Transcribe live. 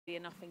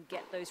enough and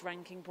get those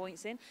ranking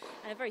points in.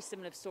 And a very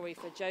similar story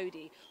for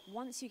Jodie.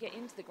 Once you get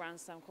into the Grand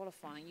Slam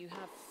qualifying, you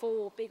have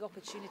 4 big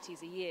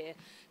opportunities a year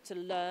to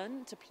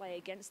learn to play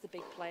against the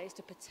big players,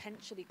 to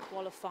potentially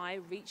qualify,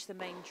 reach the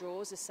main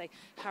draws, as say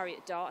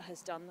Harriet Dart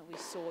has done, that we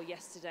saw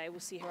yesterday. We'll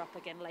see her up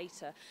again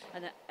later,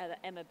 and that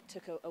Emma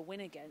took a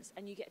win against,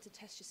 and you get to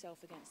test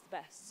yourself against the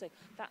best. So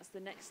that's the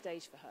next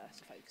stage for her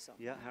to focus on.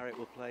 Yeah, Harriet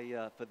will play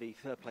for the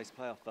third place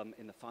playoff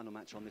in the final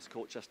match on this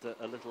court just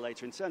a little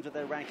later. In terms of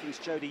their rankings,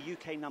 Jodie,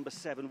 UK number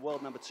 7,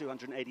 world number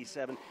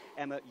 287.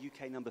 Emma,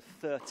 UK number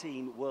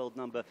 13, world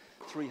number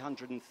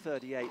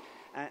 338.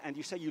 And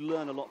you say you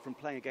learn a lot from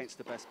playing against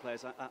the best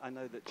players. I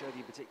know that Jodie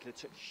in particular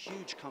took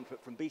huge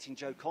comfort from beating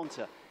Jo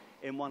Conter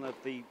in one of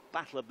the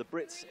Battle of the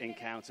Brits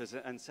encounters,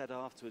 and said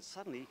afterwards,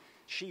 suddenly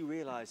she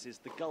realises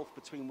the gulf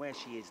between where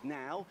she is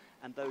now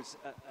and those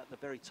at the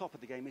very top of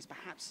the game is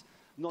perhaps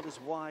not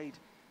as wide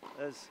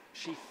as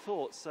she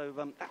thought. So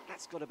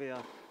that's got to be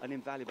an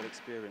invaluable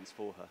experience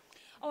for her.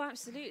 Oh,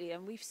 absolutely.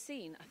 And we've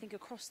seen, I think,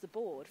 across the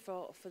board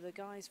for the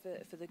guys,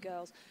 for the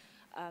girls,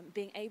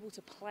 being able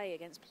to play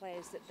against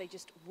players that they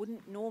just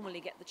wouldn't normally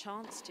get the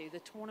chance to. The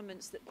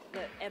tournaments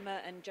that Emma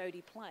and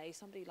Jodie play,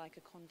 somebody like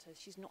a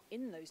contest, she's not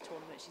in those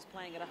tournaments. She's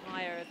playing at a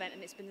higher event,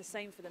 and it's been the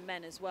same for the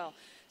men as well.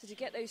 So to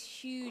get those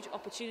huge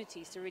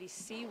opportunities to really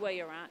see where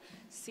you're at,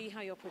 see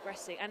how you're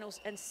progressing,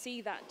 and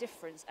see that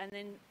difference, and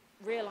then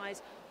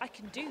realise I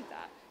can do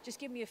that. Just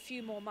give me a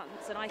few more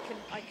months and I can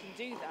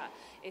do that.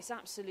 It's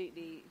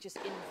absolutely just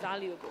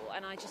invaluable,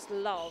 and I just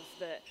love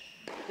that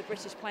the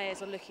British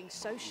players are looking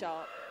so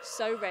sharp,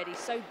 so ready,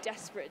 so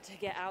desperate to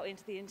get out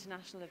into the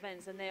international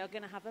events, and they are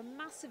going to have a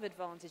massive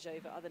advantage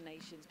over other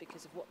nations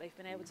because of what they've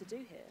been able to do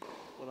here.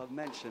 Well, I've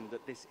mentioned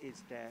that this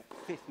is their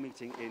 5th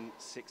meeting in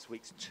 6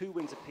 weeks, 2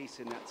 wins apiece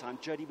in that time.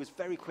 Jodie was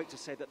very quick to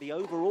say that the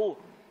overall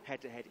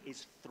head-to-head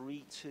is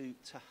 3-2 to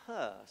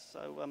her,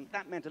 so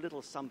that meant a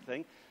little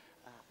something.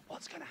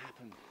 What's going to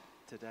happen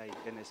today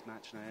in this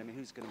match, Naomi?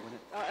 Who's going to win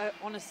it? I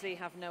honestly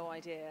have no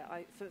idea.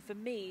 For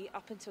me,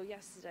 up until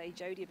yesterday,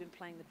 Jodie had been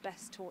playing the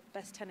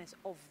best tennis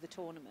of the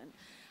tournament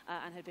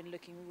and had been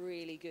looking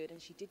really good,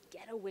 and she did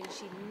get a win.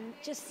 She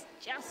just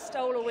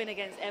stole a win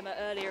against Emma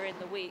earlier in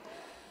the week,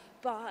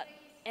 but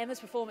Emma's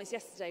performance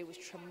yesterday was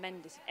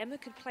tremendous. Emma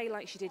could play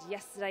like she did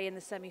yesterday in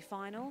the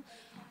semi-final.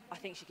 I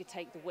think she could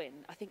take the win.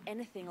 I think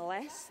anything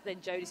less than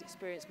Jodie's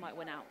experience might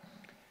win out.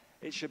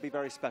 It should be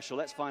very special.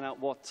 Let's find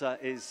out what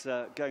is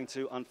going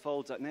to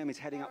unfold. Naomi's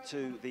heading up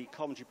to the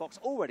commentary box.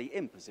 Already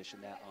in position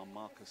there are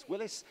Marcus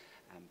Willis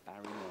and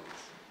Barry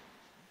Mills.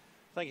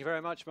 Thank you very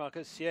much,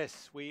 Marcus.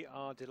 Yes, we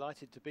are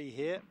delighted to be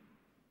here,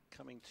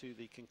 coming to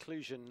the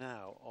conclusion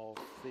now of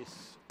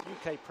this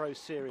UK Pro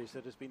Series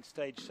that has been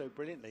staged so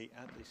brilliantly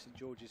at the St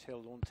George's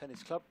Hill Lawn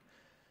Tennis Club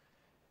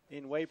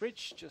in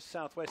Weybridge, just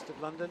southwest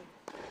of London.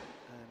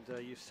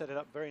 And you've set it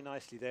up very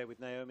nicely there with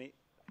Naomi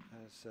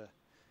as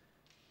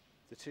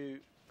the two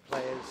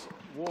players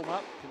warm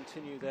up,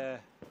 continue their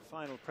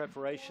final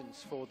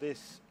preparations for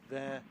this,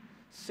 their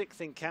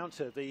 6th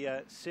encounter,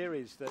 the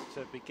series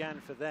that began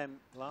for them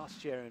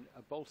last year in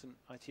a Bolton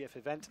ITF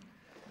event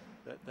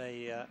that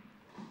they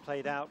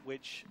played out,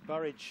 which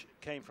Burrage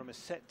came from a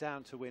set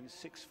down to win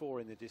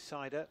 6-4 in the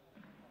decider.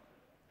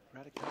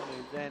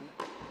 Raducanu then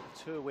a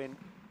tour win,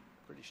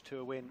 British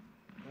tour win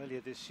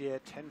earlier this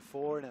year,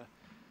 10-4 in a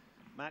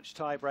match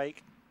tie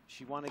break.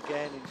 She won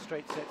again in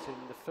straight sets in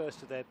the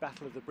first of their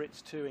Battle of the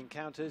Brits 2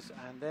 encounters,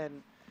 and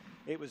then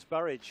it was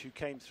Burrage who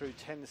came through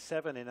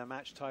 10-7 in a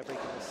match tiebreak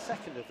in the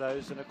second of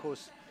those. And of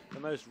course, the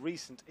most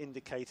recent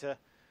indicator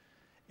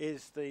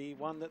is the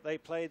one that they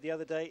played the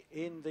other day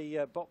in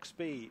the Box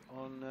B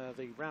on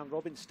the round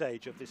robin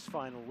stage of this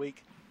final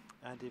week.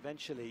 And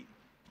eventually,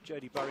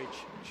 Jodie Burrage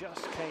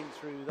just came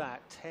through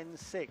that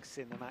 10-6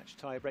 in the match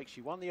tiebreak.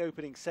 She won the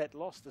opening set,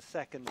 lost the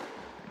second,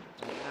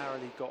 and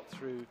narrowly got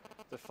through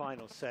the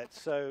final set.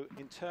 So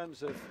in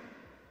terms of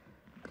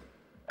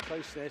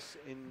closeness,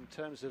 in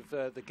terms of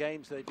the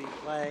games they've been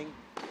playing,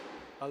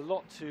 a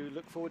lot to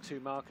look forward to.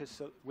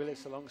 Marcus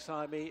Willis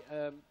alongside me.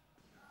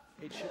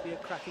 It should be a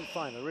cracking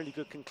final, a really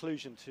good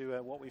conclusion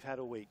to what we've had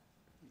all week.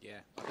 Yeah,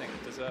 I think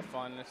deserved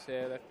finalists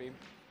here. They've been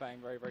playing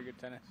very, very good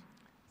tennis.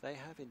 They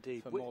have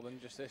indeed. For more than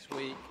just this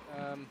week.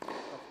 I've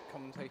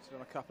commentated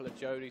on a couple of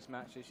Jodie's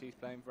matches. She's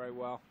playing very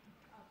well,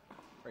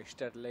 very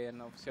steadily, and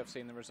obviously I've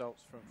seen the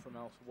results from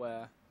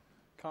elsewhere.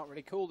 Can't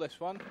really call this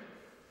one.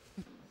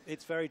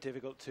 It's very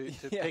difficult to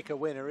pick a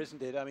winner,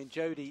 isn't it? I mean,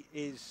 Jodie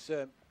is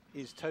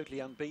totally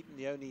unbeaten.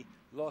 The only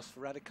loss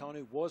for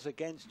Raducanu was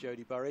against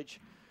Jodie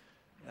Burrage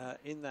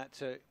in that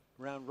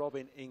round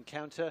robin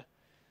encounter.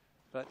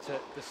 But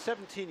the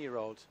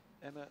 17-year-old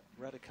Emma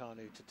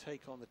Raducanu to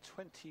take on the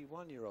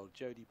 21-year-old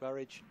Jodie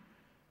Burrage.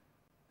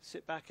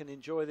 Sit back and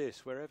enjoy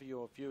this wherever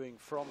you're viewing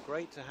from.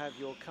 Great to have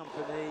your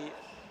company.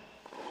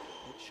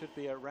 It should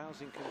be a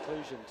rousing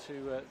conclusion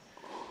to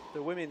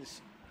the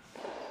women's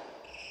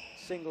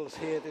singles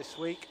here this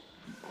week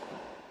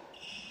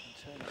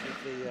in terms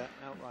of the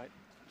outright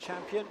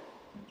champion.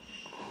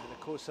 And of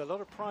course, a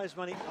lot of prize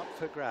money up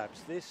for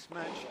grabs. This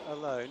match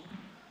alone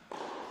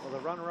Well, the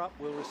runner-up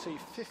will receive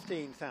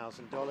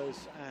 $15,000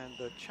 and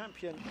the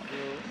champion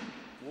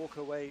will walk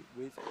away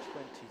with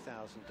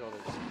 $20,000.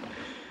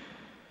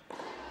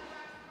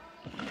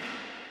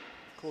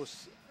 Of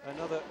course,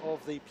 another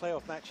of the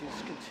playoff matches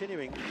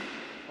continuing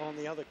on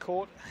the other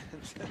court.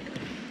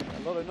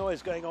 A lot of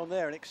noise going on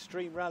there, an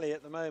extreme rally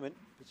at the moment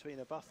between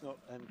Arbuthnot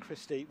and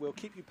Christie. We'll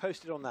keep you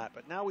posted on that,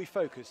 but now we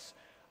focus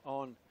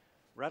on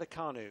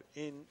Raducanu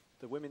in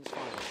the women's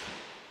final.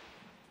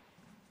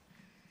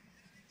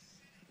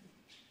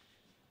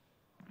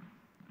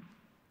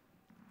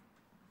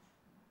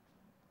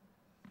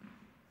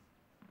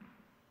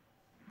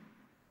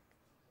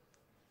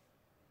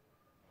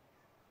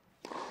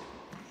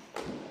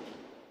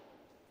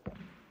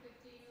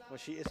 Well,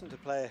 she isn't a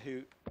player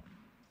who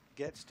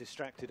gets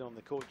distracted on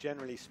the court,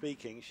 generally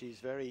speaking. She's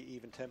very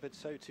even-tempered.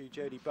 So too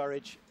Jodie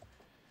Burrage.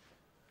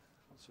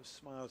 Lots of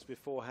smiles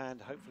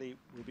beforehand. Hopefully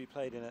will be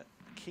played in a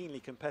keenly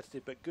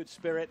competitive but good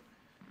spirit.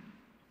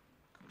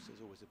 Of course,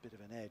 there's always a bit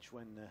of an edge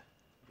when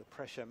the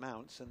pressure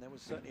mounts, and there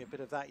was certainly a bit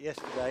of that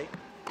yesterday.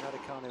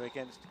 Raducanu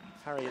against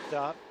Harriet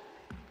Dart.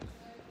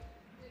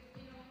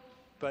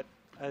 But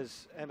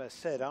as Emma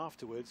said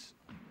afterwards,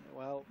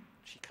 well,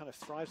 she kind of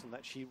thrives on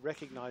that. She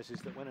recognises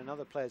that when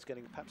another player's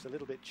getting perhaps a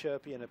little bit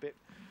chirpy and a bit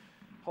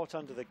hot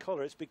under the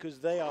collar, it's because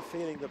they are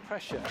feeling the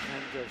pressure,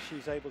 and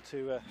she's able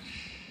to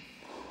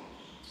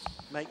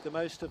make the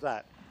most of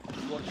that.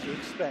 That's what she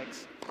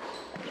expects.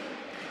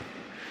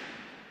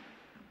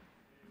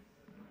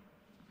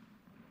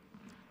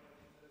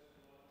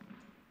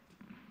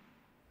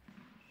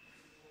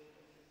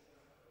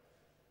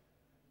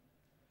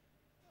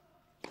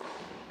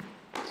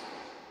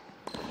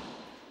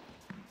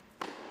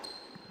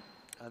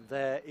 And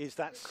there is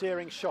that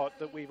searing shot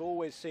that we've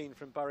always seen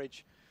from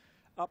Burrage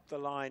up the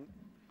line.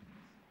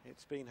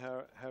 It's been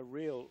her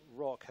real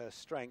rock, her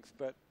strength,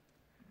 but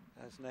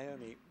as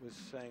Naomi was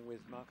saying with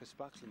Marcus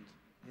Buckland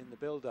in the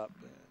build-up,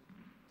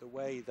 the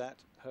way that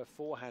her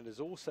forehand has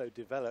also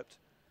developed.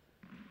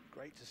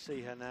 Great to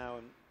see her now,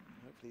 and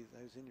hopefully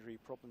those injury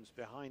problems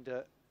behind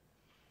her.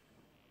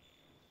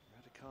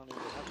 Raducanu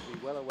will have to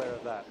be well aware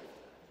of that.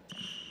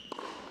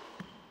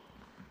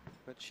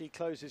 But she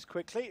closes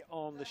quickly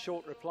on the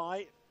short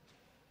reply.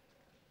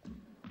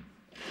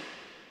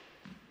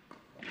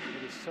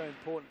 It is so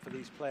important for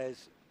these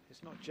players.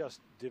 It's not just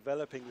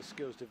developing the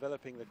skills,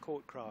 developing the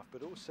court craft,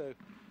 but also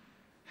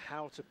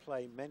how to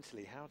play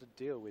mentally, how to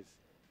deal with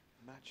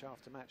match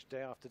after match,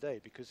 day after day.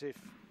 Because if,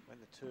 when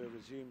the tour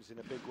resumes in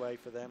a big way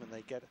for them and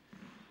they get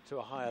to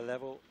a higher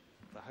level,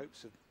 the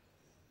hopes of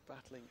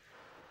battling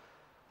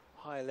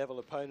higher level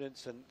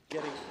opponents and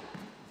getting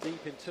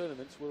deep in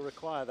tournaments will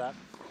require that.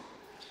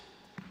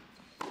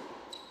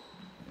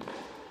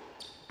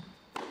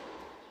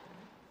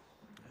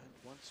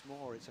 Once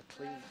more, it's a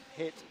clean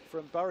hit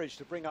from Burrage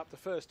to bring up the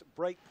first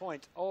break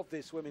point of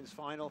this women's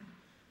final.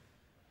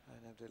 And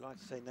I'm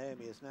delighted to say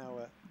Naomi has now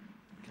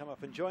come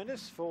up and joined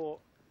us for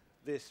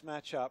this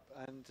matchup.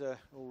 And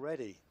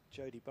already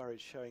Jodie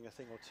Burrage showing a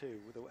thing or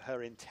two with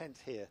her intent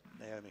here,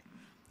 Naomi.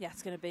 Yeah,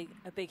 it's going to be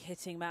a big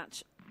hitting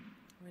match.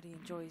 Really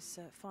enjoys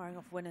firing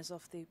off winners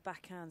off the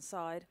backhand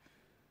side.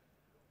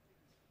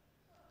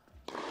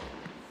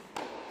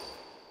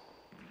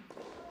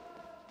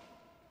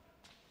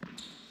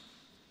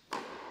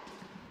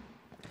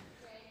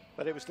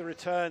 But it was the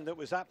return that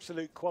was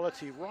absolute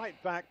quality,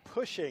 right back,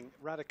 pushing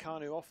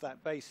Raducanu off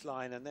that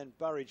baseline, and then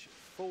Burrage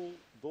full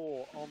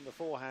bore on the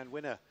forehand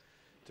winner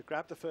to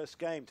grab the first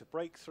game, to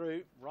break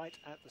through right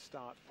at the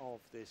start of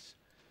this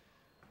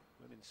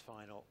women's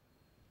final.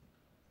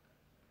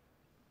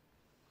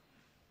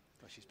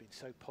 Well, she's been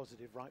so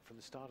positive right from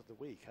the start of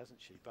the week, hasn't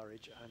she,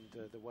 Burrage?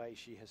 And the way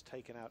she has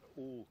taken out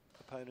all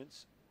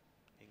opponents,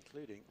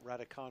 including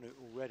Raducanu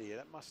already.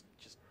 That must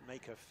just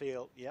make her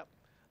feel, yep,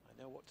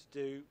 I know what to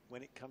do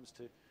when it comes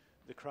to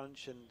the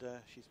crunch, and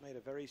she's made a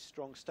very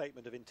strong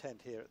statement of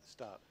intent here at the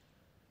start.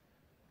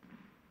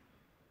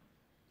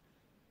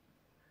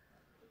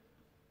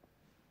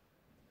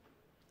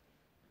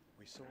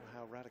 We saw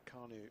how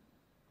Raducanu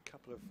a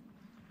couple of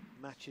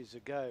matches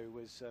ago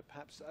was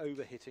perhaps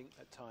overhitting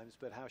at times,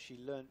 but how she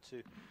learnt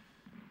to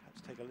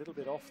perhaps take a little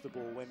bit off the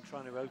ball when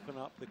trying to open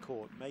up the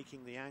court,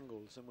 making the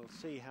angles, and we'll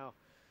see how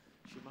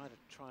she might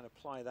try and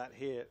apply that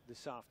here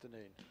this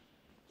afternoon.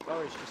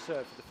 Burrage to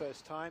serve for the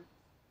first time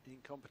in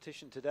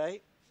competition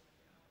today.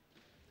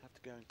 Have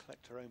to go and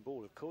collect her own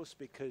ball, of course,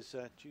 because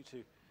due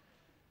to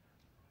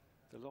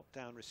the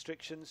lockdown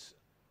restrictions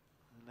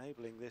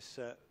enabling this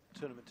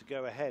tournament to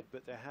go ahead,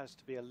 but there has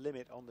to be a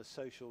limit on the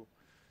social,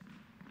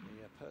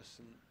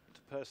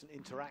 person-to-person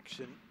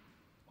interaction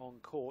on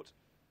court.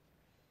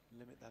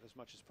 Limit that as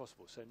much as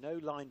possible. So no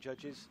line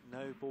judges,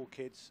 no ball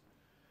kids.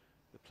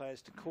 The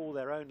players to call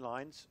their own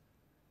lines,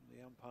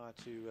 the umpire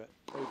to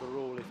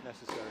overrule if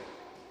necessary.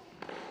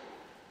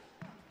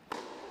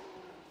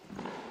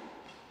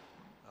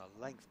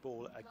 A length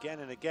ball again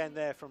and again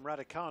there from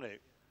Raducanu.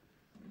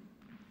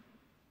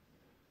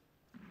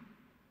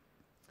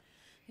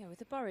 Yeah, with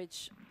the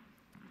Burrage,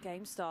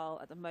 game style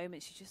at the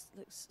moment. She just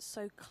looks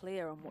so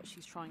clear on what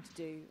she's trying to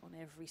do on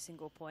every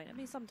single point. I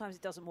mean, sometimes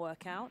it doesn't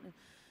work out and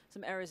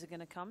some errors are going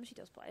to come. She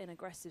does play an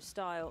aggressive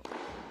style.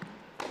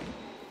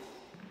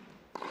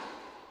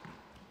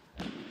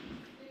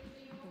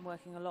 Been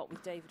working a lot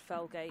with David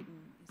Felgate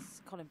and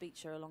it's Colin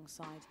Beecher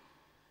alongside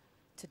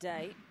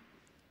today.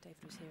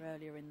 David was here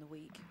earlier in the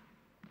week.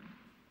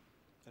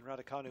 And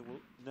Raducanu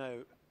will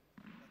know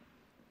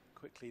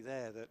quickly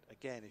there that,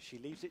 again, if she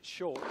leaves it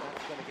short,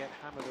 that's going to get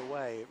hammered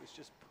away. It was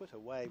just put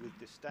away with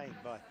disdain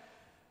by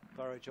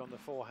Burrage on the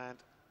forehand.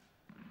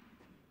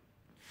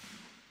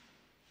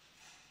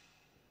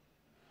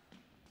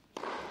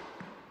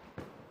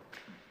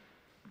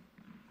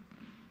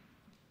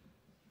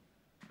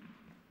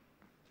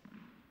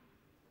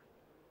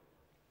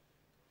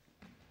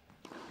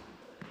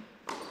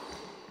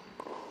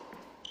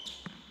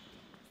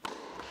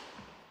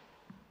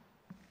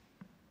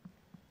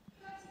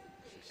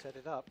 Set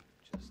it up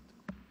just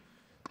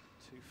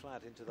too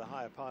flat into the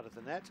higher part of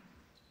the net.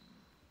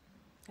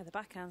 And the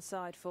backhand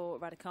side for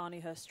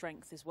Raducanu, her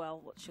strength as well,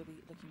 what she'll be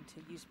looking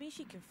to use. I mean,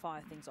 she can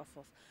fire things off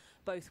of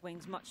both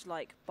wings, much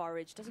like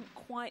Burrage. Doesn't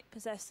quite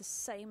possess the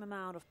same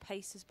amount of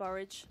pace as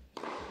Burrage.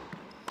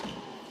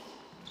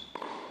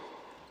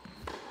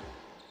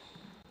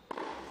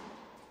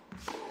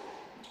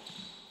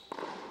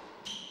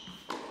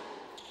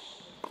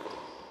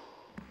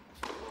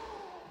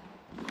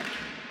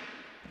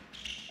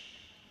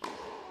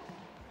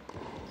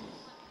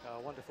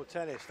 Wonderful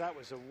tennis. That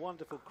was a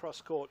wonderful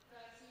cross court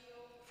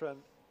from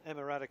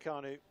Emma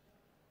Raducanu.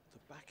 The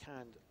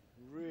backhand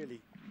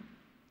really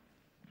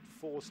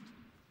forced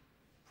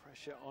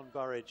pressure on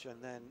Burrage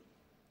and then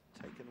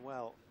taken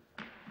well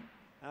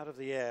out of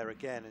the air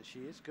again, and she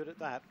is good at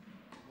that.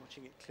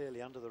 Watching it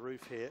clearly under the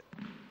roof here.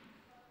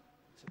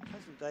 It's a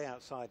pleasant day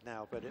outside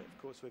now, but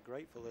of course we're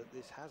grateful that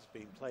this has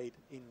been played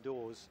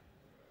indoors,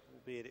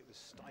 albeit it was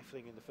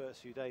stifling in the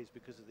first few days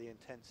because of the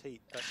intense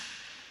heat. But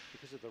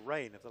because of the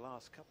rain of the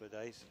last couple of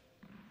days,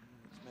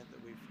 it's meant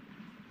that we've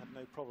had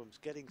no problems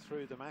getting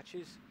through the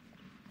matches.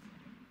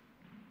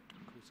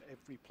 Of course,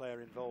 every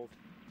player involved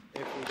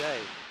every day.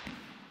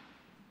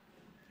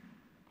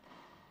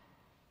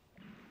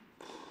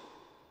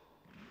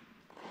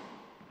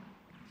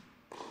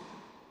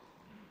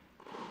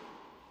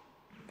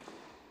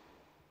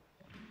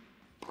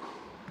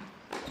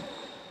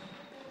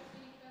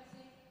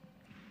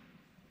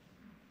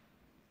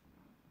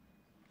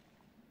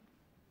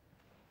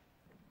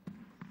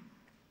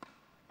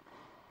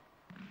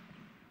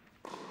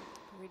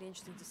 Really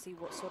interesting to see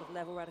what sort of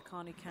level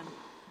Raducanu can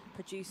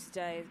produce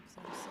today. As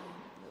I was saying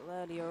a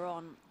little earlier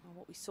on,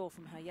 what we saw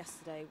from her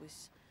yesterday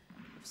was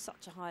of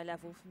such a high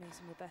level. For me,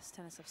 some of the best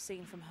tennis I've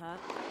seen from her.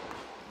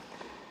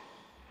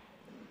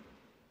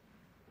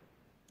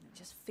 It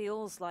just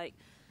feels like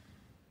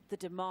the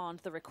demand,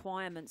 the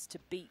requirements to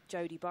beat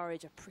Jodie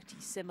Burrage are pretty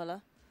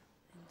similar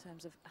in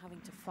terms of having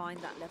to find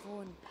that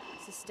level and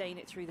sustain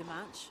it through the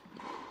match.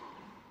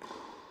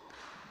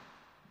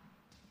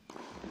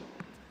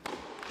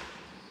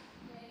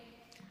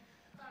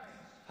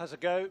 Has a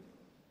go,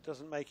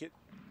 doesn't make it,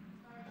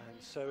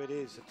 and so it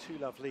is a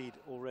 2-love lead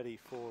already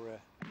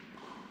for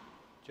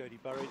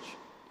Jodie Burrage.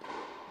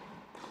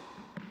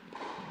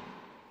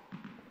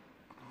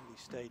 Early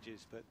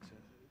stages, but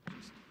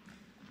just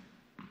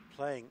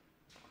playing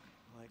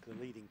like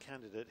the leading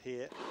candidate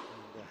here,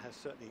 and has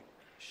certainly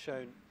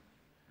shown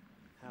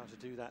how to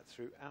do that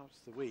throughout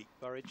the week.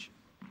 Burrage.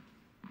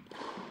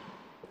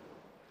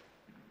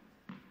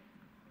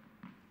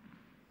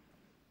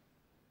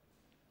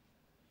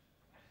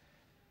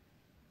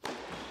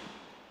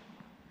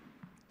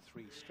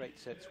 Straight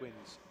sets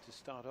wins to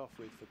start off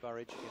with for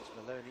Burrage against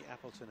Maloney,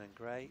 Appleton and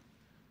Gray.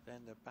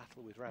 Then the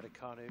battle with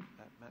Raducanu,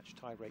 that match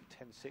tiebreak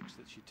 10-6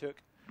 that she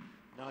took.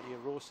 Nadia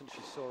Rawson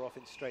she saw off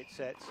in straight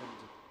sets,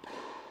 and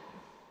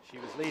she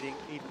was leading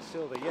Eden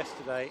Silva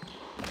yesterday.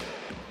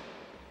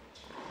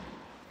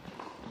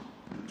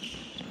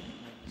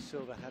 And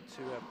Silva had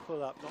to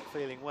pull up, not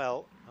feeling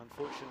well,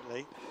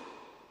 unfortunately.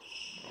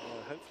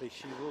 Hopefully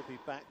she will be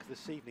back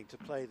this evening to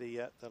play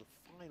the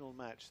final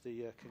match,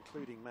 the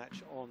concluding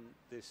match on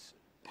this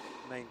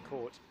main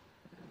court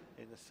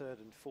in the 3rd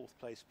and 4th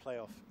place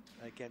playoff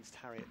against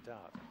Harriet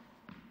Dart.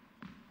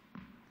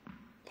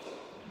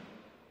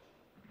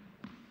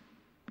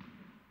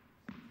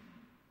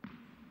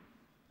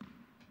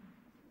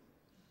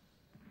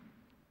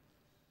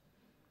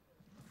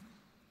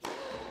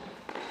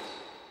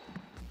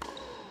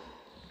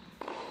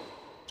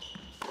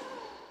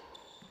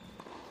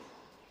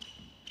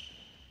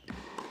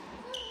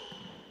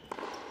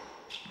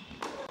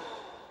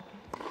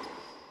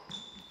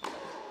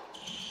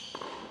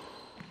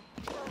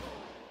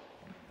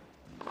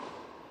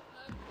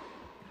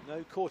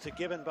 No quarter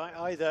given by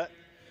either.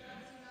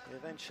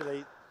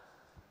 Eventually,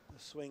 the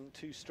swing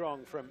too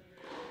strong from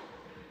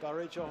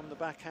Burrage on the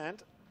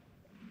backhand.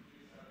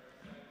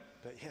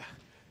 But yeah,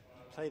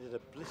 played at a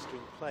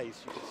blistering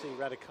place. You could see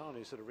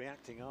Raducanu sort of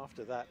reacting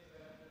after that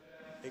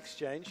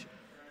exchange.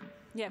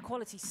 Yeah,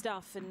 quality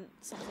stuff, and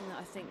something that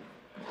I think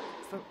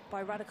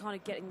by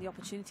Raducanu getting the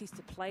opportunities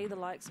to play the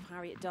likes of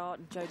Harriet Dart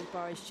and Jodie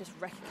Burrage, just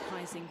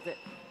recognising that,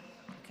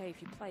 okay,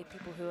 if you play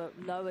people who are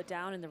lower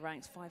down in the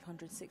ranks,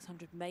 500,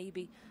 600,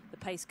 maybe the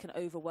pace can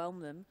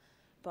overwhelm them.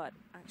 But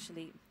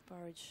actually,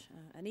 Burrage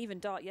and even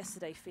Dart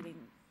yesterday feeling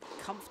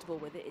comfortable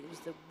with it. It was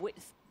the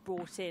width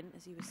brought in,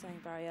 as you were saying,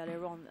 Barry,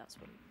 earlier on. That's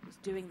what was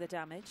doing the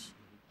damage.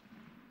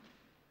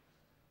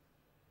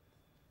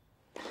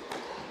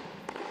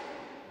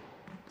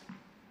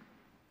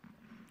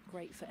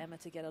 Great for Emma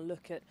to get a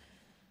look at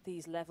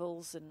these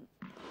levels and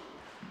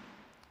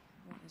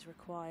what is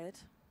required.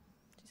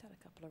 She's had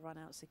a couple of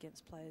run-outs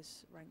against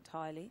players ranked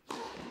highly.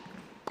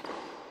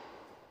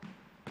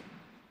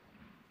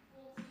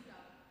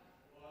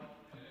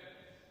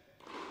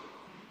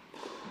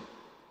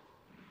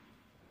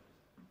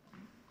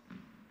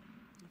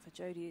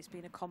 Jodie, it's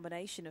been a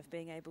combination of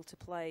being able to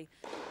play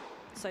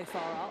so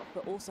far up,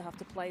 but also have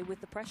to play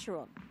with the pressure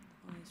on.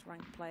 Highest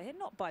ranked player,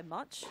 not by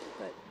much,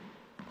 but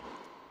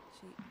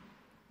she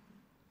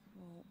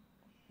will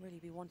really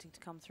be wanting to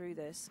come through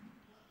this.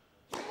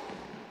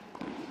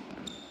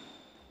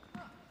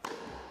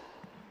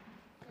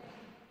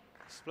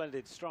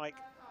 Splendid strike,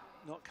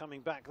 not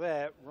coming back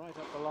there, right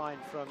up the line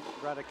from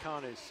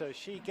Raducanu. So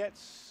she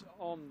gets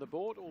on the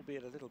board,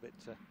 albeit a little bit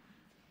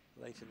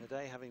late in the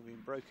day, having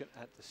been broken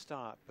at the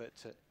start, but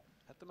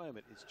at the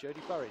moment it's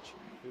Jodie Burrage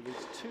who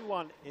leads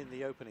 2-1 in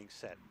the opening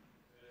set.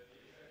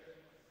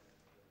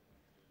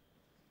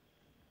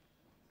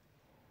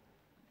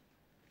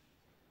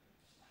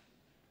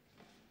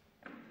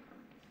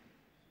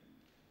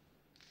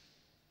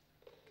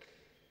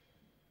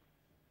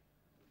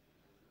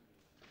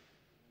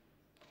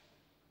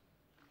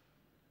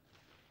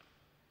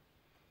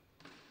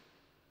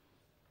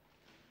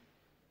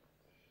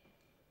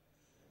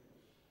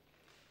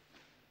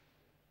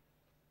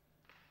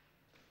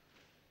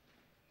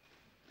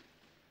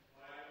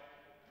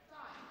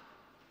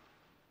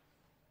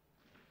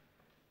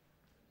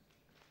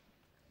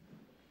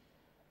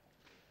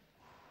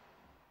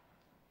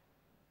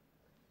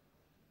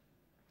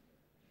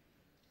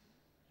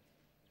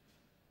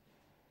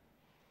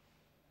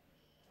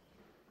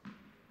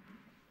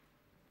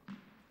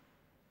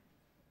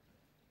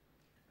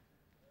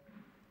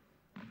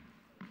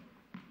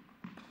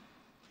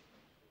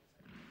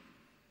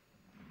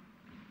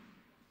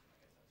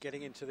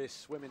 Getting into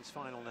this women's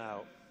final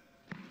now.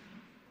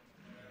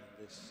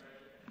 This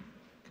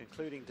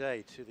concluding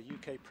day to the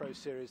UK Pro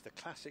Series, the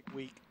Classic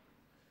Week.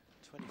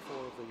 24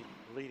 of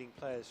the leading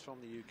players from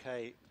the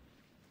UK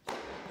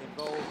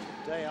involved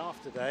day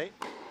after day.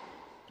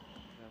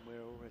 And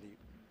we're already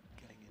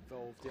getting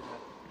involved in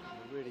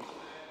a really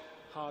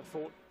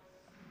hard-fought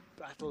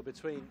battle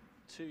between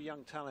two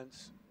young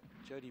talents.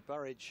 Jodie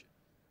Burrage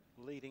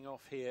leading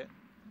off here.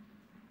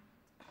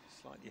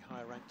 Slightly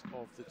higher ranked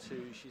of the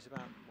two. She's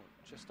about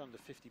just under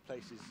 50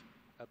 places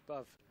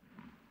above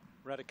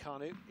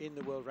Raducanu in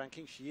the world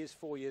ranking. She is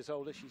 4 years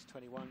older. She's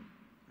 21.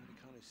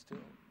 Raducanu's still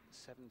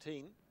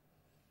 17.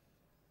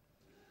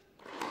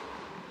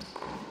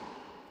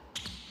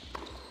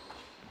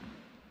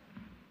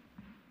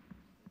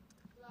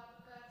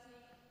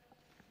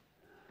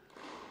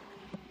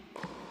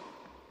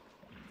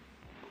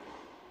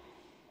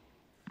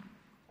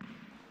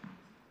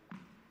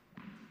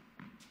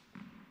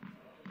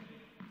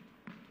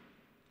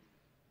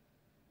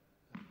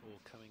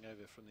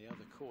 Over from the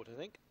other court, I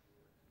think.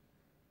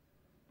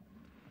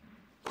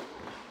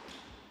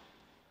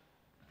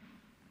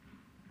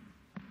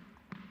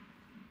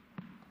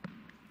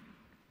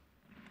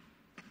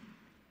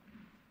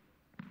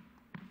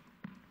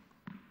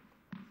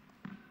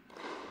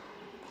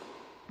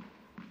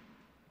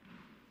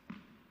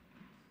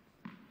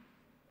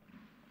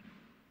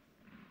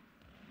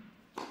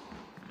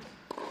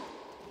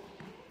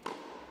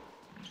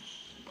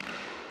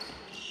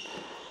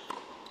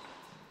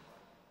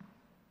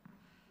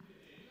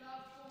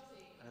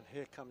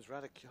 Here comes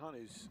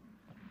Raducanu's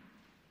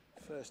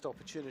first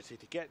opportunity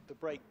to get the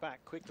break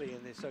back quickly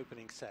in this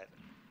opening set.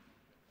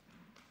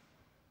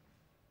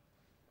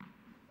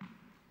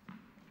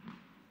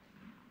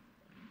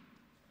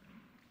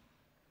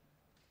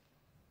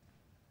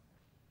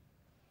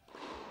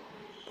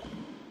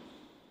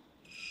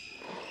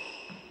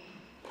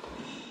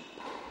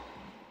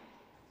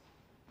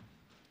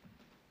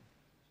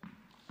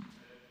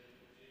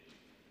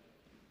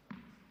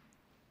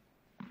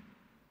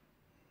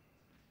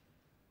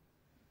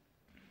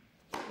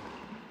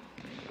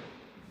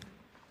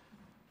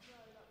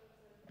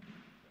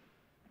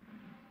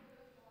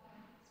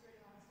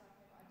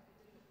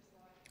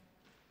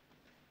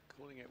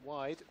 Calling it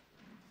wide.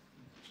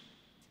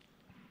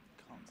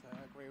 Can't say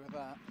I agree with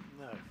that.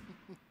 No.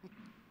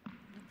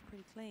 Looks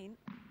pretty clean.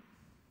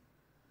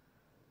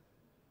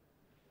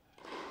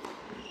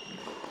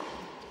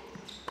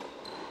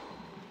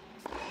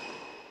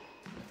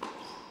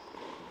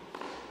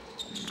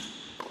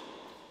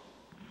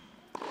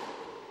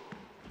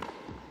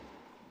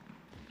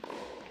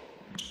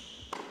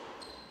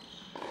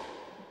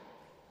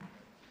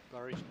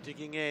 Burrage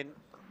digging in,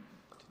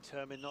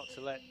 determined not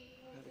to let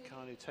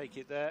Raducanu take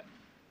it there.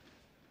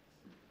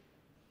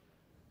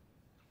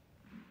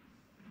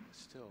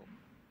 still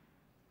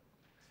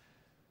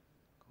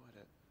quite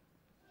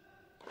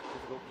a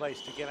difficult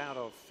place to get out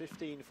of.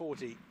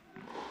 15-40.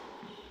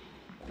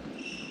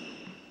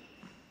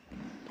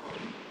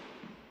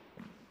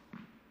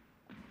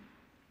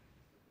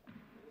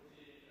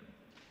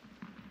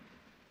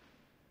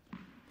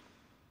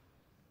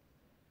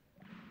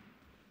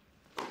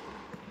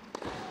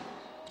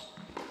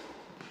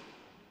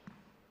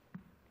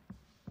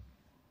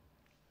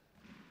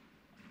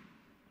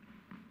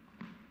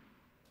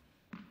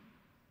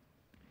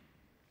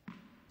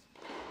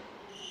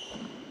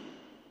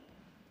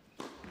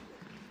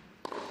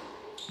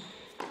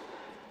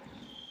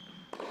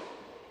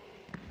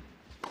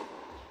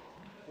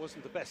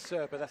 Wasn't the best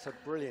serve, but that's a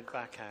brilliant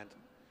backhand.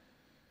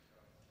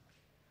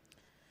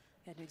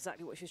 Yeah, knew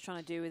exactly what she was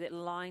trying to do with it,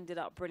 lined it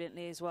up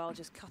brilliantly as well,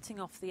 just cutting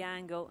off the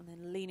angle and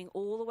then leaning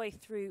all the way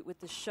through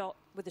with the shot,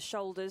 with the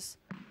shoulders.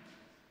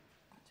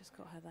 Just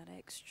got her that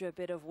extra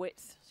bit of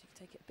width, so you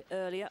can take it a bit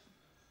earlier.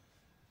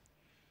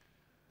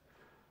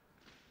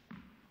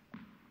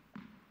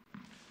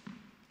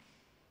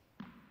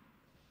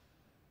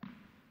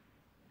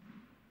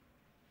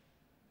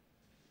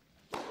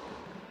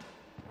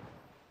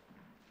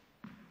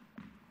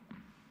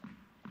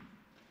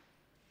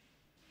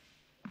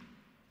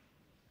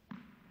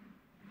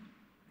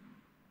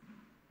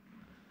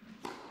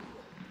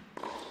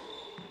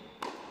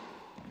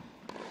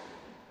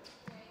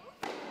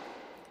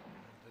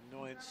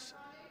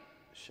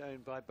 Shown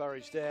by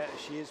Burrage there.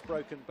 She is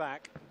broken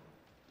back,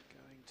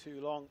 going too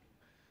long.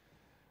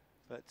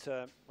 But,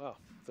 well,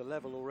 the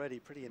level already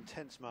pretty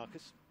intense,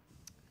 Marcus.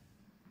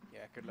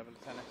 Yeah, good level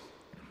of tennis.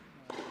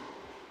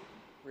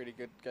 Really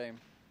good game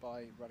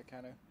by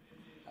Raducanu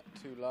at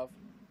 2-love.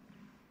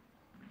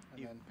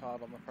 And then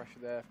hard on the pressure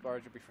there.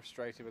 Burrage will be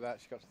frustrated with that.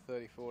 She got to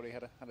 30-40,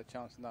 had a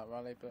chance in that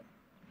rally, but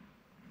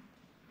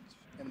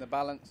in the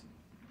balance,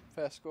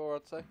 fair score,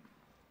 I'd say.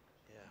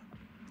 Yeah,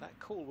 that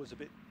call was a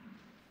bit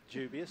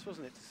dubious,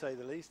 wasn't it, to say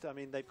the least? I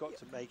mean, they've got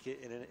to make it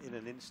in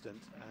an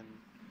instant,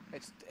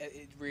 and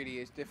it really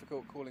is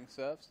difficult calling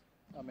serves.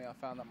 I mean, I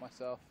found that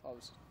myself. I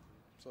was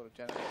sort of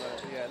generous,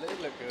 but yeah, it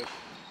looked good.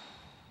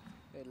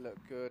 It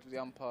looked good. The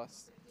umpire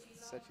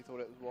said she thought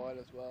it was wide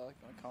as well.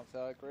 I can't say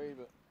I agree,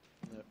 but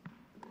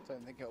I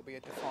don't think it'll be a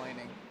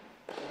defining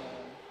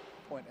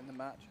point in the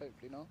match.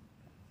 Hopefully not.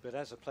 But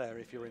as a player,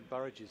 if you're in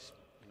Burrage's,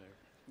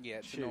 yeah,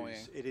 it's shoes,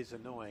 annoying. It is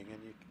annoying, and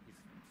you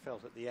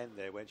felt at the end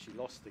there when she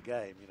lost the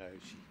game,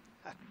 she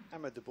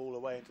hammered the ball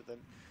away into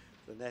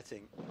the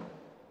netting.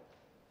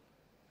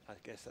 I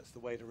guess that's the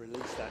way to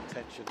release that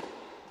tension.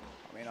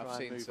 I mean,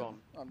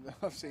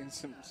 I've seen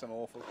some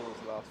awful calls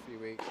the last few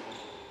weeks.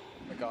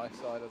 On the guy's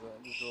side of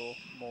the draw,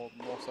 more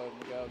so than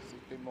the girls.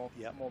 There's been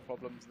more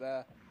problems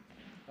there.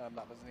 That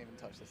doesn't even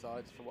touch the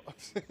sides for what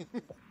I've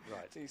seen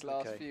these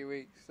last few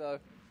weeks. So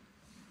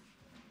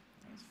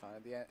it's fine.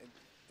 At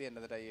the end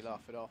of the day, you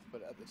laugh it off,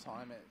 but at the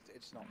time,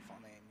 it's not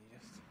funny, and you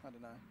just, I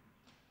don't know.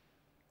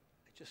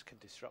 It just can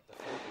disrupt the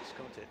focus,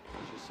 can't it?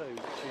 Because you're so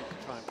tuned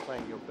to try and play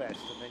your best,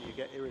 and then you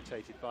get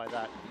irritated by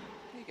that.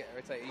 You get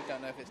irritated. You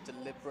don't know if it's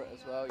deliberate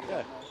as well. You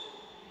don't know.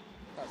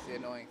 That's the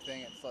annoying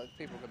thing. It's like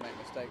people can make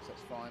mistakes,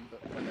 that's fine,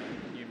 but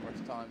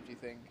numerous times you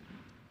think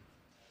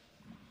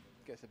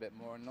it gets a bit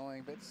more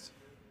annoying. But it's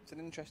an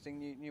interesting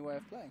new way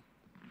of playing.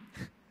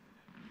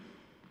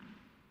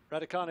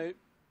 Raducanu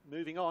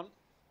moving on.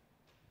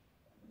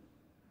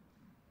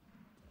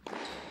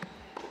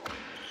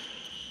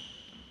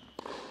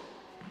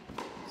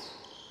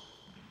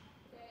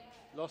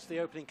 Lost the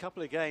opening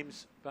couple of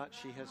games, but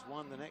she has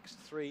won the next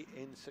 3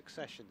 in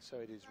succession. So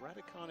it is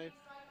Raducanu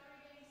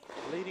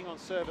leading on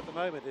serve at the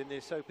moment in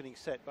this opening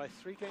set by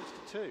 3 games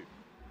to 2.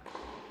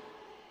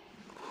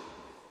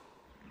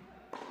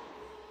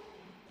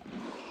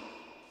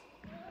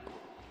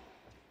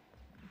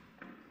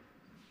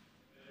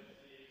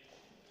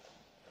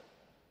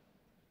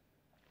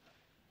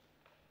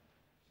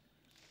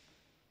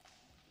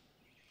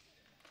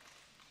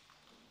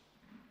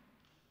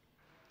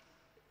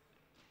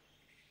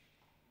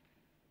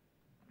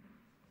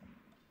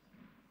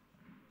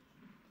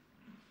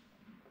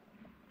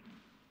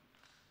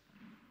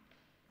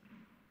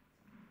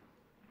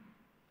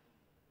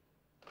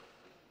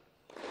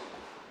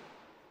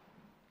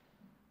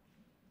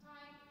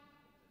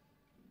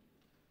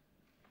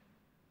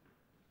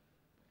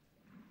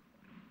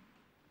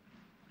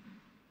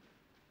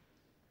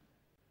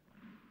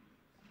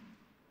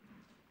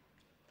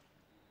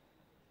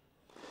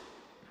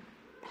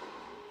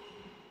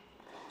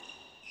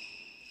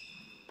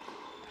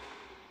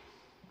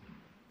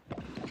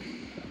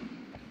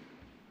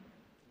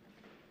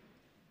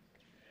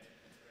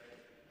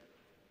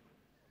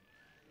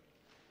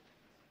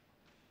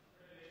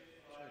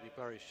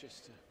 Burrage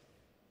just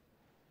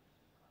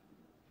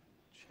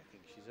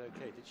checking she's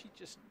okay. Did she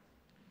just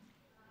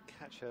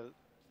catch her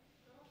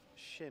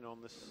shin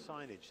on the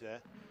signage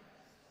there?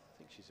 I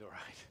think she's all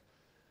right.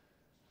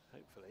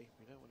 Hopefully,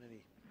 we don't want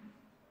anything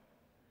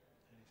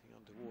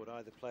untoward,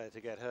 either player to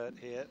get hurt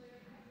here.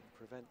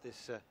 Prevent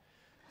this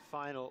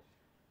final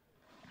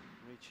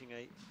reaching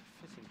a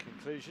fitting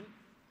conclusion.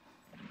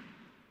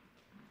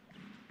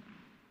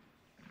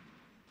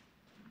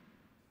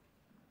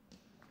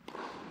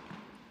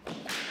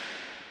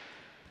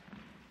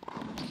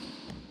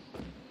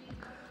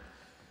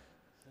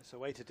 That's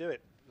the way to do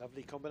it.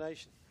 Lovely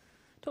combination.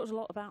 Talked a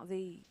lot about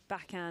the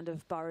backhand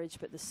of Burrage,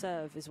 but the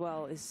serve as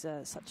well is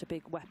such a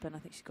big weapon. I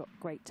think she's got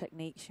great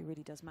technique. She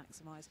really does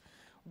maximise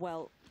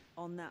well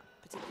on that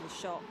particular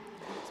shot.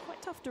 It's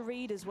quite tough to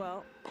read as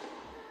well.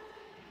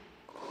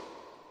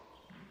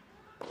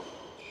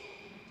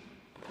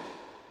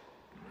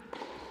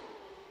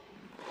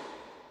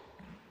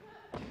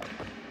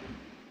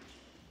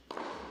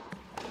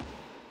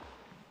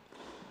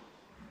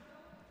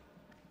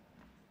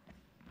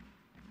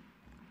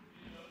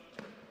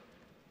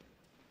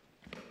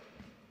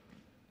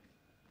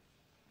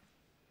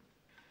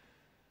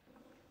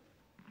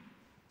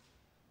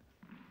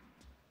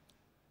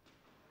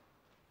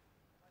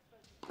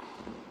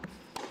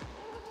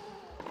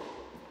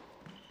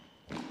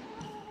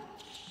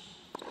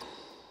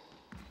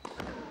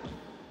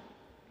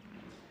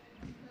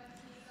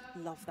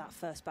 Love that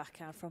first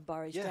backhand from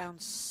Burrage, down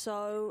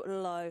so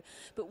low.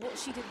 But what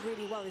she did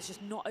really well is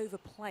just not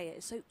overplay it.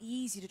 It's so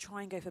easy to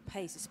try and go for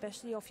pace,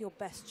 especially off your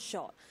best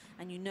shot.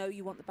 And you know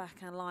you want the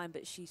backhand line,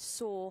 but she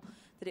saw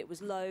that it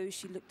was low.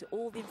 She looked at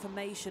all the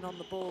information on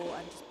the ball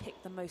and just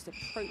picked the most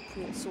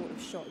appropriate sort of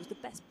shot. It was the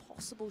best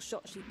possible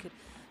shot she could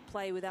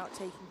play without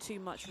taking too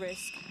much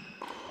risk.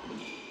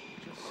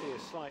 Just see a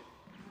slight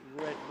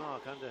red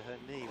mark under her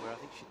knee where I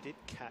think she did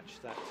catch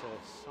that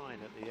sign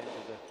at the end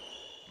of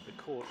the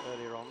court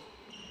earlier on.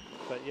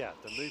 But yeah,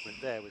 the movement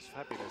there was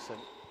fabulous, and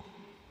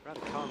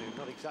Raducanu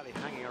not exactly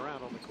hanging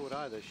around on the court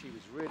either. She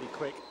was really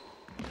quick.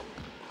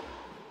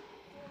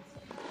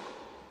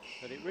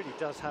 But it really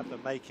does have the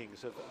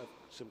makings of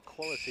some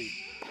quality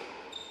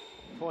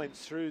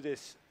points through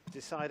this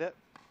decider.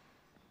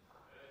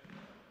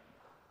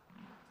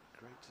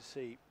 Great to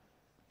see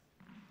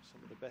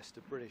some of the best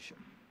of British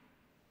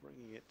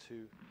bringing it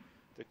to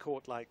the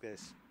court like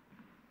this.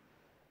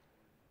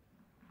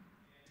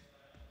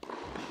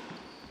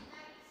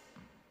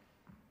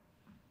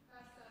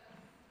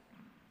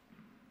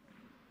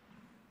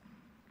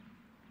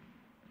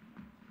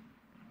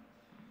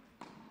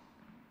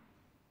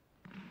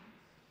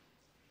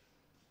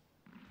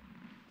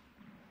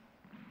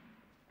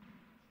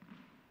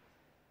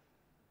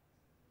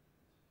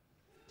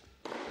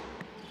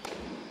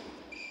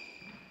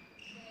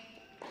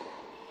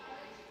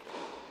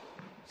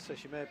 So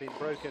she may have been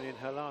broken in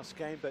her last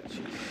game, but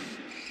she's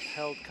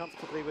held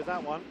comfortably with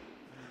that one.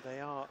 And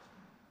they are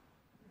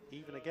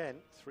even again,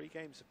 3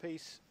 games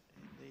apiece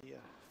in the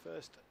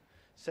first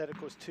set. Of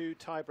course, 2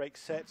 tie-break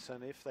sets,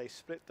 and if they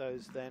split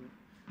those, then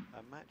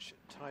a match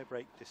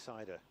tie-break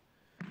decider.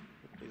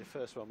 Wouldn't be the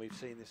first one we've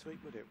seen this week,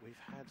 would it? We've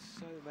had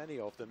so many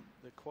of them.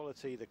 The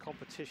quality, the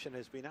competition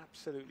has been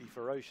absolutely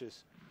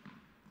ferocious.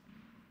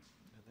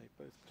 And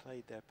they both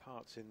played their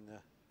parts in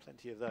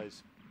plenty of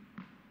those.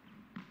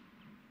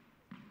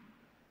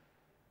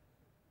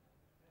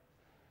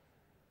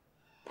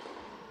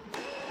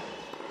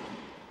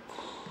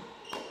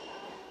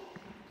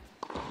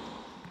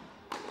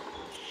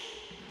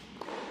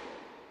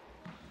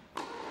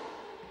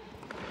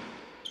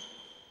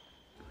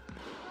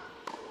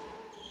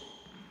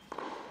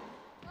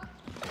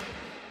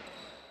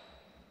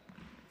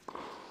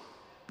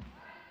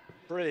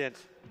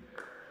 Brilliant.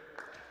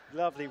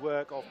 Lovely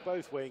work off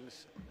both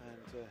wings,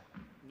 and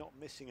not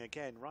missing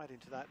again right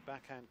into that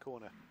backhand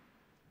corner.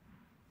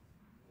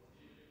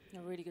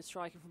 A really good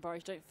striking from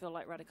Burrage. Don't feel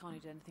like Raducanu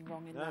did anything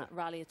wrong in that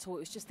rally at all. It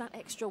was just that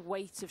extra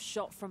weight of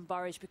shot from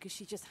Burrage, because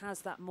she just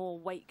has that more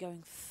weight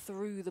going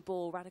through the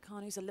ball.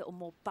 Raducanu's a little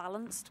more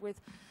balanced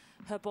with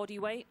her body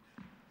weight.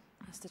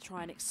 Has to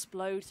try and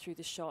explode through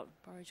the shot.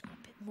 Burrage got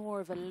a bit more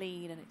of a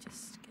lean, and it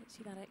just gets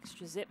you that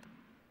extra zip.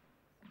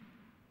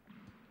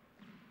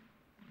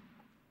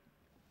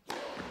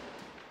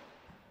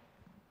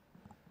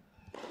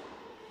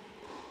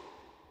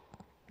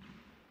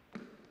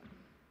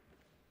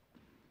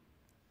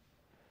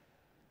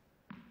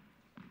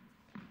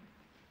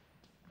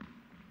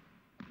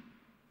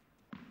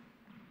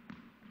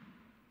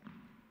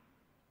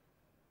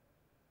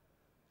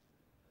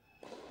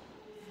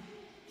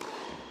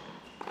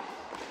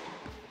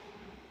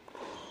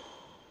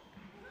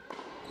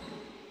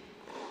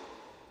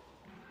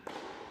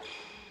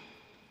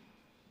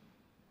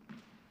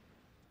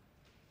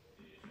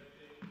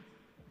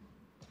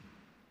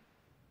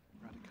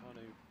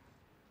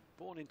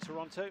 Born in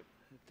Toronto,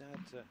 her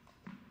dad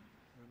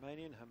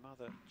Romanian, her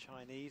mother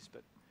Chinese,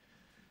 but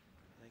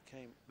they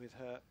came with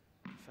her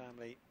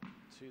family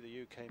to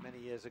the UK many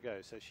years ago,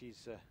 so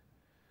she's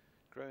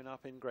grown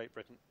up in Great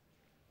Britain.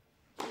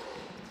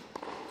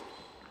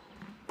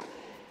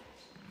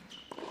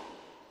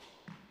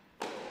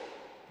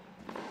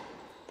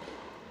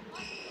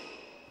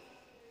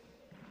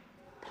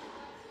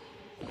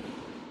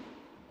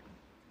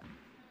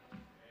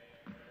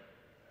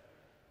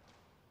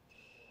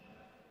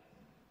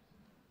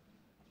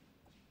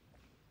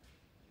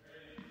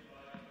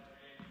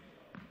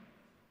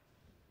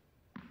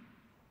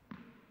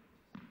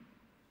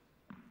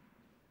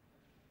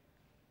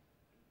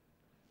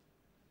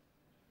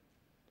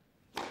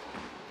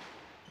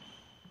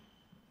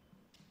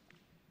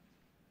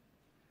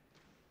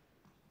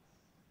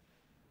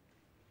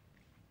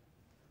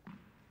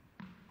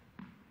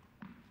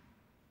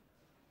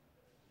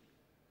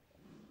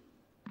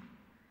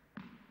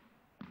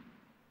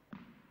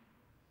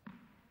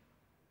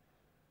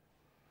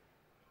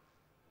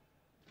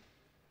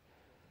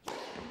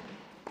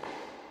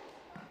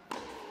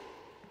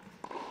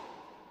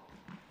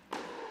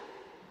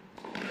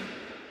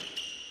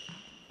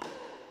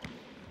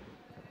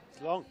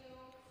 long.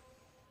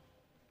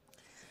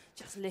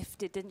 Just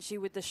lifted, didn't she,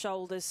 with the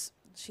shoulders?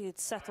 She had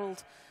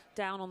settled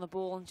down on the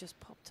ball and just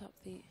popped up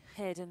the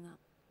head and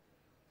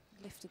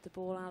lifted the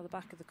ball out of the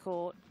back of the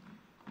court.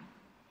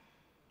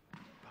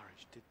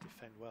 Burrage did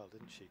defend well,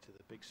 didn't she, to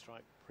the big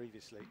strike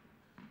previously.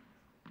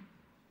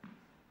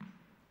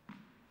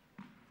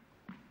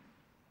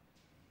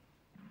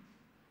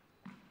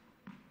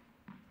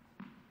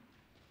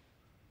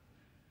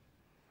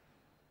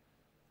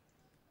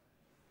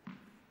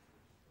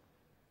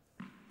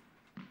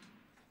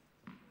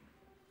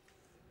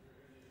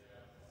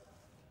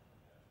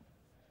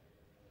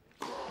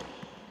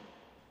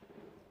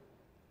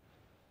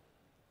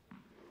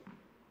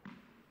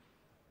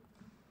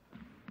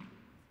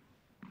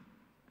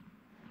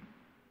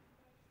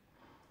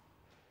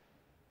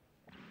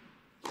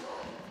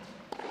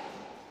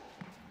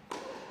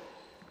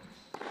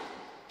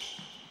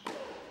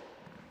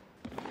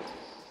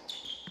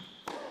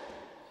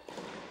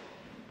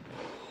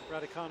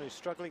 Raducanu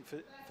struggling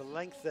for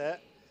length there.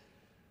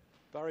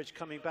 Burrage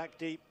coming back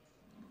deep.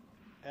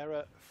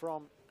 Error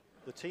from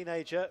the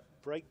teenager.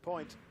 Break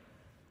point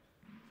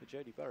for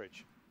Jodie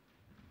Burrage.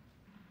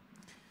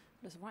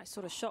 It was the right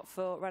sort of shot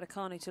for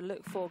Raducanu to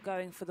look for,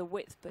 going for the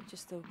width, but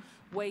just the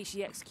way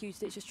she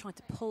executed it, just trying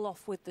to pull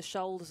off with the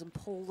shoulders and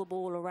pull the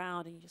ball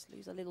around, and you just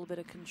lose a little bit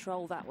of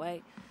control that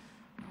way,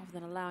 rather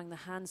than allowing the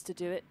hands to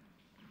do it.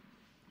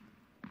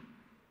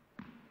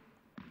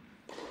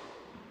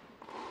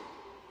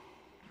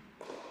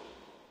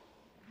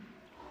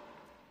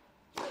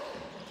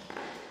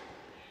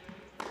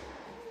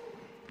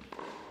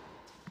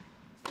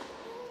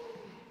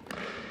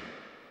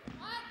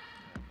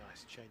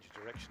 Change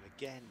of direction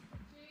again,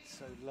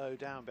 so low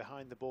down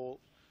behind the ball.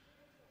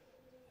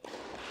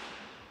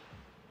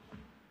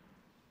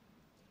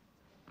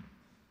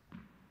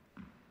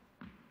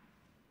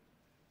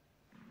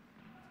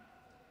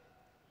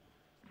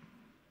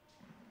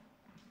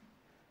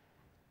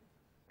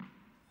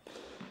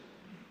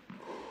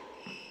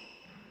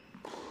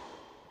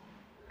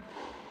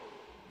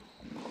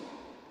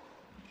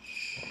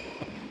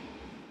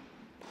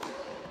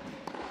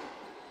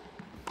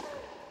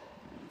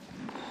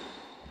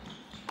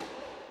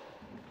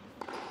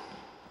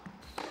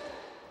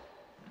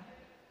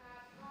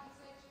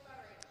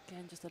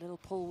 Again, just a little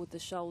pull with the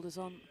shoulders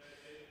on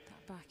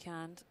that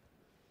backhand.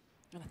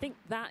 And I think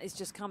that is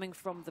just coming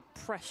from the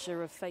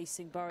pressure of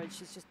facing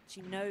Burrage.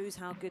 She knows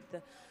how good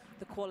the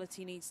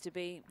quality needs to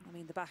be. I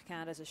mean, the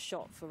backhand as a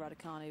shot for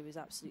Raducanu is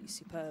absolutely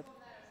superb.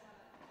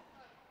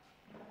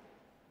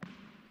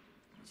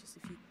 It's just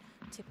if you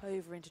tip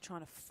over into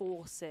trying to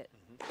force it,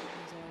 those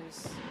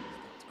areas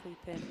to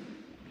creep in.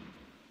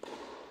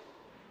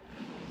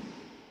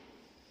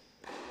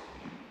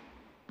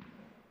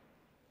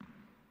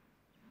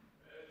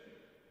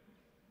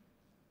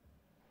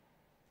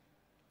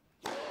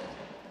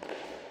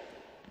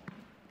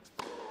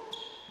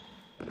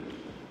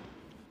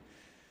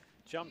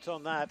 Jumped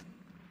on that.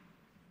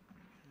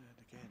 And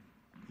again,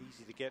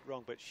 easy to get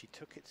wrong, but she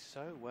took it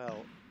so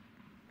well.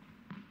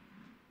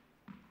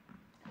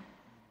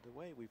 The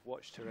way we've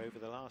watched her over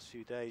the last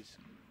few days,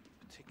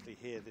 particularly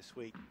here this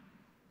week,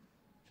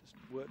 just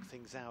work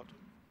things out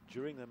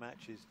during the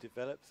matches,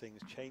 develop things,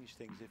 change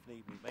things if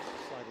need be, make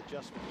slight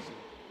adjustments,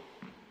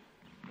 and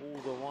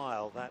all the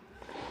while that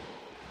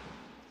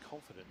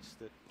confidence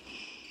that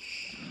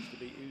seems to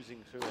be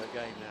oozing through her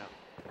game now.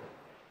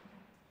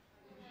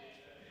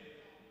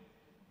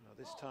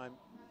 This time,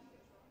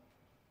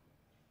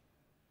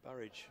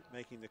 Burrage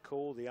making the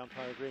call, the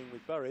umpire agreeing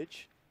with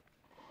Burrage.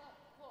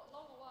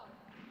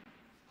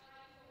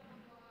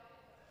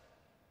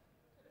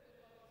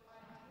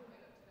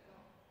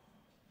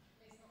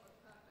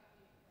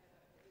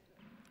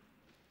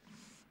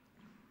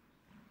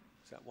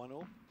 Is that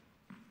 1-1?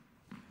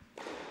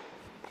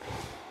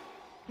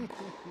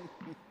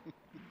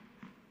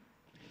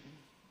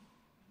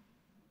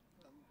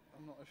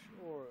 I'm not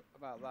sure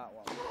about that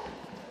one.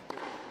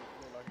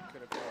 Like it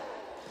could have been.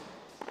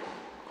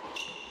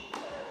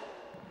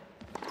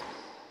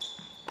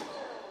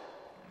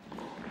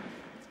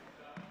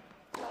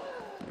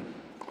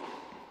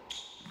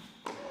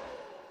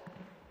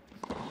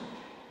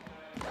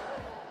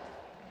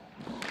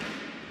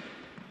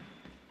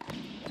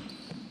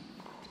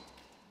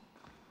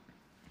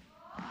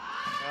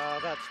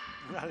 That's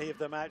rally of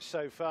the match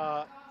so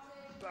far.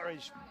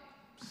 Burrage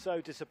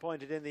so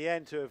disappointed in the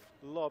end to have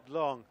lobbed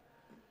long,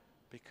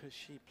 because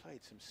she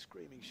played some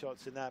screaming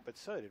shots in that, but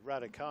so did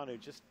Raducanu,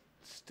 just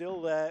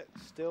still there,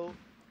 still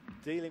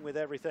dealing with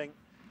everything.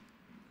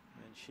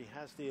 And she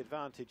has the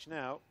advantage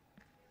now.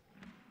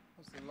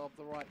 Was the lob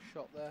the right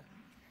shot there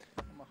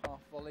on a half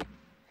volley?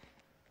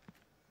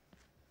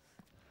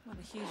 Not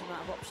a huge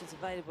amount of options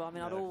available. I mean,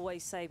 no. I'd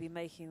always say be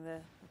making the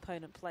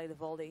opponent play the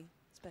volley,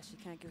 especially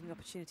can't give them the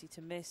opportunity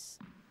to miss.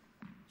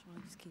 Try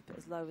and just keep it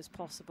as low as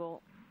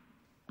possible.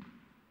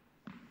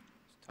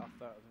 It's tough,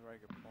 that was a very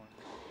good point.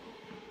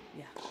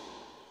 Yeah.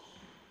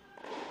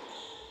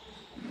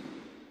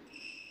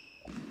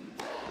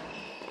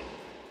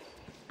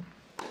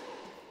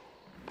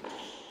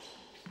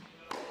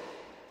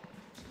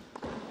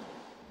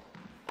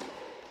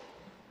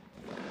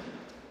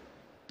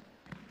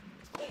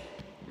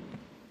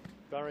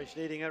 Burrage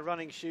needing her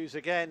running shoes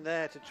again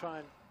there to try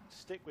and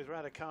stick with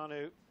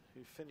Raducanu,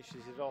 who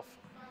finishes it off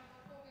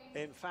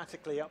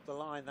emphatically up the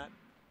line. That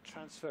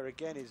transfer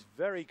again is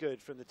very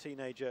good from the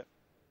teenager.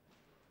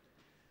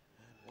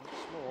 And once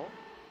more,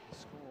 the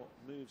score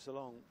moves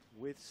along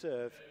with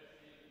serve.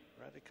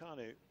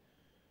 Raducanu,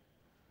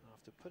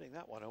 after putting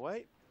that one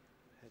away,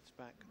 heads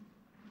back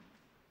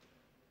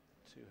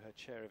to her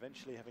chair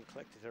eventually, having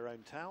collected her own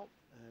towel,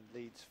 and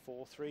leads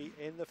 4-3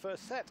 in the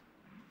first set.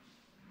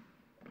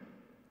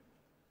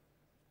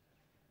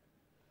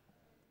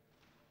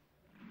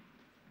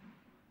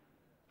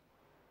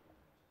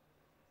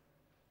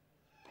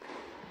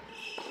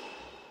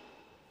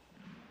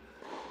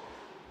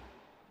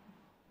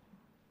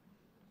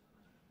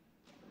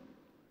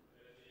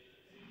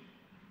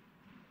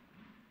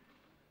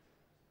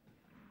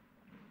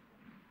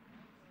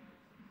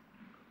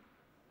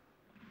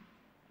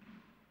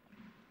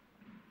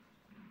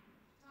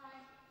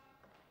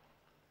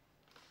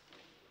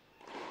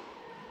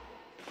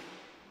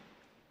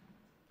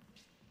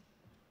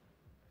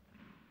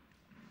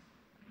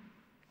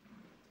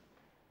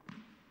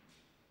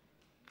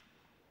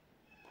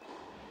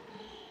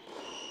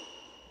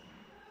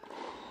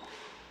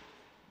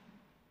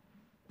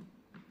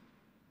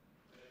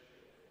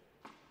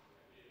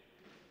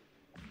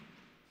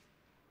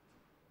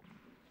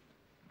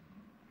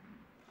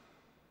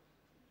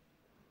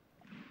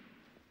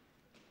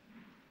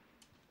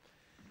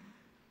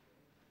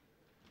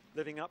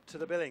 Living up to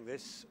the billing,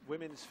 this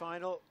women's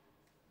final.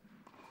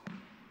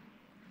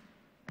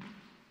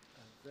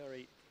 A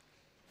very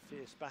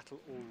fierce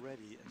battle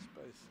already as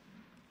both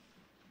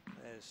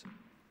players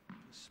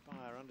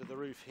aspire under the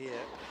roof here,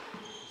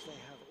 as they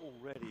have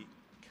already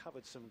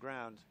covered some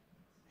ground,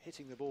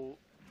 hitting the ball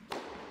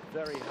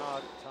very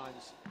hard at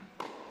times.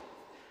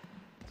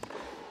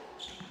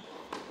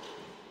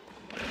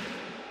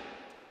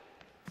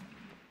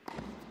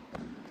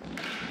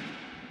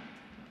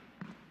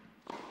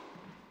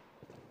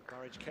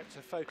 Burrage kept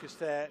her focus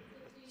there.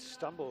 A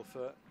stumble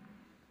for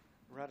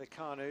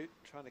Raducanu,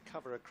 trying to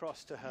cover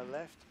across to her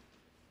left.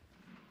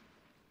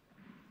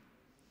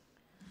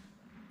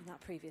 In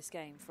that previous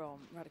game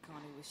from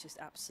Raducanu was just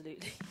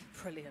absolutely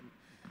brilliant.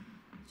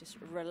 Just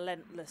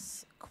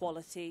relentless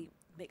quality,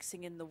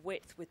 mixing in the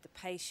width with the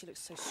pace. She looks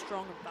so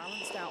strong and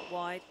balanced out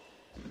wide,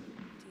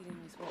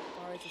 dealing with what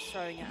Burrage was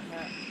throwing at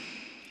her.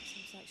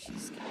 Seems like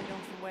she's coming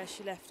on from where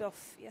she left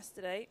off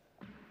yesterday.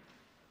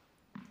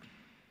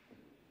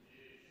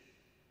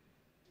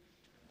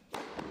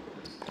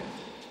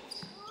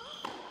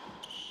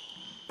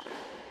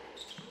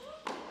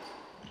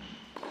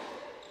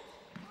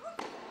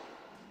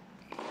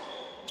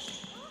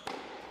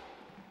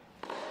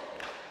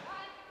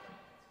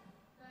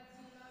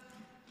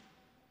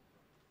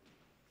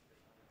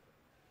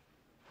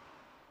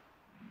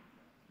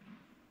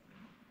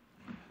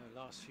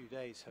 Last few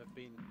days have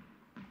been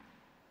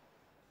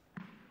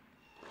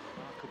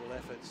remarkable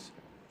efforts.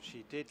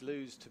 She did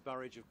lose to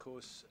Burrage, of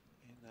course,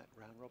 in that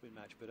round-robin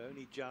match, but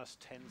only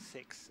just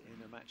 10-6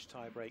 in a match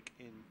tie-break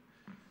in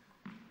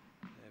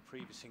their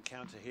previous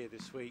encounter here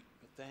this week.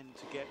 But then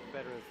to get the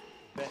better of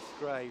Beth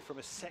Gray from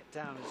a set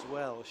down as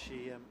well,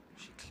 she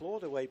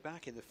clawed her way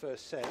back in the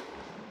first set,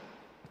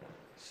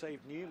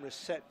 saved numerous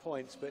set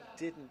points, but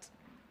didn't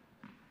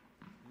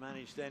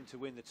manage then to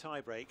win the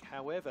tie-break.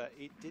 However,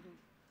 it didn't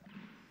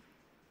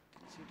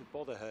seem to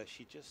bother her.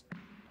 She just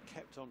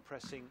kept on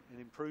pressing and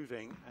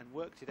improving and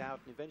worked it out,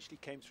 and eventually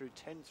came through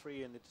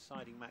 10-3 in the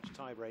deciding match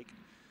tiebreak.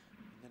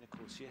 And then, of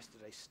course,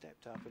 yesterday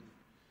stepped up and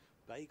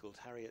bageled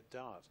Harriet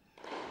Dart,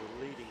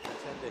 the leading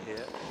contender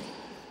here,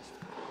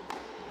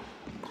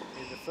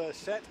 in the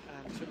first set,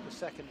 and took the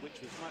second,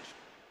 which was much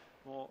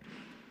more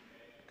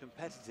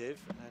competitive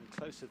and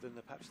closer than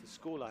perhaps the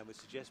scoreline would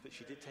suggest, but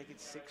she did take it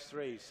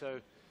 6-3. So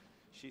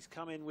she's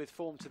come in with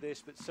form to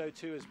this, but so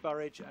too has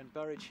Burrage, and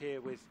Burrage here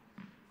with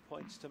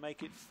points to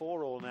make it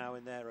 4-all now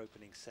in their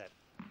opening set.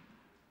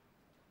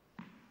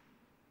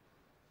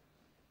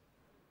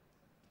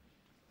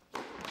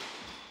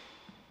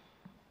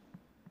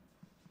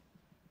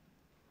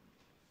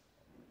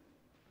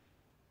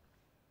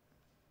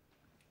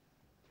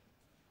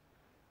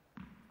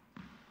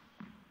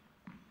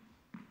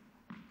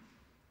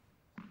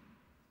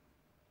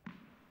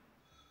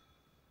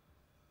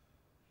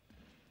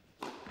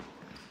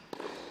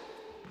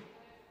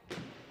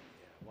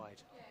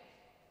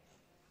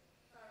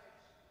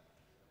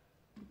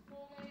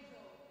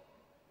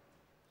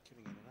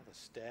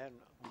 Stare,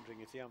 wondering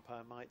if the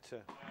umpire might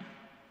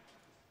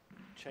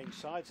change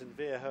sides and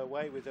veer her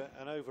way with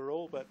an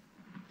overall, but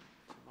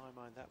to my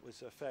mind that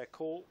was a fair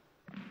call,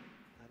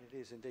 and it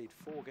is indeed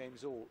 4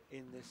 games all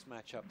in this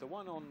matchup. The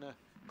one on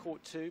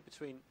court 2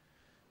 between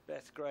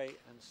Beth Gray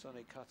and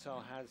Sonny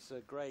Kartal has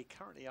Gray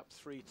currently up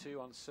 3-2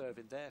 on serve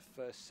in their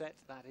first set.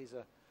 That is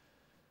a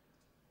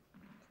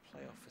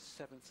playoff for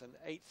 7th and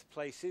 8th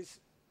places,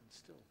 and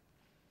still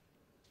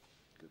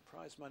good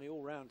prize money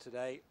all round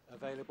today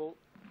available.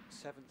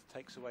 7th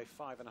takes away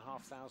 $5,500,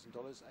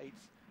 8th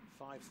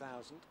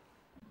 $5,000.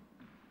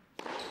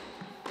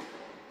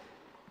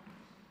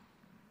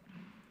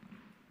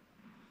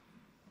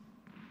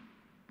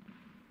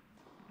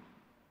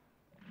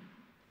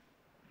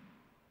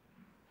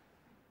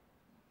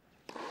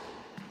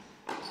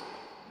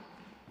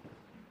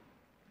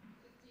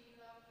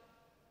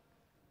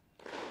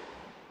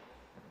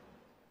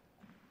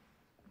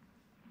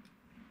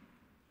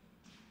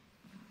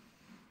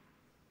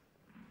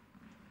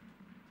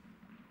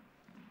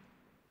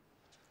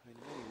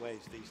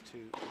 ways these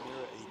two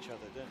mirror each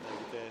other, don't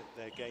they, with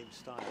their game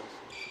styles.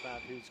 It's about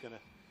who's going to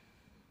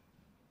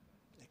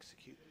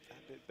execute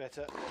that bit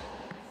better.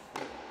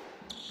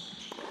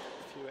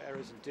 Fewer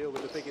errors and deal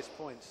with the biggest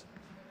points.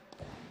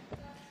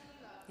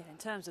 Yeah, in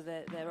terms of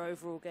their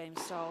overall game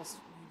styles,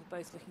 they're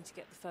both looking to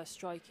get the first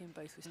strike in,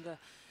 both with the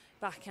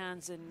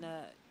backhands and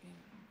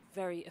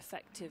very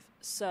effective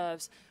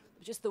serves.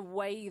 But just the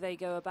way they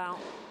go about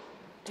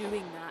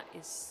doing that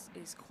is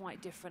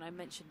quite different. I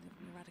mentioned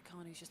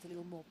Raducanu is just a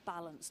little more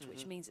balanced,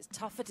 which means it's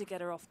tougher to get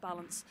her off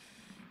balance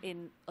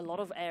in a lot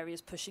of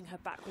areas, pushing her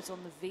backwards on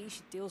the V.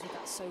 She deals with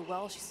that so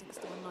well. She sinks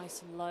down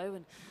nice and low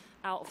and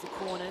out of the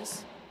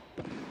corners.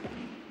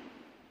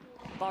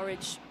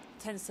 Burrage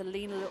tends to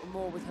lean a little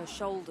more with her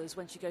shoulders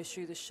when she goes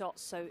through the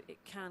shots, so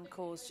it can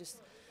cause just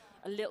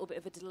a little bit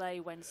of a delay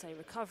when, say,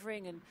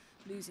 recovering, and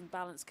losing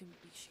balance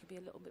she can be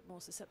a little bit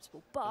more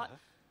susceptible. But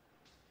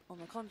on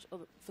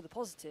the for the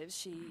positives,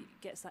 she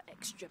gets that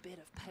extra bit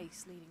of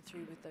pace leading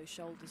through with those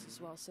shoulders as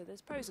well. So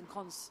there's pros and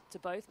cons to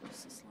both, but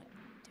just a slightly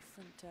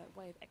different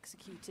way of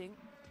executing.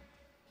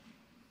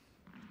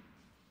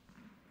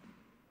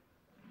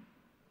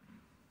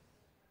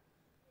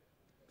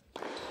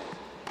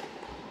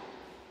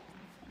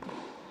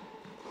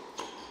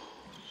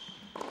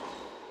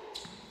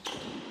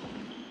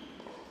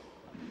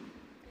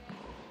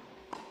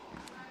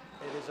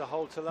 A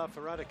hole to love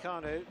for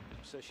Raducanu,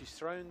 so she's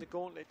thrown the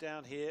gauntlet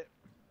down here,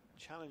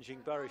 challenging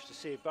Burrage to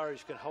see if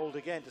Burrage can hold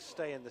again to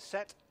stay in the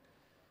set.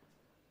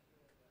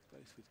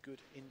 Both with good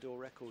indoor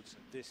records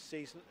this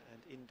season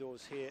and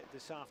indoors here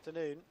this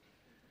afternoon.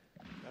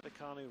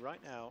 Raducanu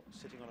right now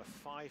sitting on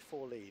a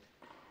 5-4 lead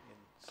in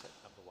set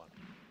number 1.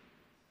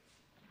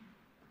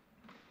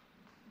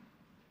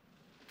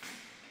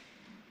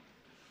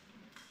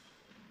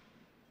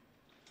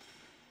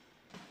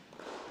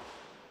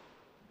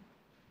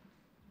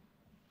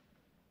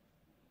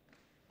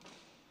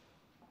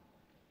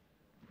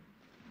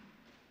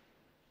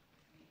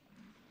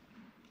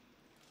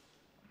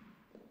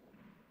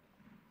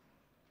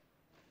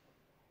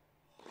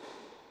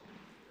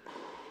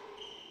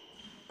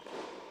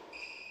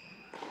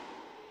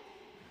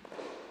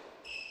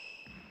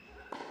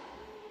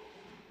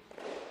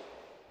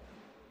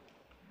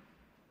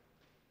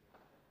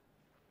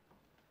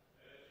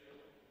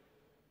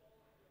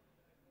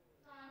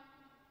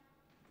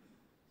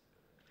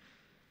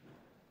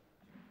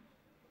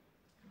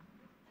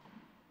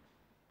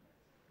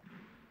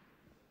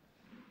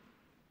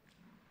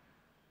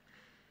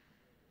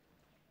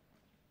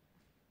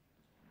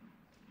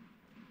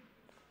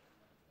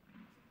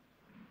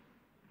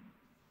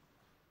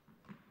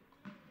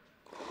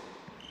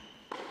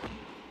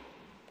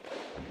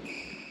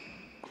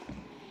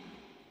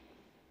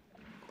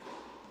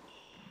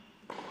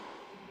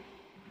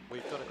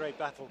 We've got a great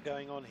battle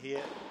going on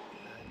here,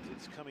 and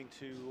it's coming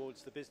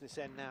towards the business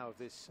end now of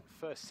this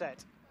first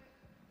set.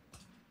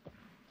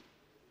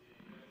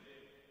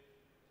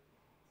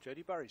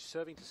 Jodie Burrage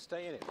serving to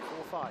stay in it,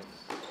 4-5.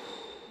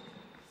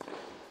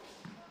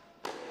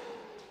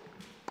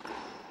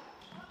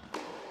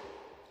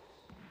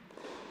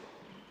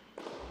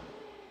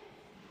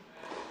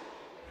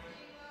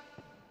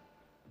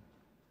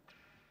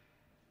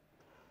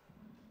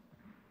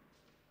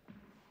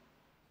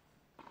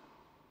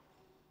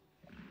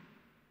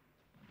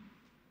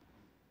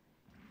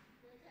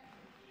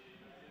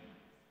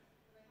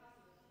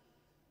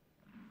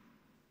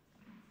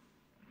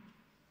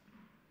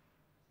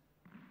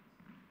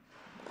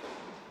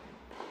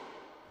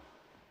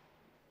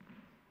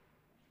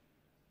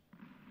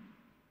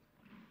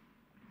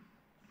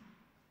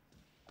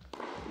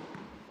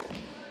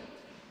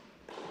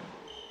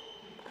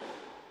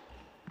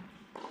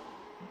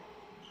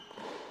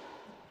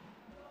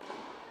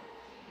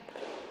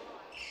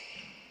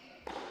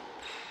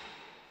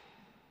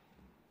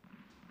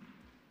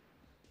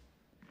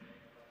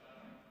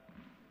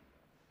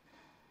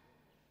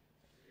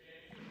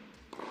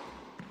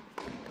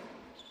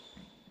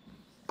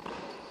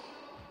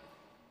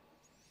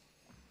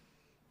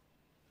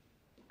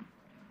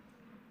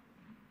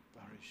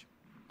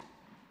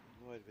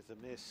 Annoyed with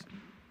the miss.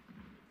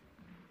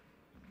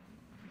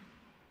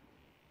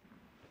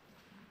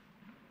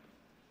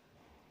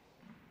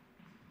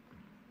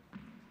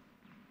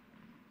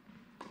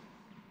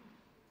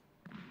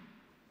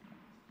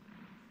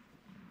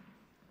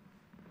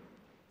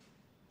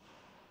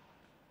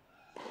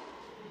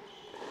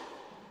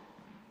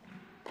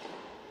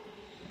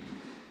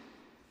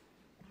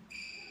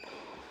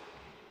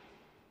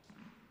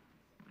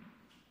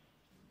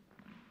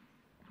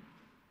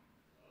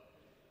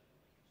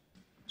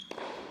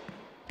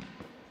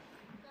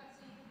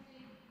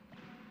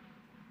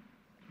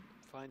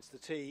 Finds the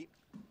tee,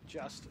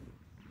 just.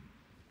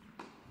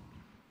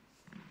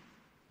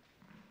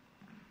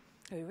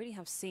 We really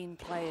have seen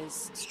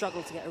players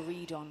struggle to get a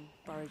read on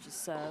Burrage's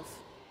serve.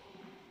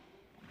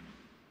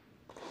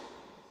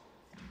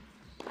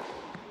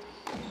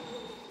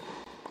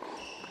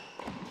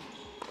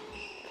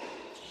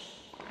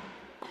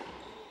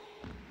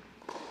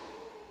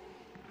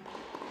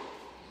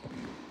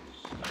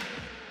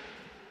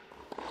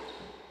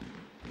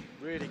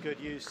 good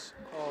use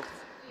of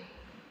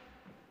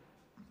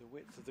the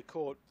width of the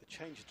court. The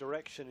change of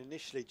direction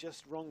initially,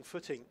 just wrong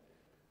footing.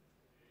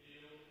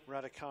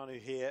 Raducanu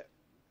here.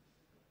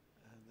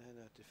 And then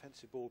a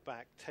defensive ball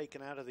back,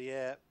 taken out of the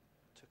air.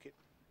 Took it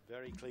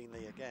very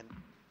cleanly again.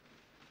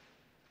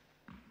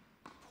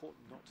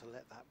 Important not to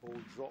let that ball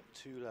drop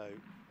too low.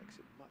 Makes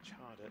it much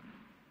harder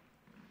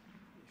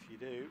if you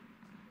do.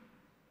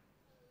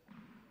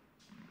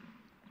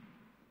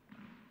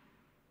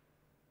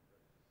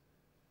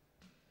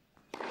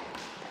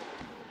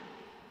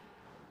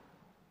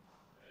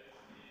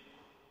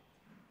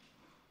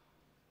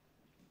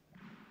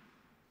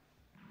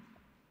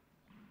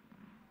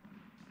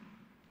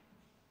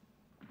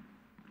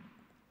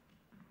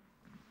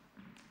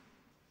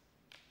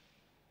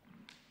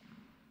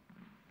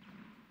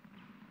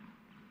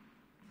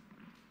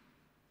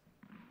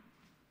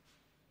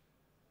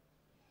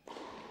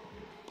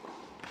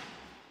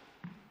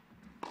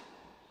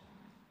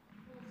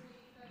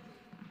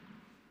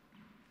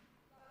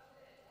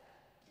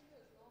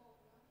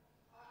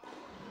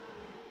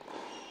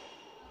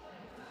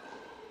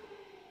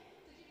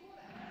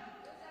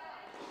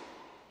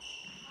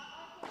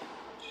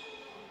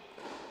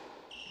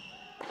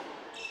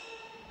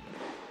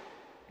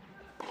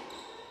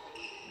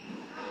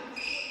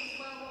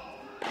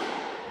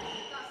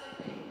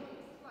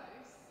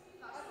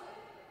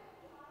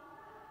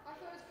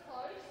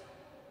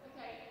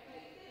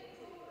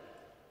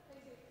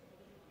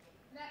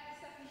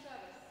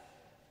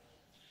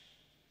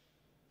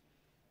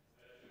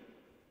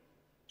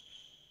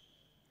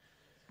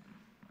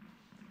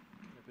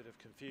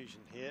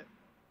 Confusion here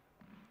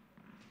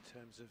in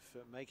terms of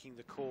making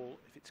the call.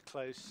 If it's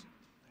close,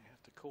 they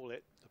have to call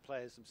it, the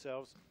players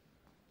themselves.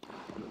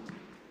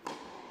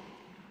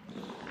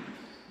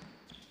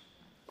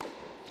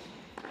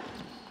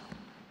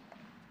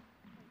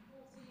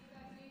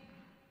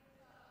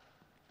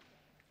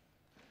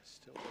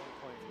 Still 1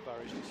 point for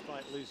Burrage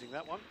despite losing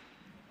that one.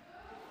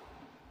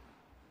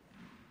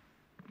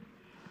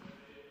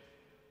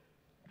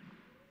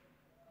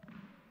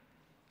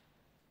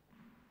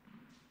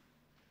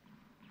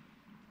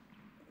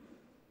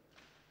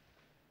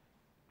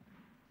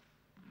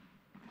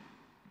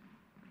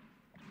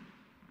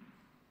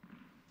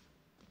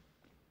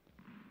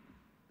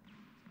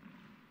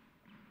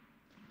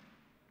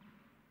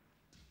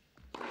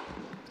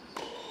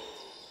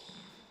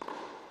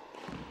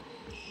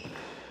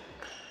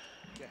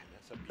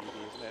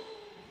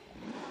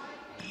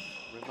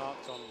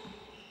 On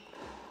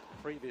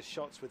previous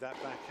shots with that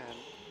backhand.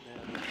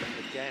 Now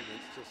again,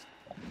 it's just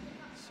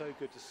so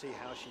good to see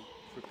how she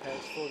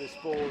prepares for this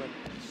ball and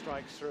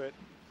strikes through it.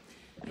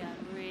 Yeah,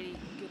 really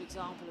good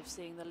example of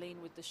seeing the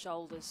lean with the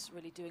shoulders,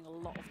 really doing a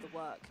lot of the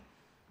work.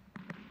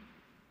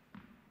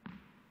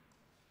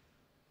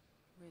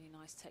 Really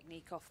nice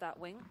technique off that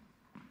wing.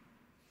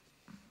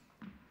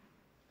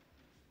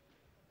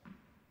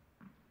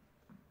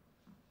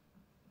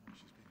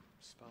 She's been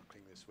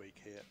sparkling this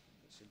week here at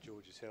St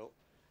George's Hill.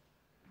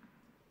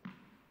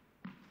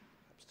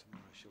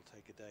 She'll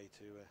take a day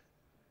to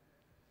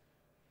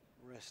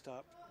rest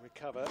up,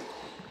 recover,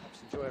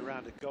 perhaps enjoy a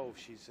round of golf.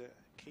 She's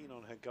keen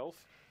on her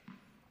golf.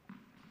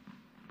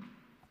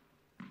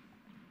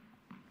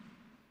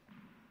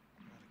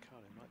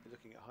 Raducanu might be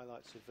looking at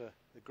highlights of the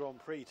Grand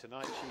Prix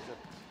tonight. She's a,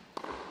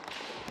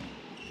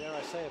 dare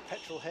I say, a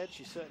petrol head.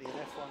 She's certainly an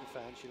F1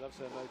 fan. She loves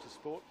her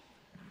motorsport.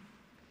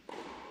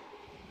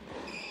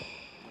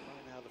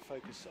 Right now the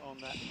focus on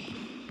that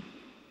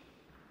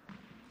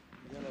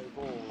yellow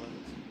ball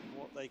and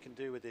what they can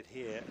do with it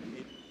here.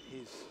 It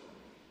is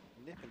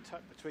nip and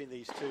tuck between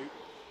these two.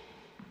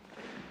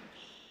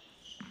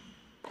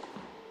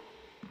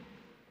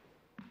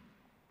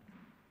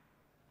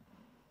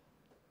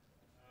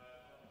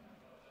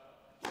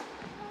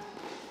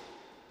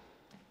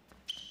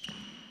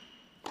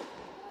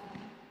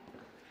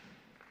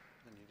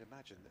 And you'd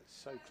imagine that it's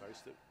so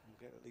close that we'll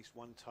get at least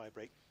one tie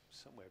break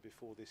somewhere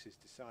before this is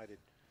decided.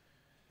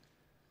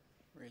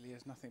 Really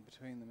is nothing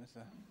between them, is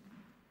there?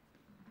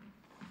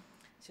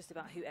 It's just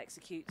about who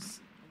executes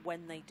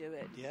when they do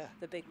it. Yeah.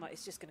 The big,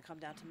 it's just going to come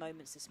down to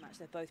moments this match.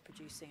 They're both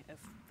producing a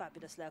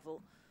fabulous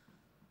level.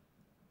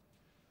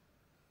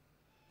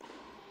 If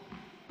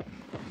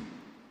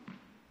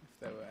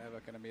there were ever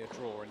going to be a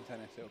draw in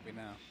tennis, it would be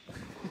now.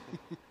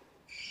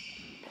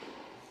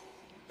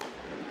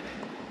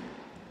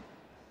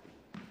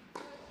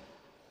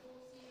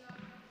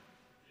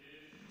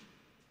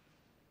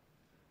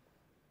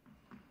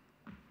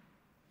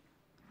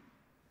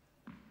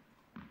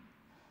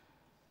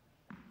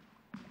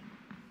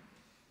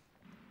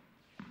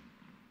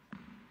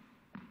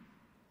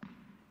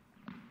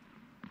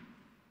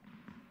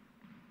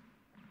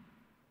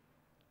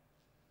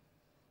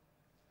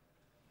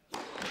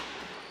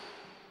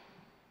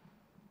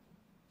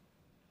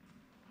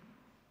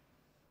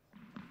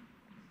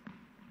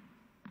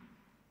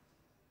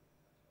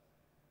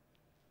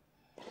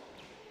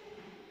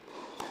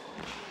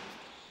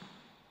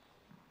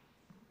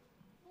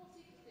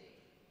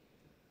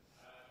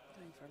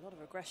 A lot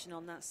of aggression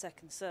on that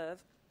second serve.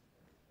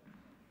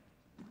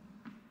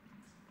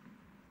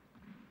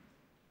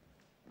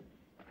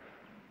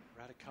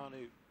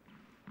 Raducanu,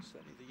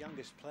 certainly the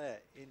youngest player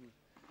in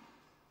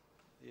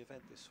the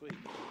event this week.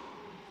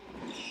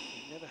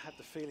 You never had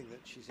the feeling that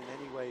she's in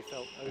any way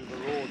felt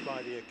overawed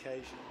by the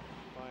occasion,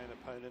 by an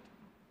opponent.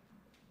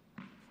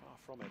 Far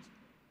from it.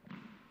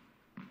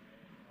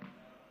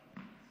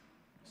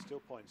 Still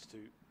points to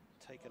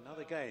take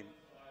another game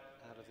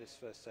out of this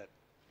first set.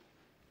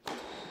 Well,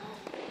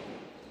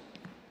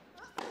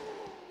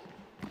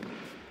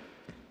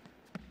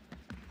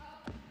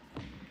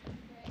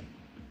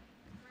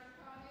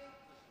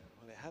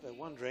 it had her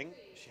wondering.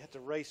 She had to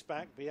race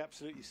back, be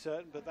absolutely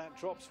certain, but that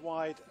drops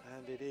wide,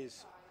 and it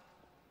is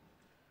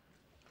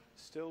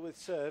still with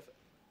serve.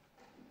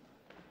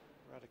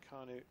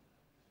 Raducanu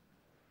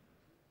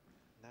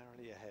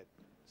narrowly ahead,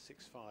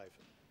 6-5.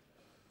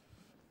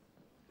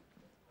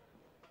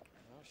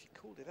 Well, she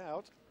called it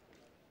out.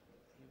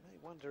 You may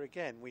wonder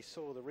again, we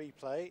saw the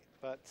replay,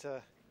 but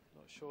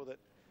not sure that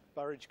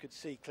Burrage could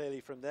see clearly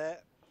from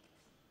there.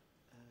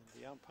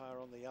 And the umpire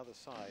on the other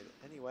side.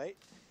 Anyway,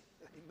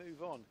 they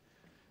move on.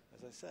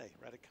 As I say,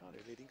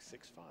 Raducanu leading 6-5.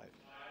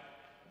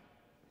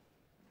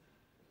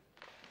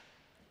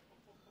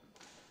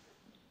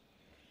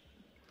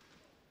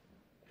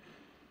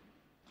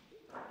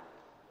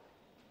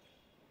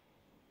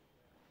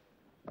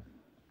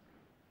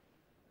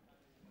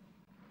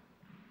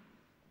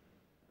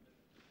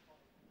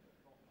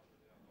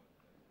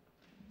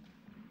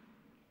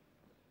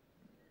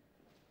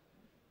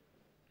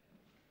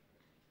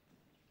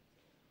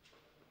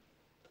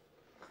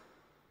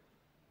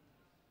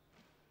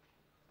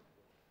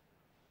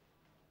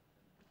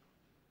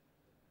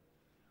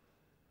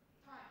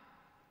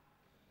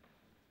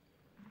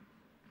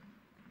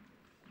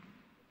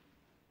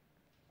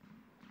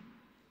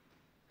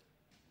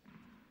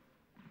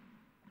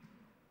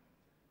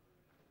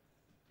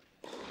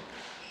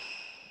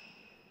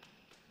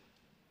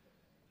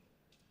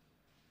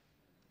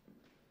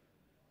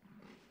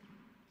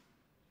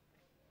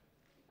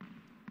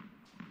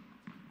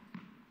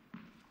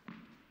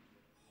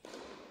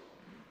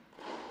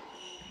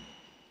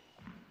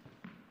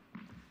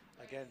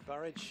 Again,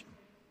 Burrage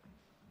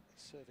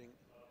serving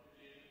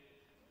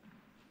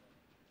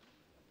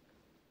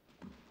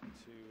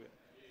to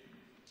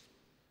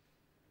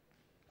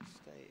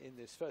stay in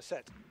this first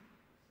set.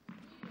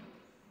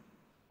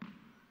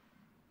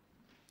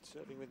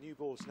 Serving with new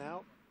balls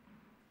now.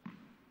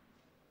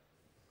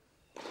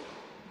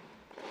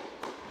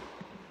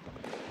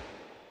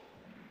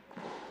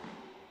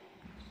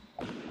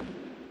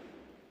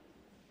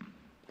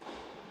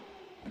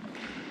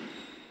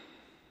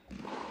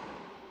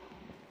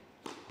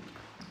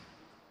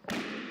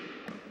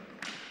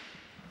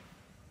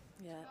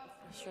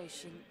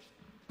 Frustration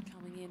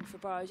coming in for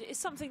Burrage. It's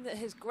something that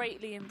has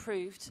greatly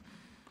improved.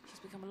 She's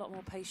become a lot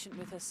more patient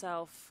with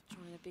herself,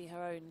 trying to be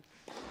her own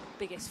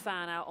biggest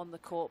fan out on the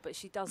court, but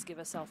she does give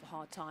herself a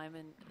hard time,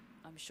 and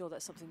I'm sure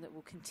that's something that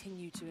will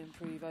continue to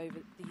improve over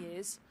the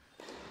years.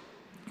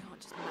 You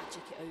can't just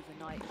magic it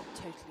overnight and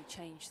totally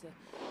change the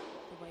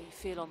way you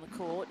feel on the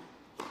court.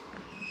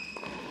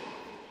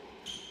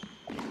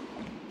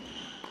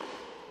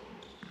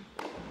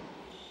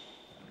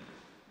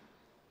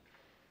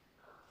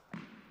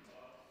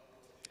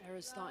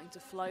 Errors starting to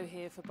flow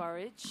here for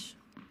Burrage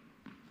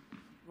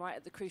right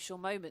at the crucial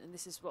moment, and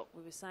this is what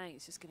we were saying,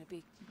 it's just going to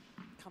be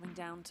coming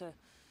down to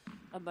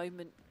a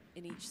moment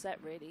in each set,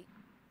 really.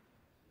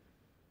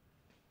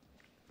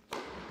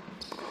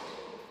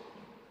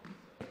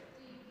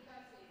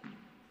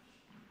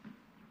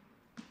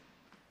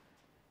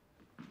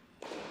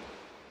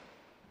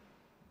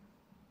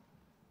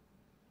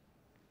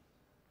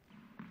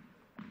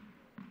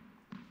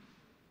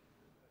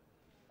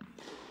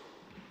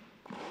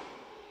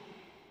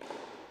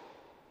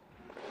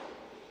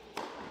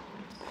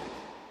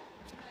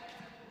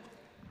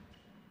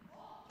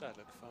 That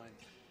looked fine.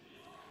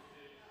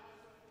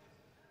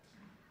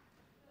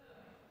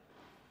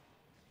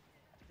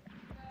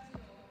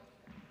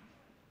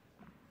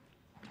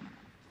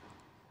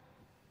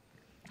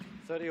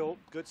 All,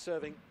 good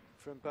serving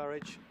from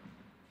Burrage.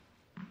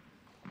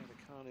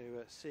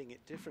 Raducanu seeing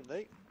it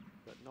differently,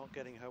 but not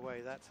getting her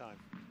way that time.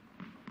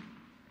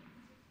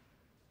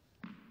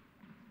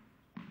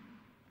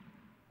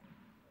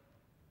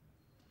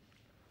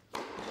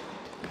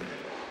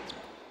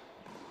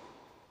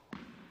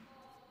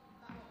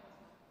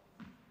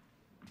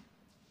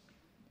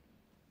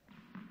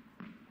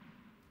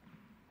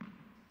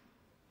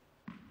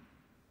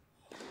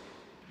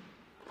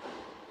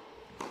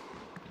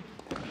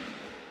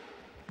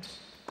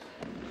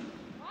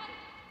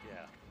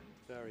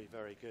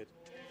 Very good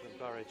from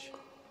Burrage.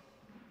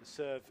 The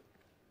serve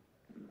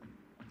and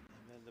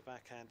then the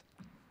backhand.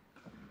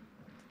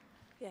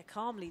 Yeah,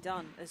 calmly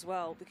done as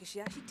well, because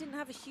she actually didn't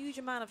have a huge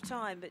amount of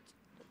time, but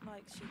looked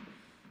like she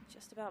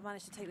just about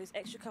managed to take those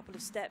extra couple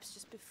of steps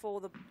just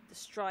before the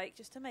strike,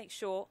 just to make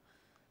sure.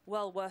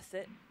 Well worth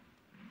it.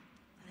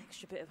 An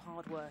extra bit of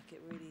hard work.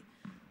 It really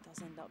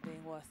does end up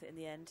being worth it in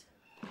the end.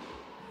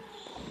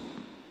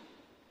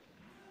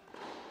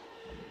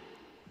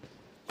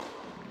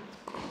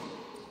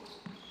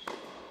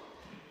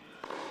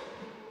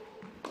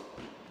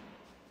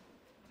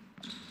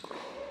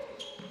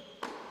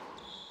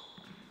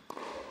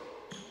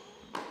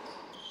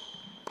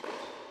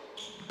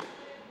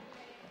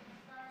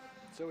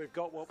 So we've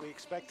got what we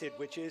expected,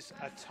 which is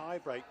a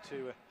tie-break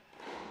to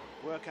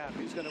work out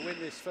who's going to win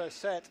this first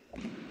set.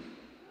 That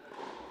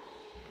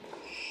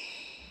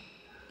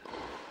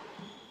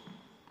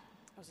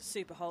was a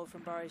super hold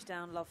from Burrage,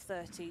 down love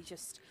 30,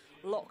 just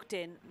locked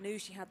in, knew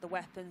she had the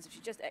weapons. If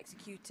she just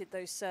executed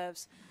those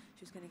serves,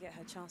 she was going to get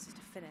her chances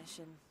to finish,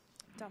 and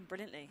done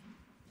brilliantly.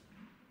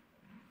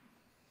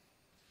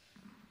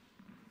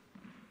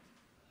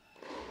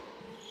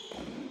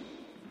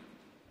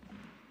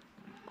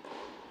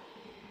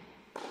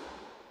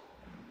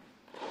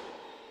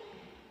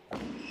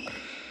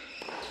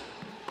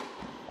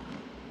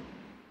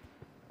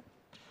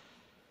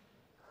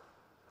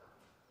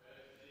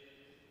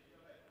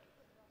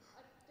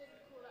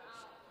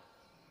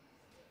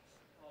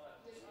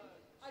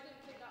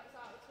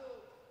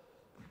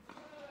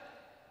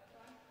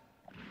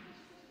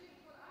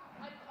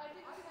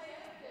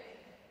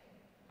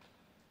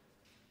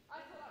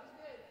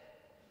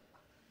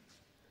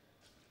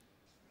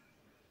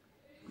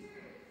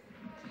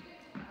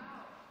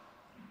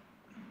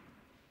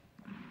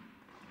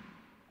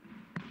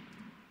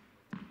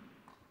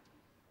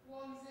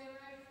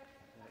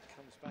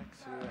 Back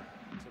to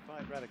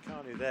bite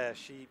Raducanu there.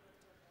 She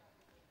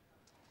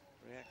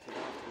reacted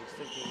afterwards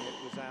thinking it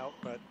was out,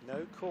 but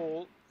no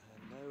call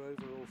and no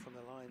overall from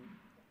the line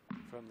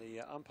from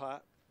the umpire.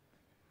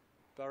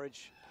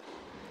 Burrage,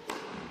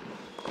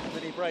 a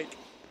mini break.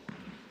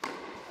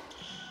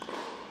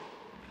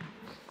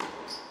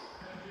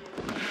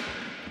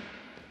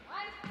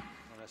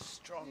 And a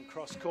strong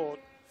cross court,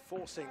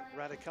 forcing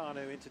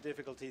Raducanu into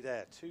difficulty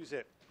there.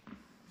 2-0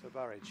 for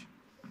Burrage.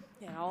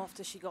 Yeah,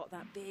 after she got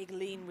that big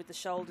lean with the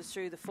shoulders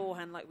through the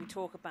forehand like we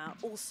talk about,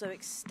 also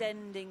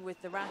extending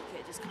with the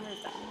racket, just kind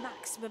of that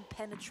maximum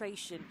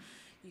penetration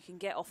you can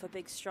get off a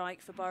big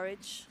strike for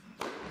Burrage.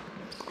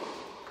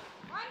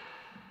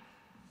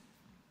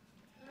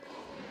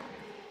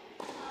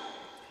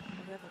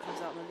 Whoever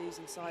comes out on the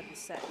losing side of the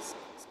sets,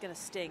 it's going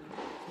to sting,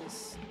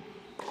 because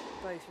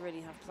both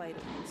really have played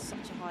at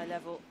such a high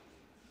level.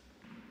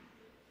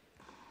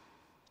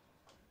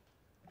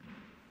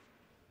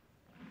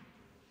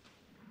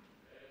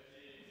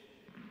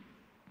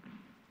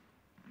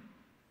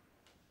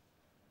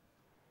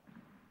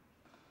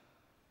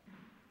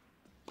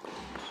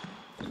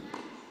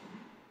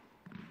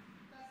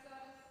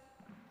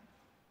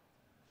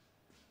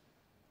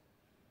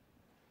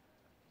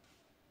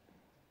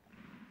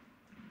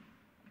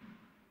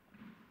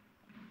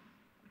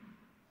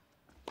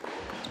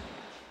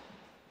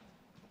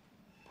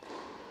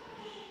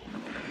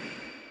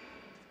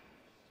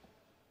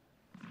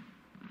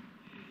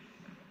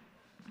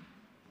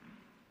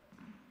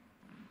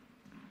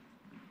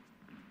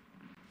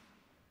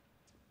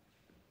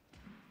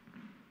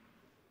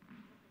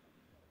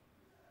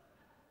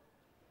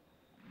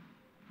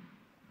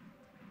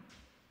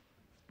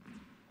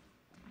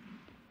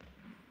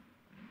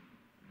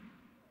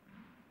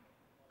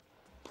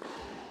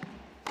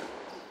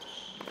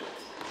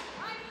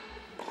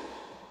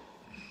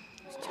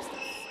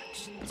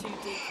 Too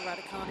deep for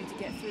Raducanu to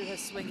get through her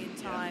swing in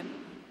time.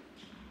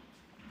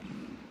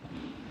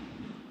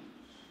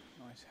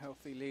 Nice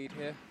healthy lead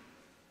here.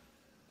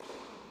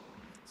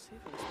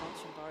 Super response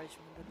from Burrage.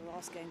 Remember the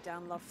last game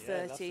down love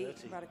 30. Love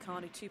 30.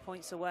 Raducanu 2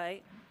 points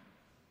away.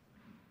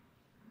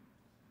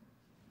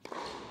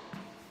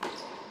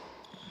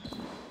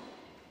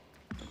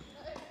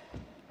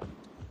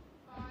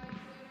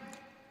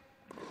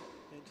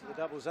 Into the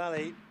doubles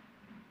alley,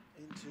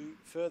 into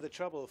further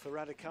trouble for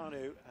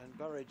Raducanu, and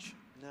Burrage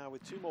now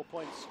with 2 more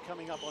points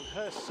coming up on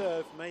her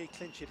serve, may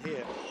clinch it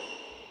here.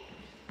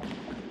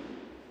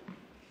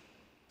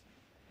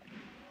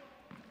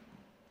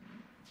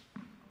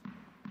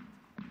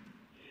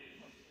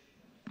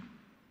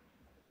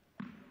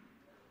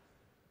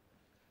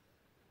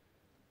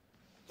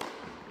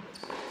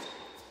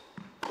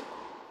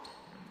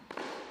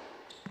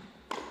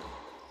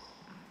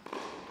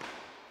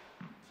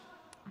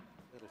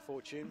 Little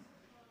fortune,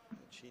 but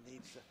she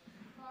needs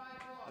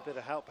a bit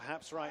of help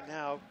perhaps right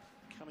now,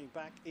 coming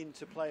back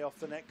into play off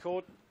the net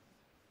cord.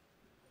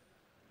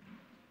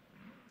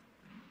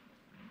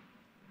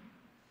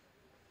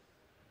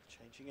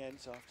 Changing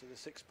ends after the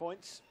 6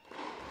 points. It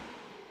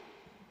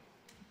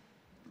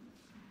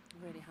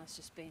really has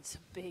just been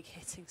some big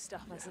hitting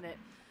stuff, hasn't it?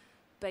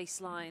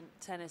 Baseline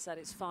tennis at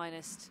its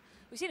finest.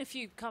 We've seen a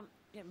few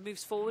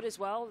moves forward as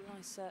well.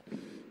 Nice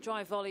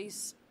drive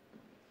volleys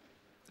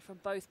from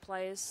both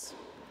players.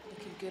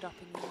 Looking good up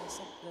in the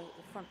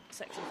front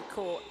section of the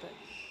court, but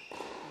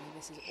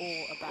this is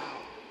all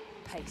about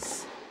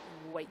pace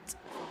and weight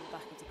from the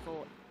back of the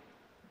court.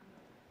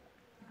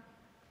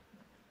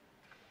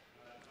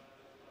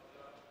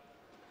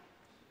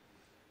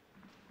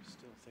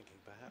 Still thinking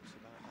perhaps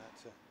about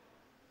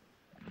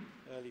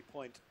that early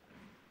point.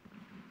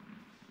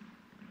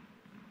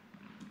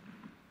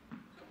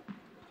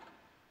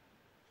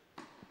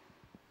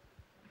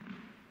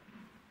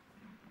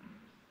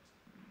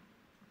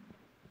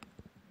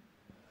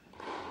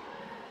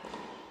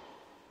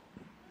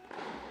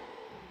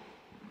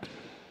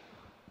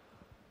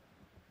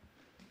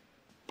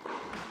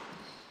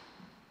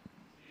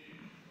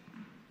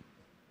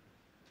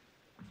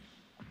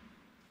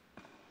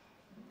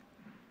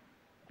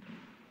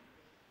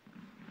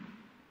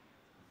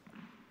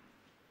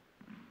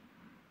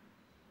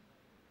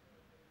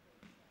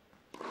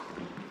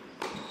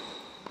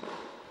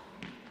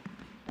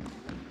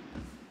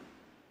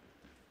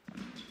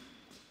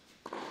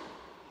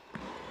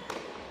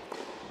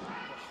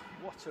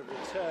 better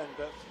return,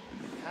 but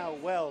how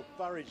well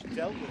Burrage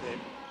dealt with it.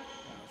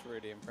 That was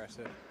really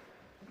impressive.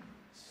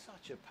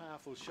 Such a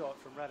powerful shot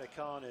from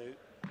Raducanu.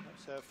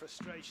 That's her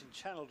frustration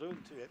channeled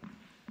into it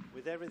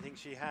with everything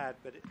she had,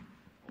 but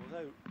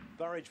although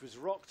Burrage was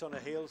rocked on her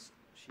heels,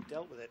 she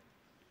dealt with it.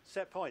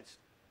 Set points.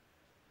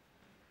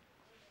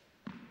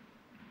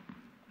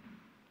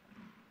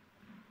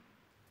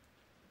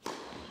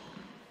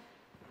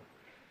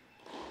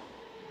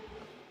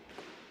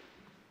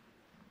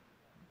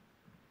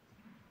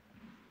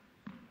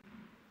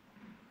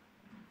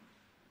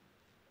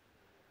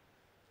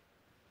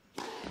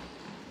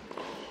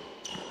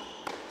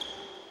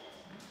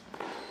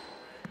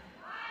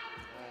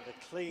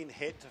 Clean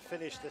hit to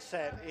finish the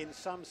set in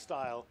some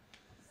style.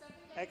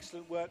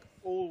 Excellent work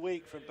all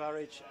week from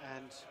Burrage,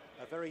 and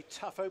a very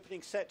tough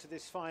opening set to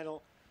this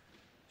final.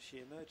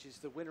 She emerges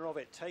the winner of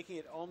it, taking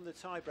it on the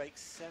tiebreak,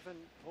 7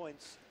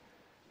 points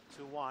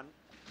to 1. And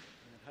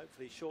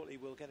hopefully shortly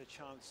we'll get a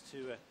chance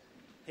to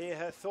hear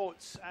her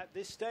thoughts at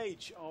this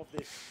stage of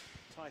this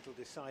title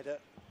decider.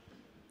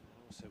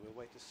 Also, we'll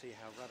wait to see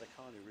how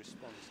Raducanu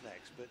responds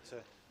next,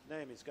 but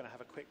Naomi's going to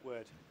have a quick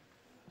word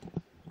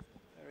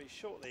very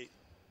shortly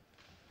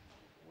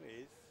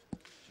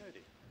with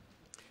Jodie.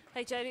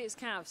 Hey Jodie, it's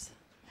Cavs.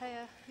 Hey,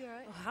 you all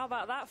right? Oh, how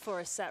about that for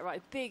a set,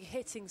 right? Big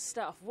hitting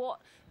stuff.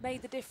 What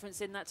made the difference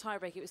in that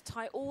tiebreak? It was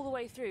tight all the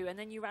way through, and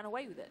then you ran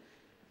away with it.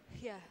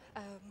 Yeah,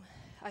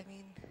 I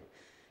mean,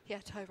 yeah,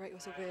 tiebreak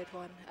was a weird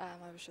one.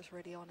 I was just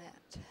really on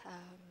it,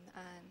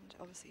 and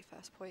obviously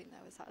first point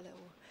there was that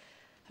little.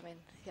 I mean,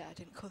 yeah, I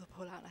didn't call the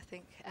ball out, and I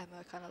think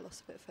Emma kind of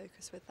lost a bit of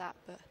focus with that,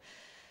 but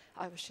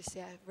I was just,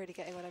 yeah, really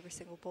getting on every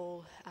single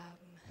ball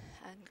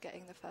and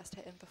getting the first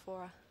hit in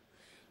before her.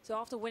 So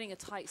after winning a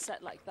tight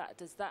set like that,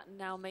 does that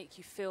now make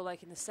you feel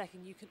like in the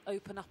second you can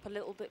open up a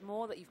little bit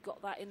more, that you've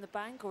got that in the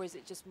bank, or is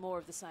it just more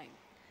of the same?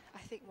 I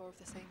think more of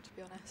the same, to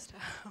be honest.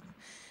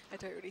 I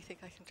don't really think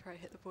I can try to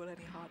hit the ball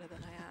any harder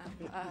than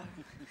I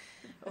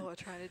am, or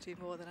try to do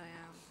more than I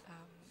am.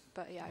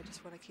 But yeah, I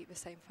just want to keep the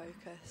same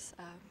focus,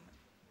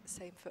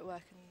 same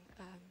footwork,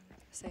 and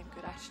same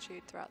good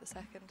attitude throughout the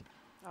second.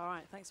 All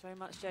right, thanks very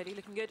much, Jodie.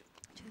 Looking good.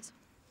 Cheers.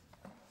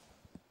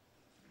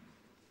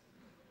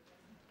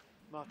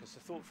 Marcus, a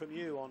thought from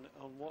you on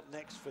what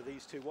next for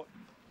these two? What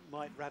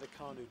might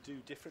Raducanu do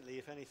differently,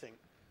 if anything?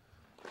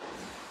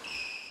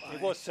 It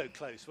was so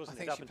close, wasn't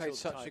it? I think she played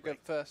such a good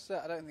first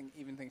set. I don't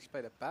even think she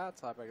played a bad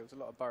tiebreak. There was a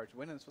lot of Burrage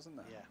winners, wasn't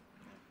there? Yeah.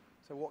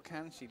 So what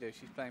can she do?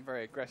 She's playing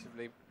very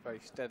aggressively, very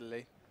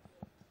steadily.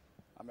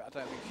 I mean, I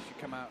don't think she should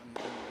come out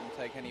and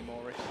take any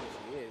more risks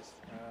than she is.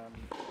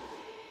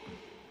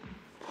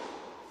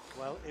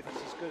 Well, if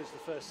it's as good as the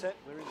first set,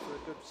 we're in for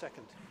a good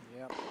second.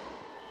 Yeah.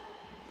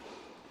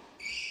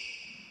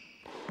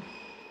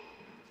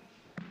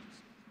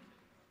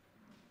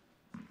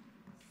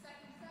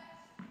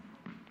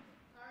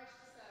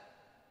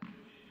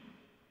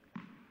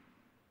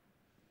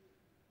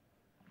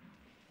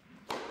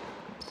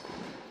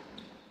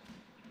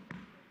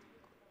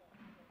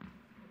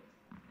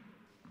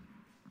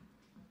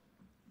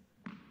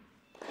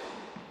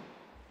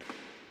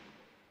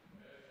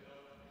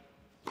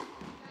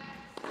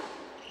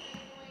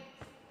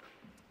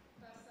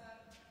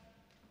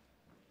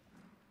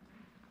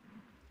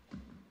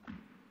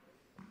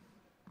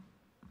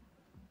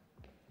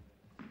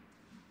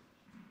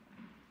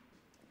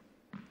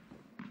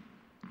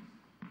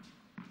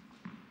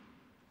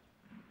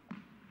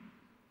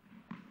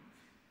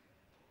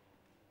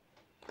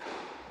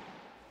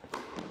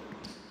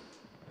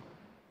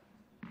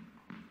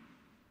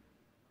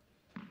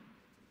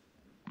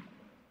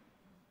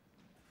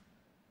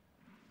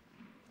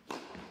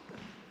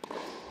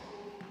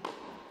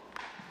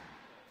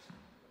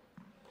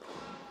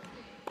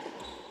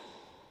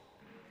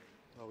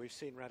 We've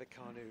seen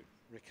Raducanu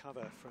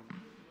recover from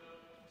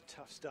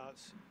tough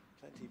starts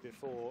plenty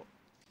before.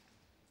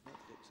 Not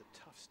that it was a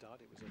tough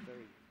start, it was a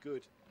very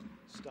good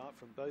start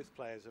from both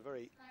players. A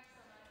very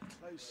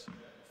close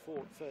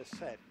fought first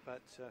set,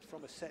 but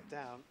from a set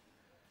down,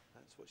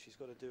 that's what she's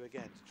got to do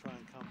again, to try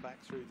and come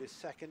back through this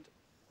second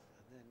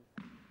and then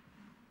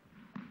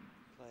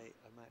play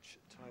a match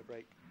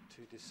tiebreak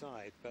to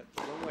decide. But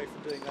a long way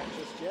from doing that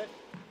just yet.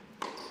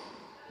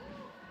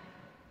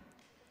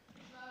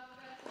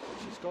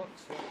 She's got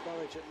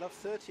Burrage at love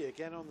 30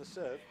 again on the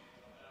serve.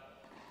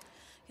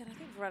 Yeah, and I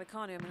think for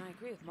Raducanu, I mean, I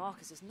agree with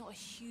Marcus, there's not a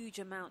huge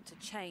amount to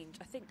change.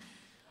 I think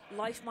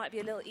life might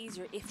be a little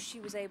easier if she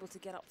was able to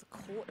get up the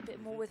court a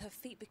bit more with her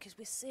feet, because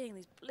we're seeing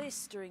these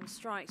blistering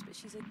strikes, but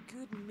she's a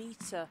good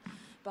meter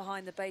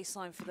behind the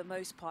baseline for the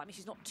most part. I mean,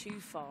 she's not too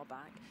far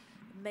back.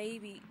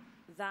 Maybe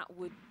that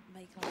would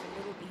make life a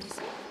little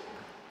easier.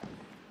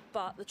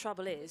 But the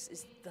trouble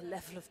is the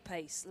level of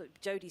pace. Look,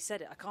 Jodie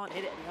said it, I can't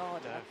hit it any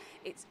harder.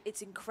 No.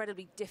 It's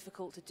incredibly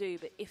difficult to do,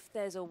 but if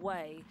there's a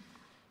way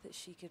that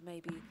she could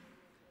maybe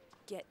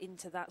get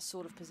into that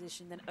sort of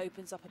position, then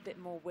opens up a bit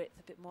more width,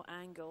 a bit more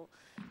angle,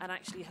 and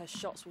actually her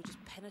shots will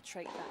just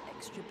penetrate that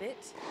extra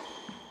bit.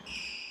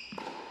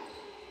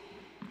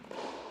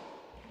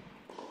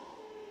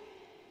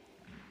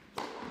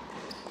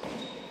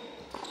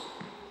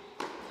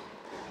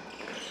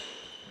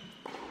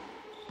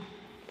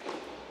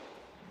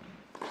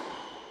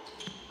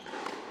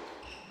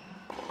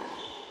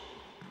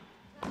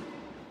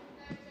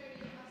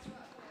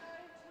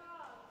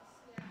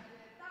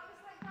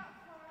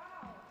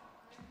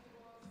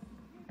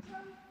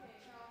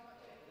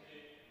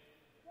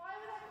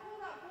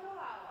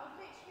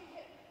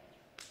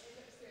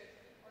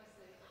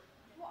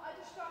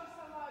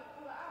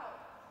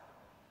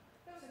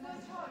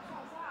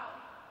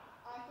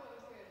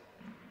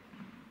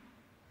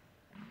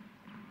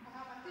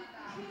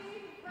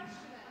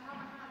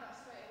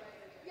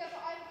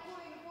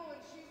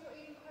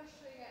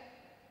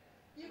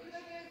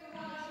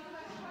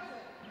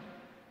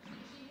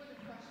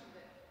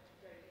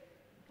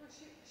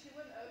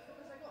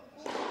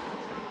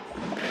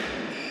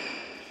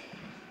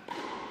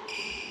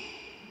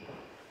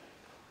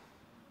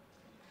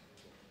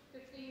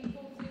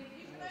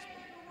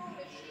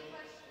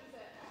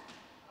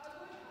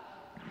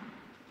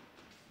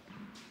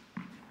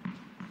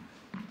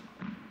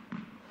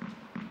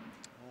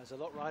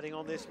 lot riding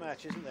on this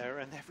match, isn't there?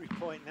 And every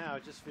point now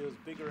just feels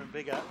bigger and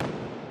bigger.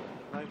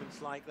 Moments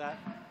like that.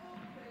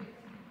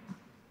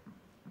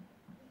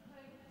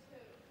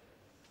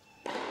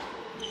 Now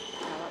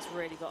that's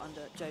really got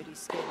under Jodie's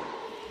skin.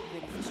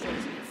 Really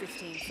frustrating at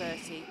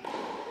 15:30.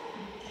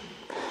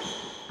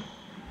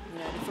 You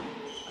know, from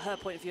her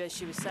point of view, as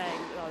she was saying,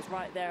 I was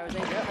right there. I was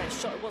able to play a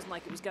shot. It wasn't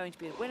like it was going to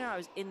be a winner. I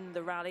was in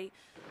the rally.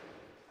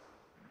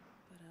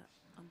 But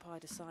umpire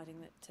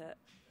deciding that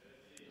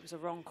it was a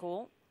wrong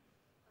call.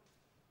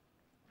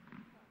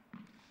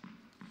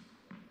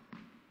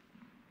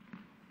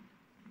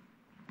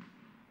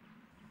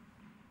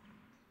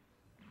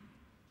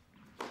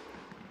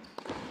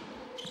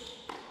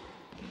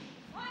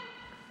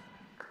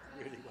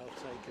 Really well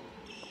taken.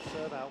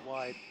 Serve out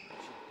wide.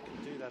 She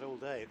can do that all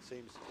day, it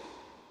seems.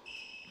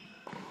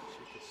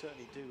 She could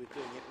certainly do with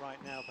doing it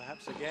right now,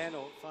 perhaps again,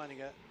 or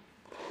finding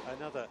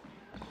another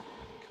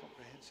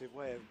comprehensive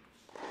way of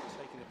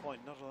taking the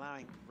point, not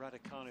allowing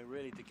Raducanu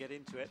really to get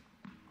into it.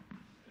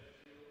 But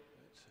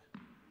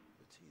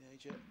the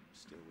teenager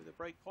still with a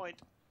break point.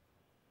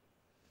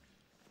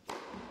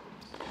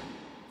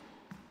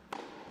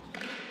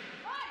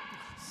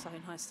 So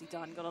nicely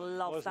done. Got to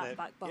love that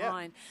back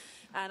behind.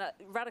 Yeah.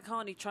 And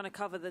Raducanu trying to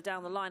cover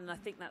down the line, and I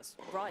think that's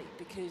right,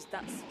 because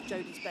that's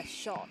Jodie's best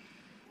shot.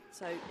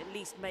 So at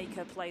least make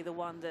her play the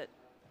one that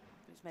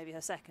is maybe her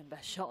second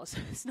best shot.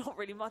 So it's not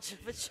really much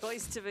of a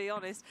choice, to be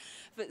honest.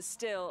 But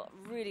still,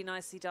 really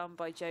nicely done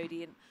by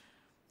Jodie. And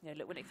you know,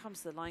 look, when it comes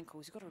to the line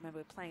calls, you've got to remember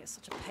we're playing at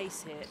such a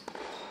pace here,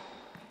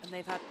 and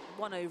they've had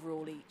 1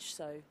 overall each.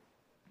 So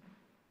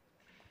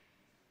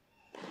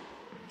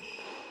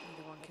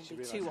can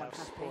be 2-1 how happy.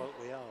 spoiled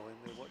we are when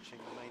we're watching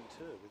the main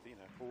tour with, you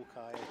know,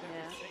 Hawkeye and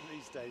everything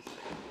these days.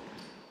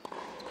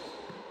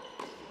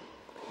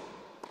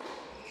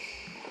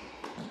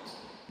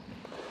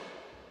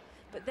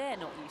 But they're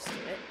not used to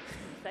it.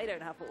 They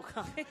don't have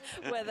Hawkeye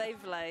where they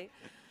play,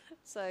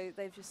 so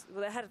they've just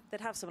they'd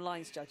have some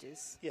lines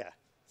judges. Yeah.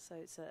 So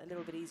it's a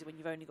little bit easier when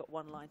you've only got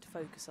one line to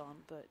focus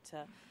on,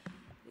 but.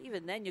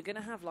 Even then, you're going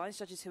to have lines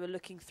judges who are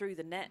looking through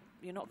the net.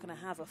 You're not going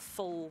to have a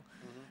full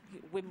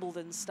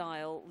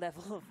Wimbledon-style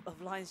level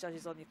of lines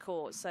judges on your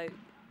court. So,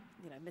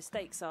 you know,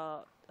 mistakes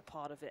are a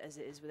part of it, as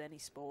it is with any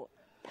sport.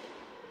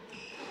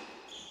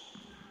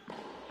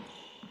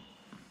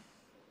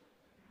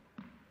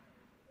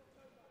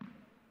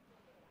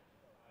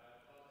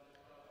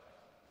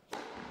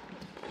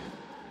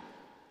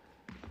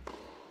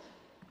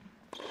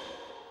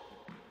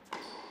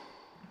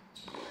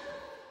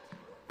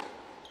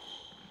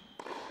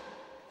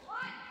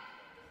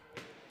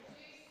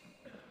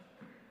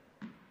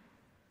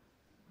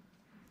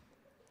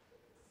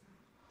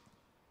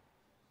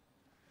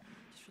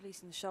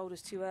 Releasing the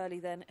shoulders too early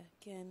then.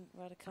 Again,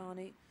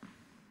 Raducanu.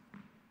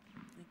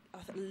 I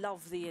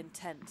love the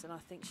intent, and I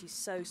think she's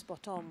so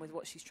spot on with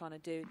what she's trying to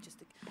do. Just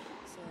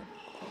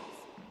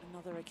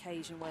another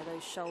occasion where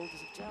those shoulders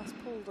have just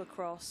pulled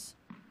across.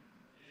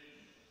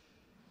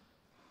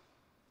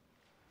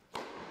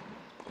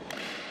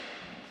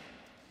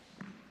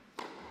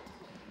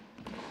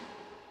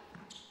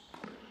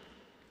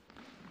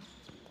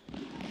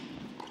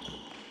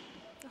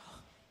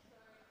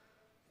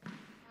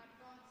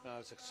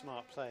 It's a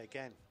smart play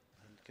again,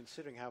 and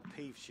considering how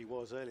peeved she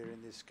was earlier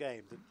in this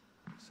game, that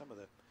some of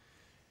the,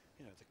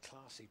 you know, the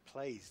classy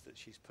plays that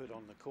she's put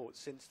on the court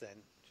since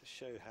then just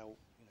show how,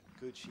 you know,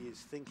 good she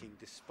is thinking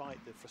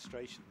despite the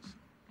frustrations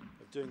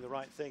of doing the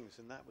right things.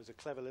 And that was a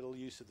clever little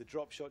use of the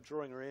drop shot,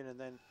 drawing her in, and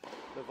then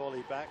the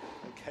volley back.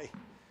 Okay,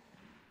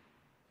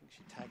 I think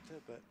she tagged her,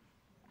 but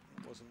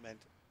it wasn't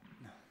meant.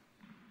 No.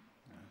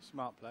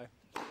 Smart play.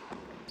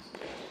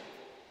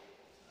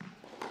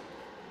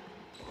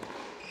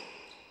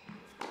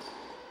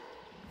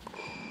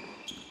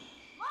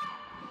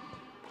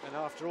 And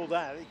after all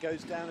that, it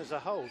goes down as a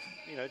hold.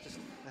 You know, just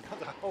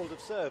another hold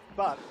of serve.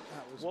 But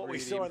what really we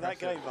saw in that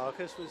game,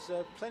 Marcus, was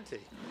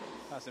plenty.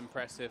 That's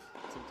impressive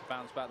to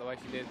bounce back the way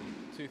she did.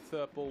 2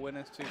 third ball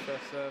winners, 2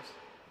 first serves.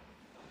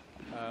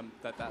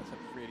 That's a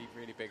really,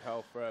 really big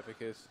hole for her,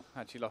 because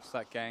had she lost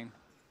that game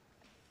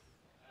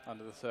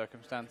under the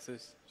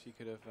circumstances, she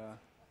could have,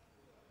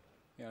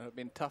 you know, it'd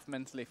been tough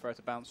mentally for her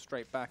to bounce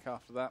straight back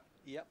after that.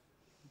 Yep.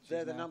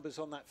 They're the numbers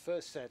on that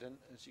first set, and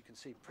as you can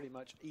see, pretty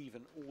much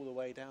even all the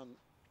way down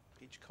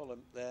each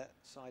column there,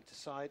 side to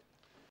side.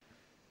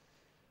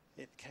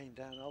 It came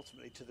down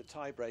ultimately to the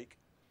tie break,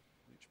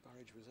 which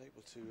Burrage was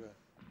able to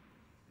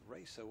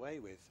race away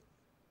with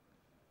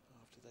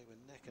after they were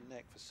neck and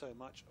neck for so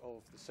much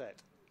of the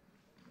set.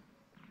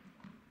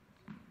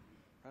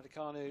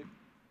 Raducanu,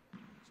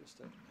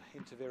 just a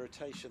hint of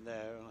irritation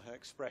there on her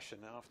expression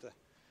after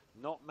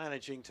not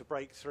managing to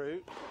break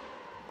through.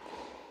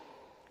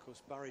 Of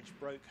course, Burrage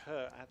broke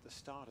her at the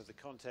start of the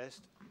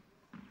contest.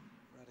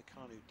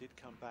 Raducanu did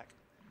come back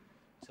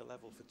to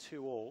level for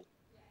 2-all.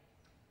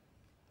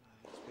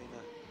 It's been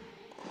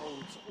a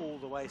holds all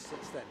the way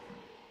since then.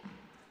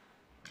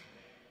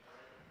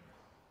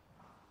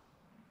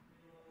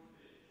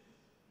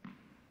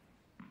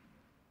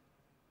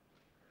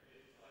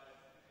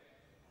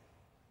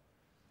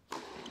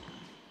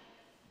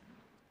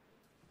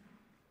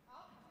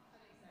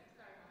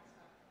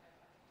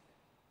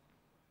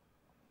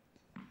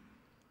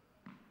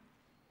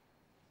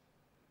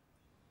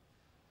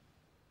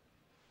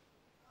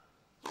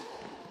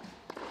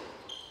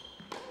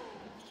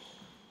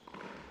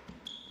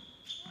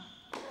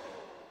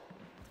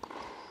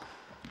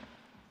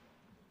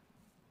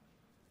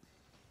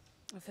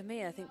 For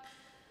me, I think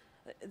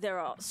there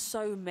are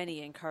so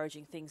many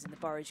encouraging things in the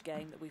Burrage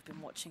game that we've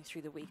been watching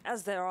through the week,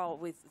 as there are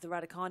with the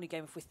Raducanu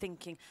game. If we're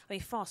thinking, I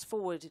mean, fast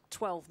forward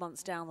 12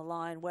 months down the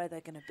line, where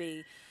they're going to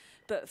be.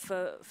 But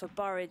for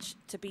Burrage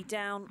to be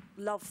down,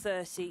 love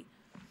 30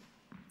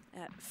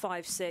 at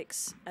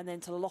 5-6, and then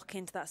to lock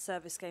into that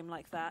service game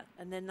like that,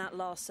 and then that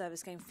last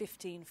service game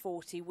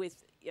 15-40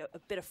 with a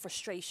bit of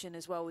frustration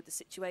as well with the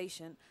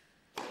situation.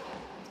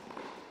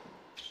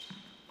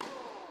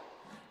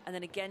 And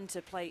then again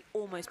to play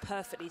almost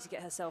perfectly to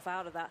get herself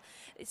out of that.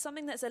 It's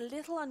something that's a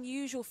little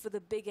unusual for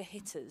the bigger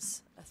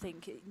hitters, I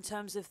think, in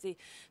terms of the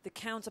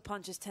counter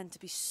punchers tend to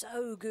be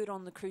so good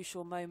on the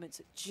crucial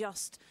moments at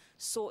just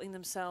sorting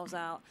themselves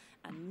out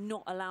and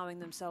not allowing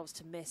themselves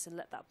to miss and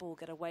let that ball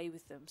get away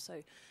with them. So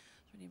it's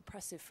really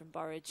impressive from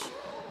Burrage.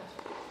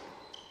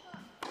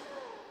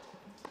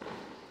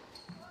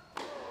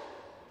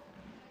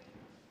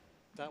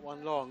 That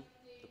one long.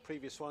 The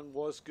previous one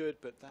was good,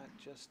 but that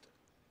just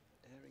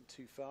airing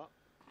too far.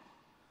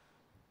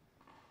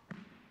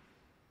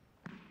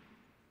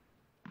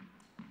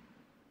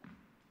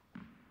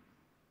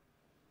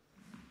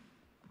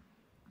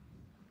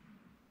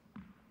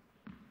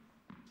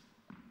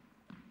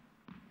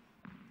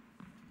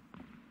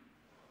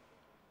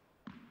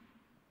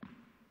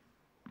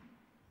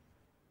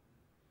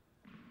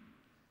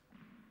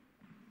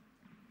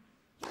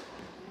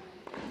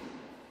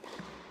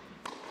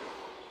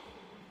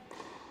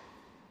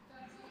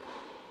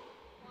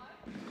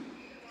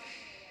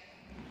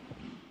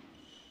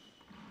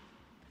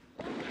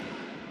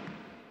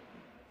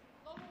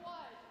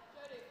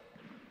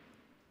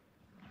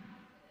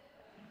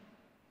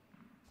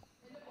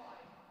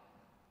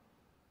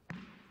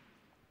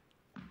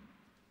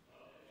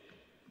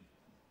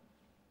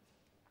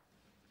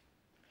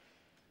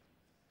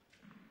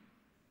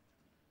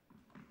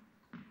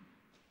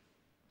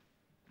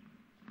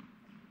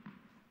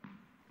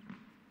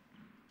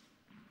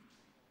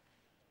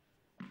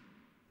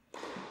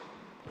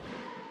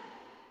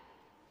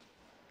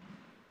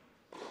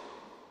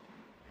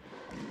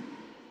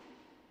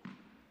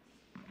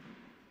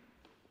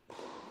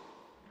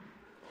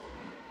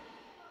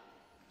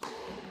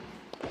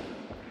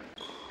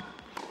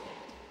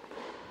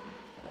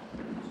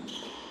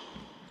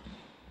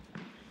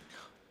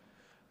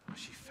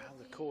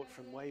 Court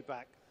from way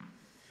back,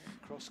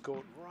 cross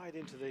court right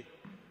into the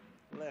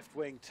left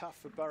wing. Tough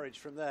for Burrage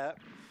from there.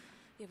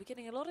 Yeah, we're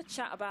getting a lot of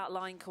chat about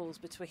line calls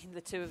between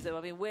the two of them.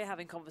 I mean, we're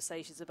having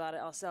conversations about it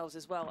ourselves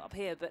as well up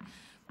here, but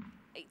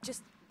it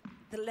just,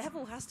 the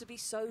level has to be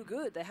so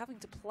good. They're having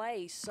to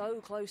play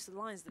so close to the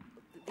lines that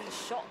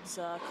these shots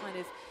are kind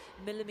of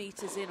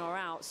millimeters in or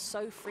out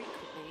so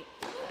frequently.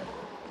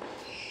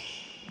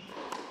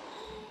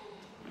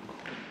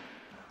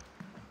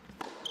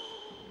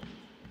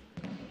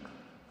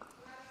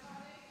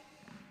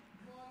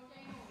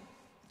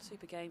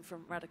 Super game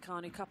from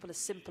Raducanu. A couple of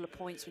simpler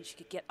points when she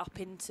could get up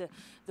into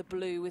the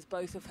blue with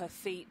both of her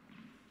feet.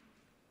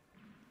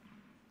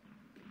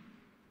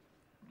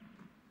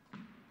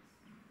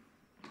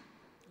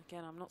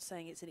 Again, I'm not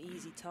saying it's an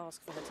easy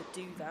task for her to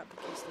do that,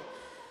 because the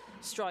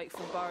strike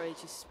from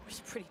Burrage is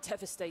pretty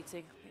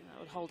devastating. I think that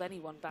would hold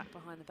anyone back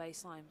behind the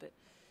baseline, but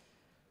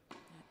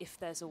if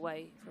there's a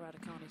way for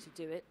Raducanu to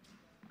do it,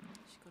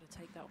 she's got to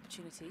take that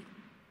opportunity.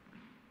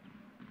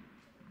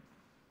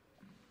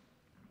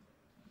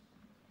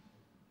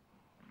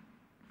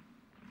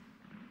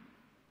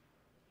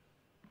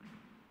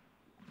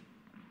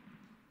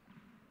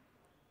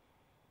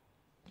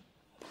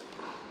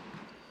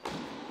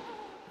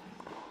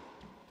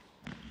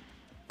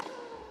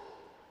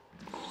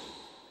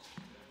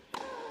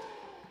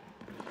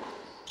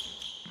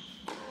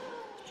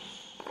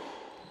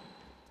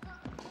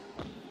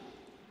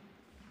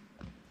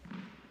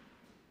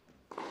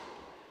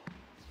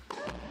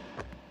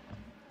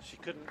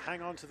 Couldn't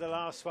hang on to the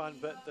last one,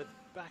 but the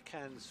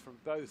backhands from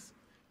both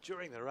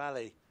during the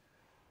rally,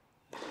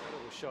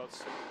 incredible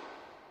shots.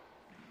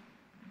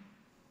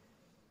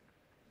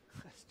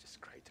 It's just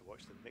great to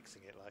watch them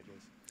mixing it like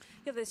this.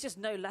 Yeah, there's just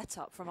no let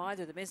up from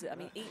either of them, is it? I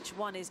mean, each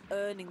one is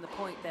earning the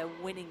point, they're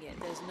winning it.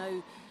 There's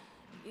no,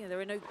 you know, there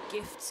are no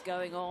gifts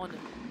going on, and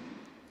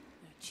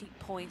cheap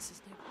points.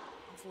 There's no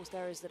unforced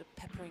errors that are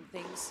peppering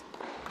things.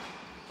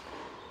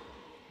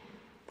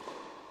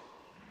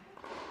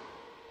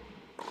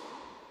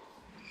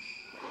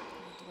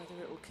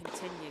 Whether it will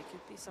continue,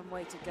 could be some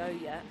way to go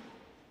yet.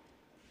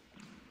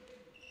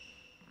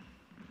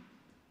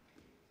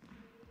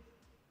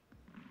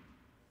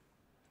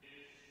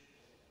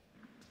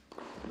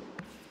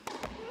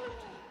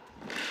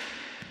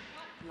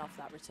 Love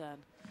that return.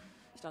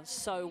 She's done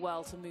so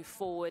well to move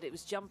forward. It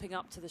was jumping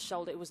up to the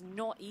shoulder. It was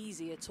not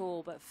easy at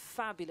all, but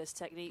fabulous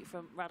technique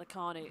from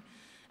Raducanu.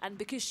 And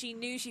because she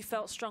knew she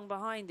felt strong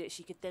behind it,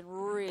 she could then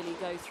really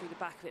go through the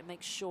back of it and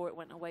make sure it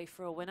went away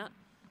for a winner.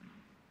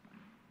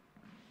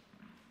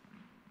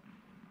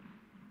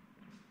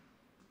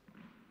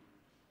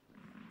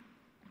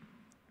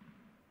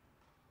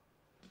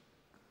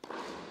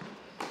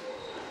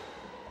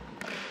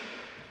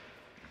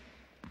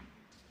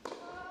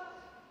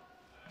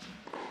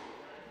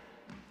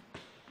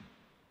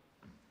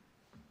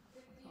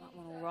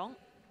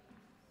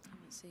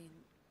 seen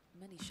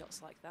many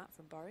shots like that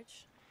from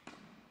Burrage.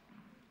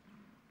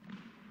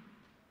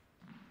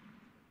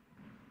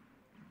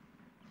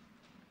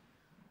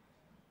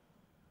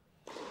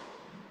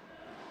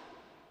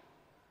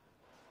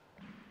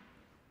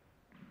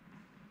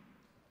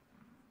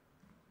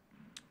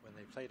 When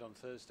they played on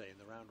Thursday in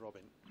the round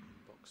robin in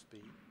Box B,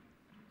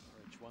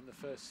 Burrage won the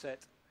first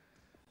set.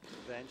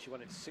 Then she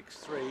won it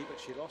 6-3, but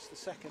she lost the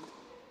second,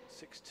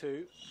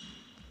 6-2.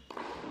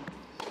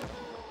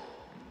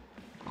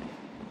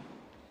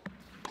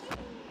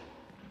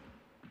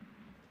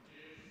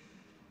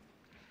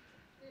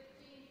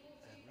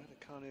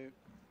 Raducanu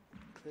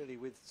clearly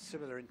with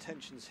similar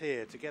intentions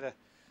here to get a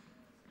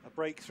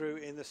breakthrough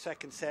in the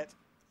second set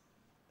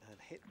and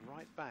hit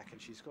right back,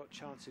 and she's got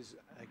chances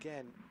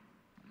again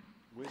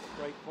with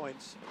break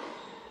points.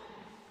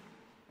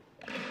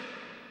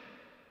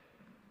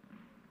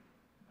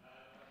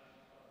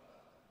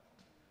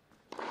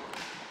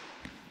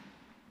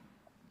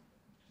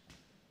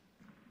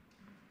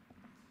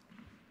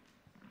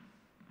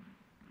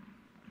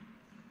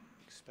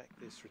 Expect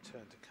this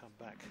return to come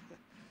back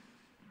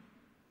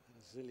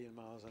a zillion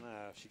miles an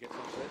hour if she gets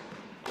onto it.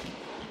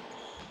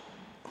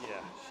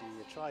 Yeah,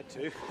 she tried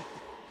to.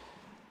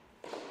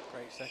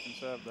 Great second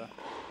serve there.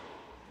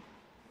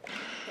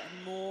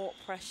 Getting more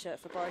pressure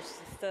for Burrage. It's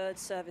the third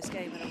service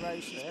game in a row.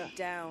 She's been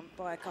down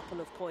by a couple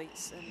of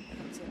points and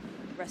had to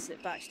wrestle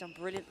it back. She's done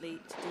brilliantly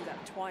to do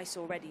that twice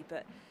already,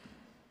 but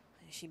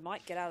she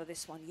might get out of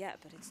this one yet,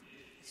 but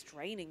it's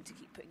draining to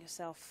keep putting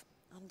yourself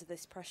under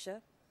this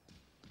pressure.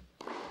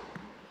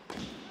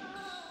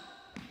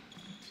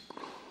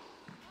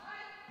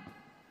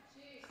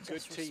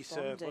 Good tee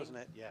serve, wasn't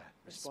it? Yeah,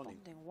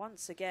 responding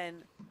once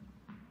again.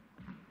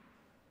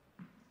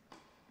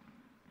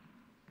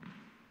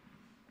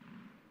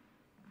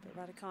 But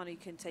Raducanu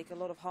can take a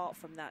lot of heart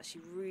from that. She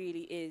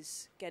really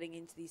is getting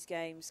into these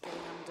games, getting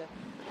under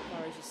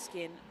Burrage's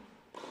skin.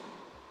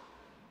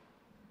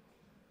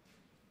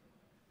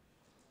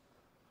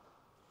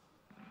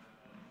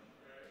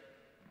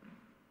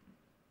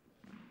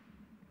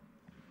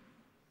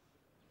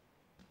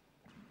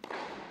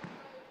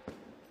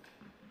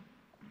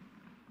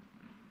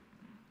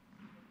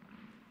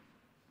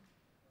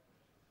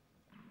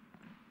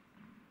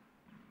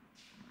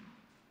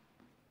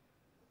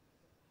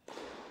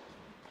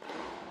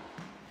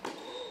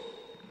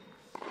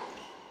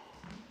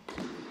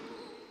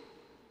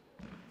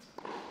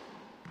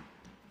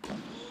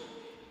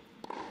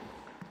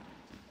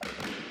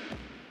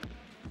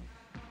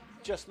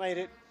 Just made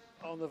it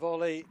on the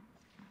volley.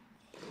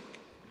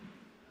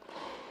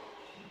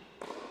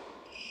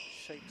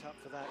 Shaped up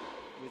for that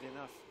with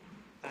enough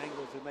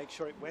angle to make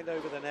sure it went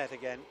over the net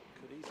again.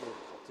 Could easily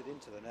have popped it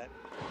into the net.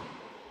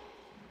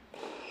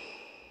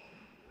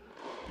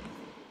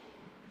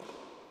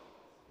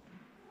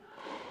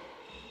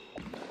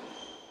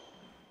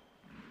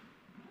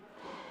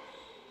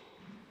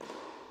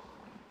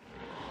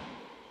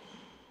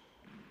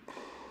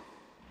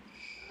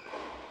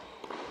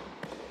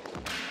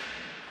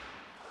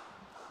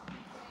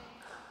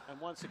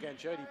 Once again,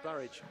 Jodie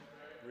Burrage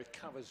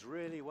recovers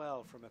really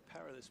well from a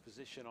perilous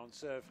position on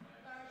serve.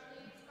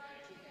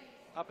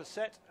 Up a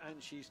set, and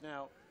she's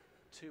now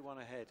 2-1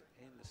 ahead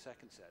in the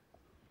second set.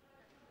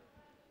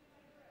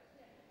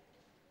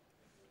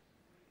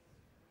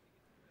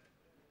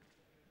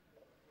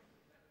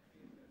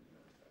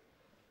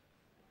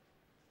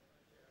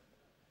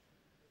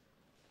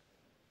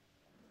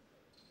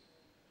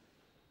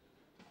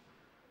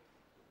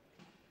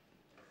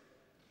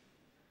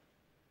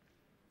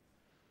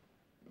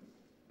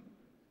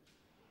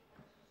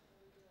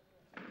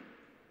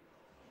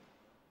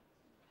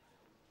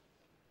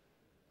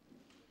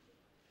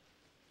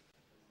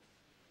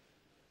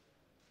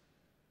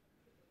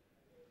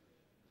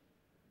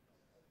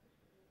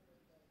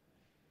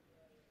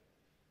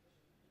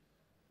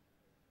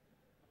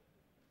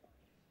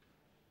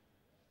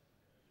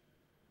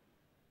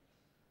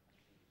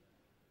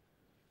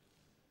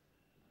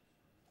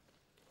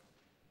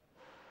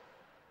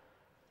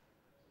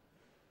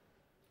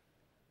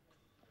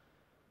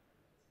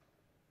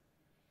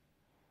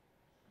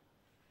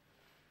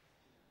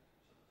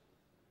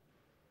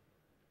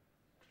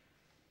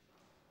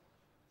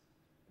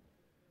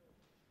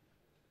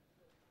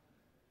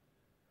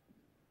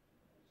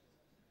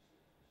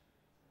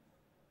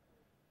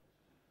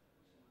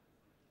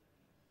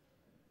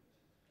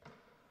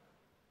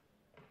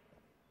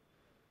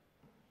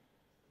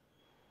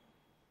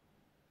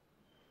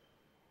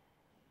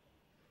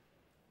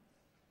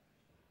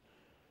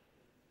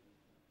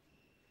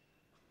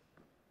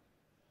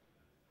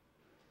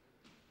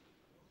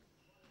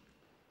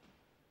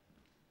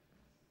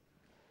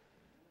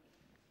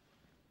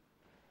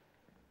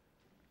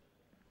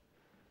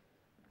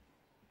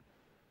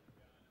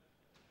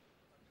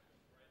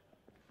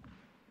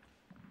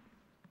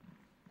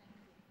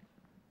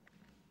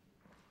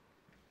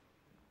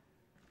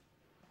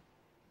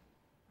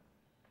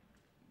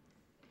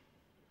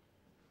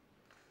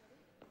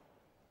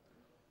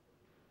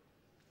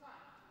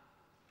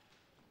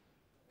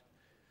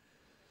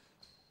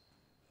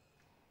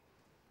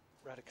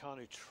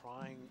 Raducanu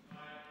trying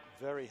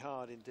very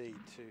hard indeed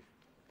to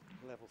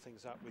level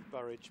things up with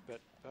Burrage,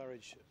 but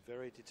Burrage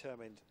very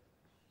determined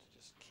to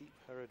just keep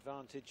her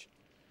advantage.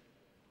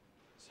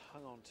 Has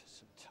hung on to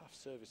some tough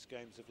service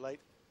games of late.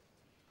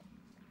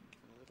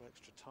 Given a little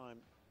extra time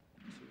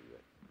to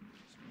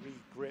just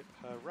re-grip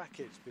her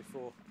racket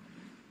before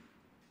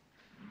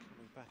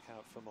coming back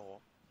out for more.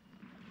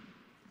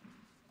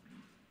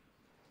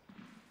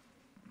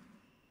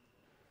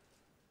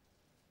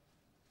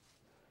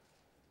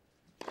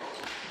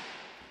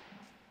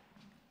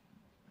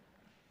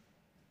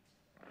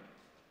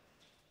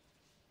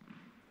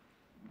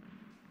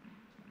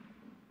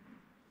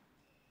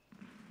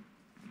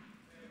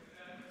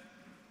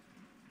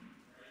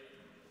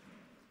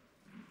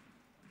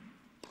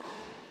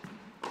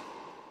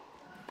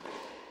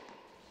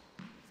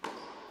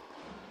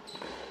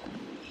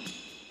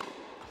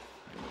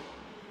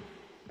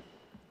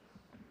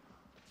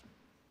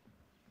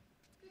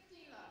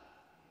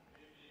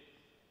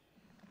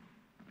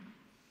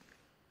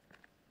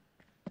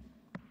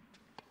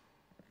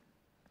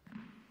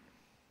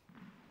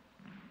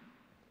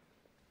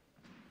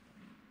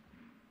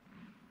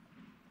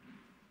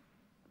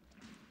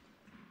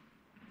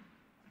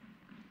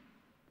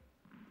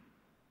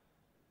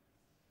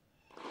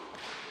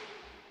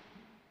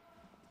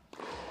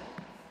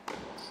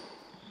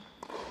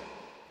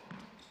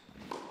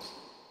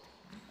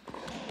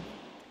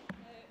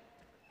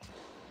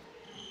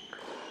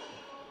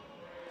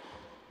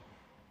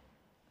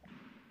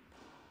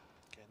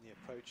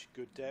 Approach,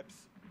 good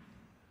depth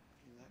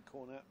in that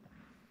corner.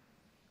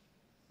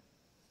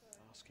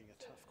 Asking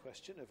a tough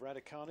question of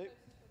Raducanu.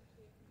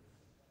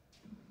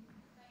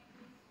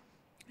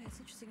 It's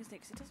interesting, isn't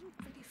it? Because it doesn't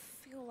really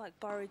feel like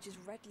Burrage is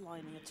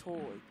redlining at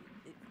all.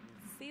 It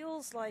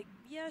feels like,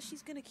 yeah,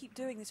 she's going to keep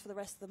doing this for the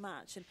rest of the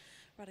match, and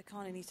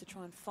Raducanu needs to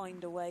try and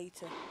find a way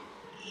to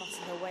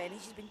muscle her way. And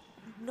she's been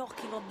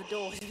knocking on the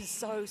door. She's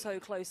been so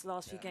close the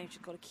last few games.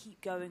 She's got to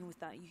keep going with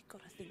that. You've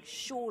got to think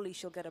surely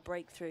she'll get a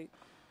breakthrough.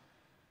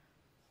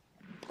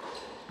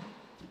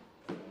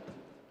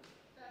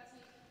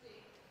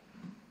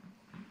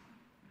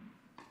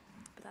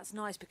 But that's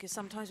nice, because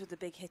sometimes with the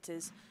big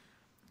hitters,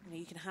 you know,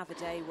 you can have a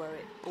day where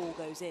it all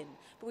goes in.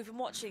 But we've been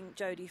watching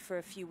Jodie for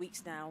a few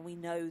weeks now, and we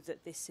know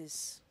that this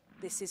is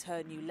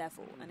her new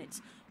level, and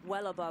it's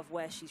well above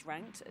where she's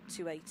ranked at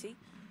 280.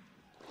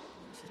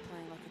 She's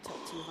playing like a top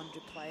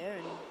 200 player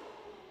and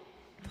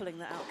pulling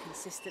that out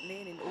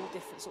consistently and in all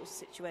different sorts of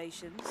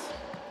situations,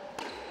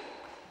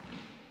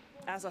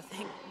 as I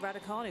think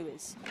Raducanu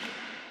is.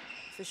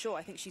 For sure,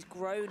 I think she's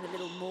grown a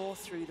little more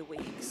through the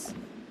weeks,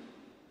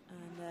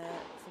 and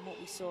from what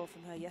we saw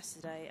from her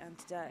yesterday and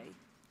today,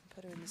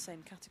 put her in the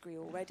same category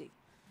already.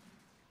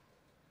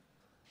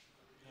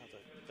 Now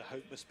the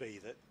hope must be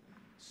that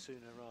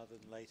sooner rather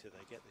than later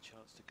they get the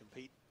chance to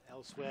compete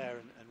elsewhere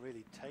and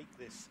really take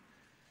this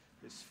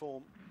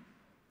form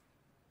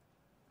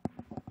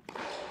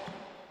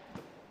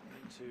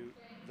into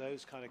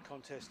those kind of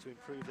contests to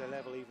improve their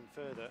level even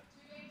further.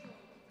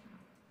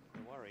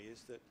 The worry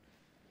is that,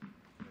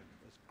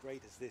 as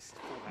great as this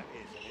format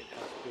is, and it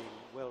has been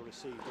well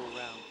received all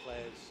round,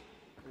 players,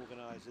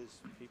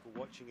 organisers, people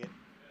watching it,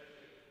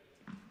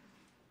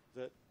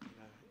 that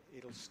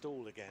it'll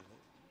stall again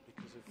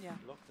because of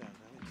lockdown.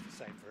 I think it's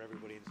the same for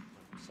everybody,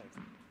 same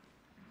for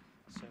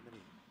so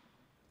many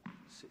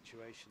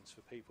situations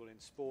for people in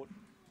sport.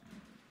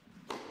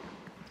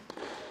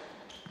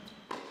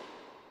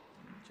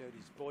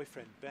 Jodie's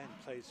boyfriend Ben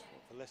plays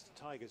for Leicester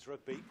Tigers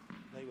rugby.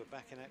 They were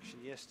back in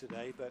action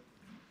yesterday, but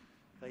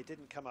they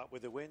didn't come up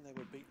with a win. They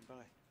were beaten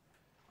by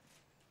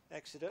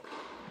Exeter.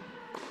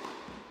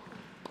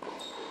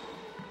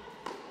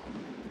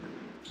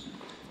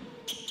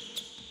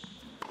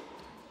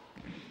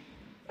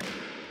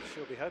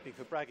 She'll be hoping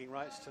for bragging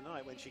rights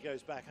tonight when she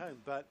goes back home,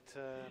 but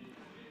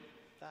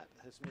that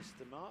has missed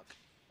the mark.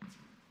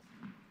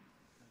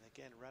 And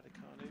again,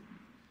 Raducanu,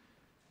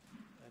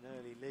 an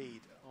early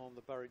lead on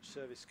the Burrage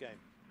service game.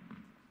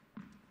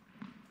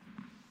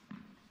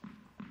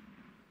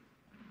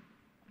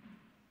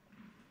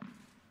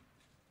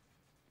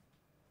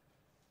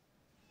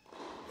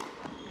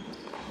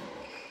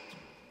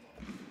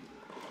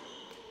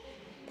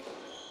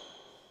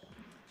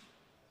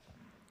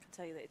 I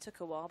tell you that it took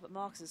a while, but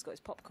Marcus has got his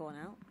popcorn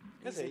out.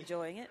 He's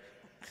enjoying it.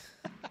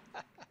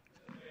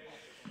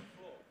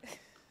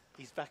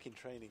 He's back in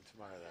training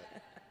tomorrow, though.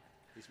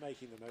 He's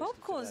making the most.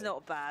 Popcorn's of today.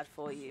 not bad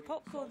for you.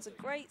 Popcorn's a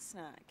great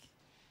snack.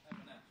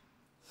 And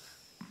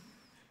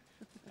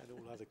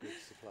all other good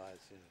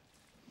supplies, yeah.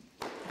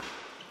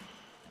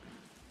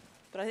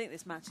 But I think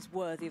this match is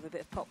worthy of a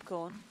bit of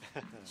popcorn.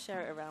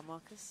 Share it around,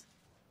 Marcus.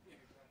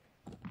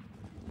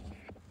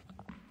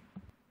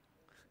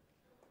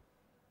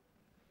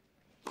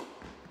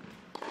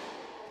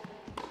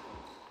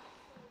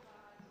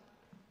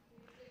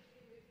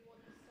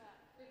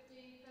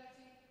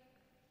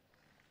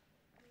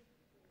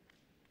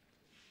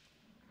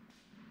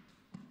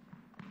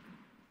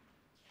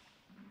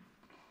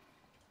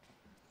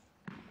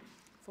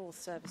 Fourth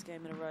service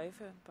game in a row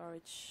for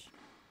Burrage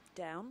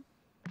down.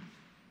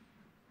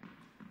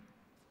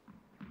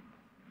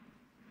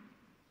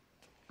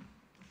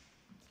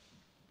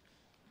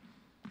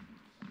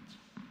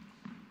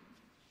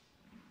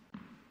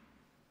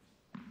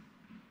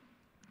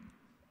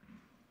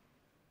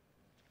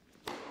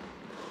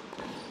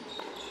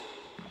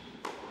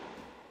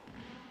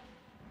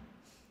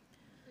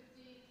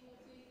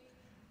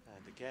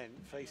 again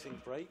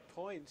facing break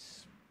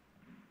points.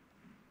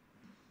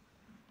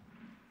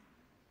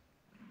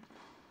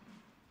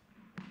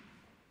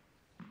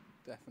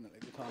 Definitely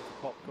the time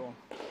for popcorn.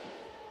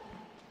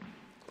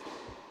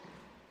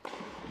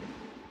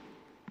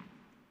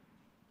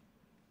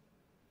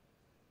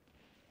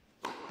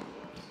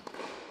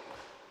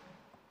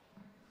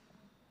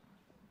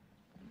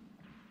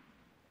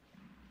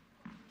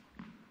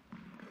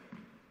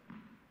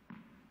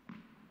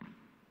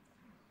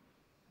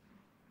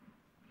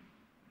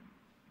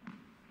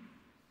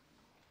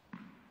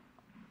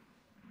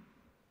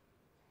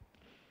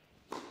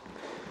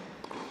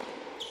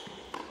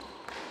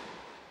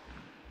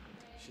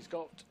 She's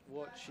got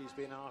what she's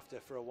been after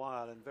for a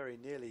while and very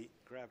nearly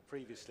grabbed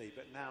previously,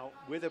 but now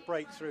with a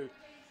breakthrough,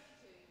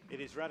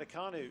 it is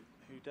Raducanu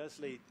who does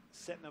lead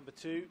set number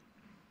 2.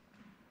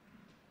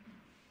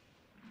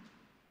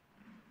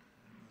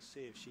 We'll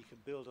see if she can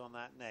build on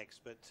that next,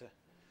 but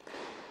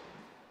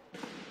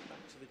back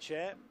to the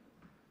chair.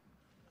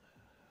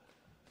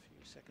 A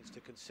few seconds to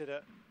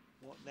consider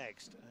what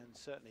next, and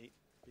certainly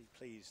be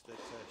pleased that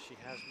she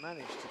has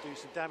managed to do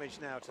some damage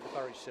now to the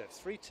Burrage serve.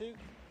 3-2 in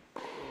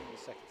the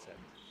second set.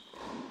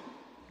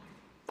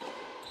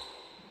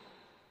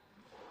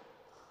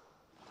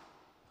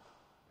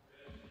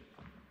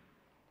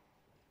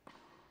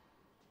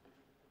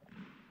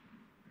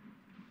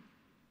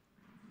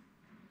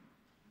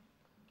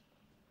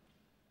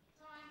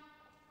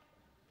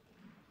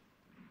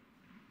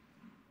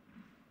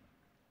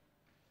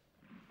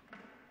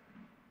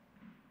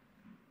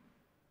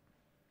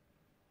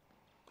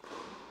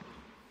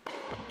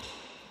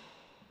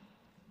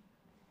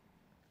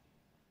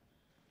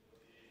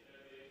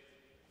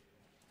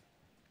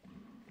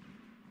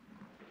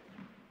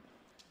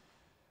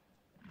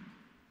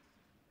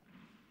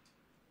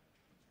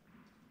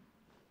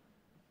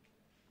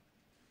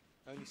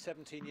 Only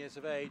 17 years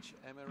of age,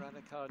 Emma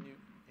Raducanu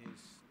is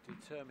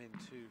determined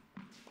to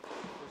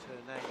put her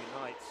name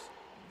in lights.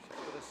 She's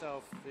got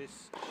herself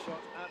this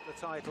shot at the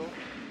title.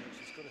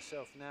 She's got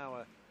herself now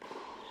a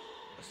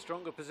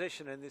stronger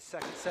position in this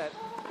second set.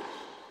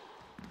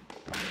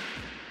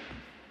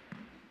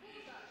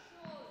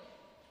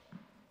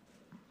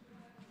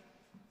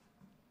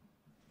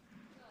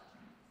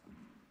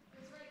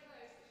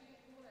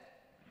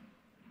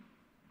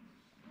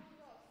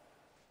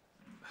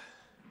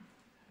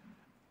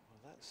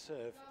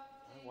 Serve,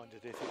 I wondered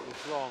if it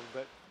was long,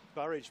 but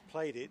Burrage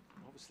played it,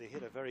 obviously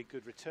hit a very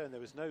good return.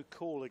 There was no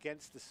call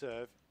against the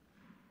serve,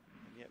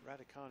 and yet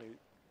Raducanu,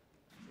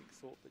 I think,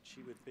 thought that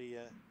she would be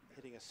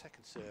hitting a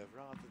second serve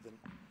rather than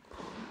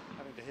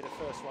having to hit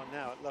a first one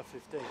now at love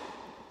 15.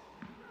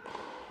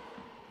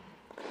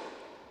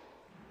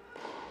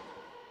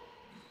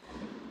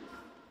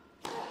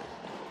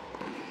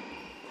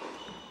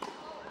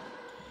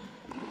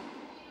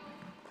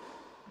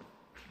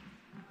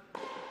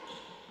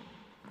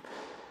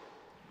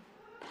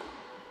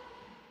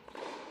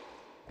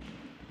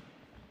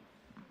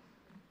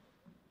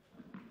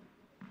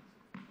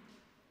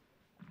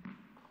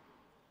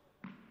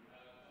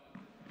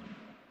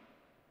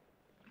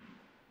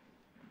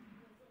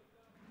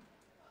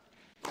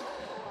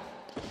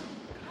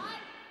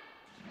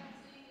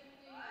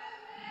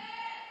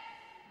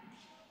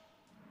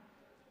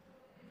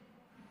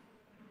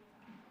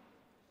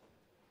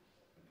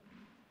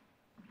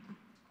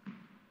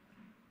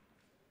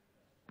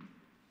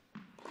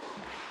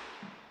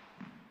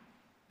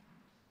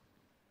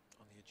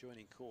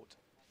 Joining court,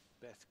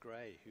 Beth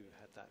Gray, who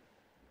had that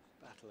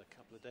battle a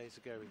couple of days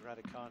ago with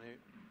Raducanu.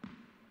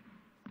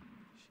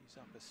 She's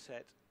up a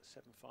set,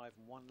 7-5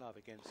 and 1-love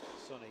against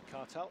Sonny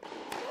Kartal.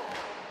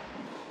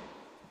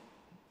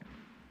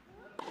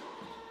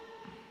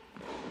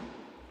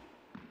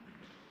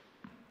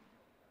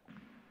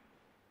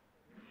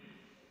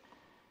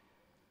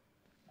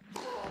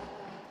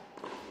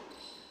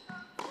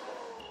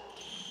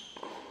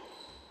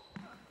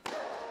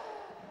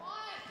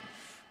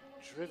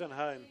 Driven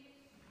home.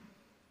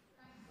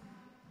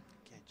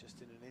 Just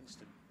in an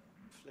instant,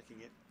 flicking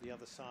it the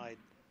other side,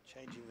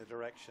 changing the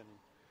direction.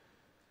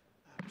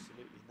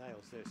 Absolutely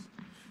nails this.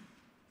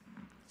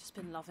 Just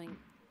been loving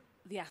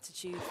the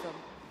attitude from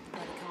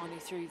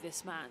Raducanu through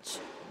this match,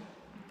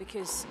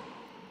 because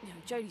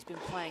Jodie's been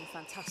playing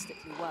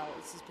fantastically well.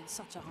 This has been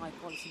such a high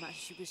quality match.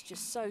 She was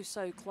just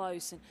so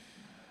close,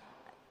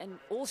 and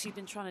all she's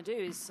been trying to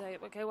do is say,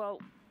 okay,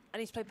 well, I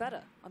need to play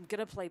better. I'm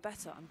going to play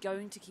better. I'm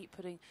going to keep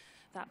putting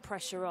that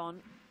pressure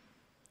on.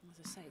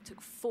 As I say, it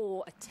took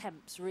 4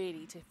 attempts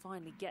really to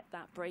finally get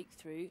that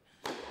breakthrough.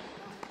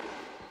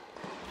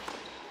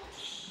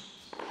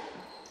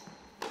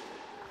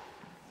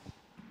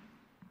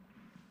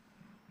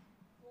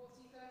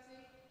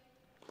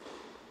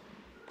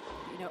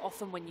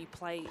 Often when you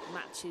play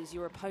matches,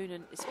 your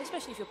opponent,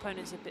 especially if your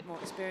opponent's a bit more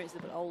experienced,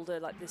 a bit older,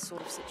 like this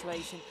sort of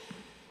situation,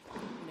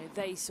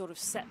 they sort of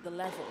set the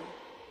level,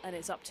 and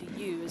it's up to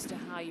you as to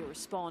how you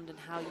respond and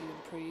how you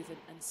improve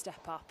and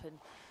step up. And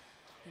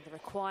the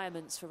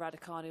requirements for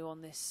Raducanu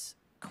on this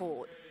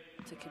court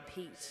to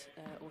compete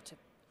or to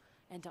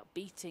end up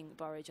beating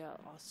Burrage are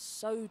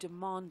so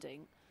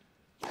demanding.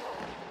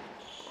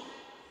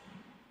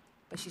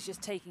 But she's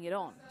just taking it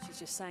on. She's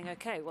just saying,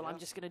 okay, well, I'm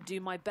just going to do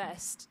my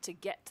best to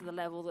get to the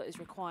level that is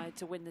required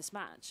to win this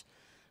match.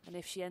 And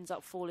if she ends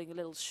up falling a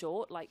little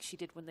short, like she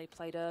did when they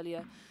played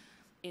earlier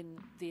in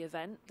the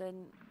event,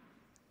 then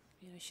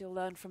she'll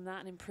learn from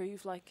that and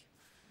improve like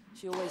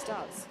she always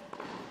does.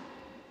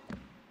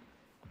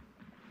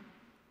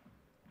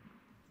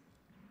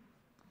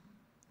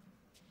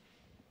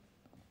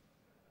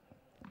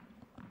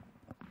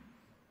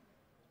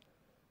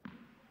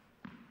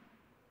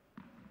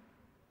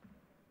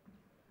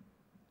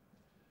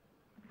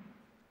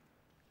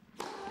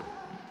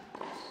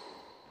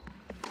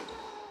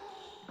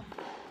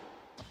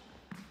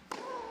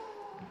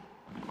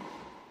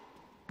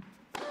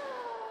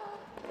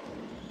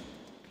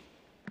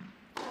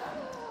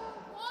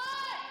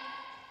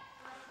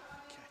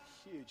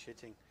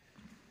 Hitting,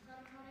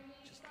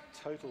 just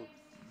total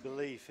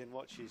belief in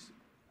what she's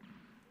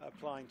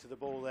applying to the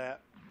ball there.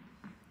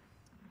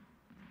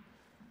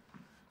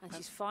 And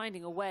she's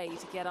finding a way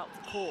to get up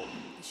the court.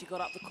 She got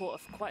up the court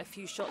quite a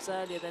few shots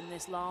earlier than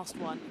this last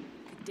one.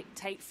 Could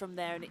dictate from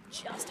there, and it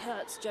just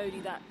hurts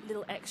Jodie that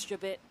little extra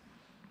bit.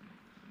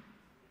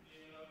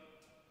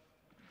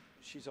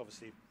 She's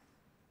obviously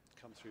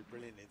come through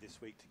brilliantly this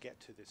week to get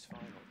to this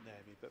final,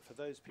 Naomi, but for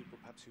those people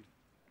perhaps who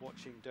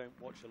don't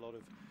watch a lot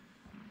of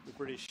the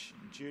British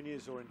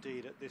juniors, or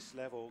indeed at this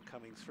level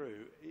coming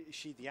through, is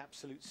she the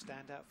absolute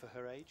standout for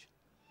her age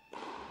in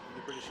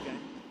the British game?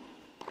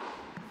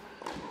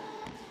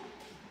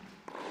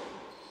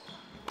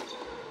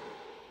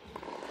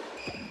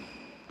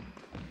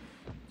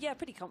 Yeah,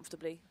 pretty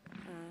comfortably,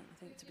 I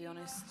think, to be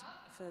honest.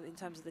 In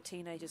terms of the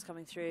teenagers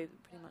coming through,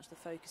 pretty much the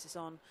focus is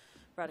on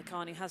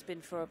Raducanu, has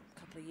been for a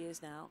couple of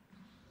years now.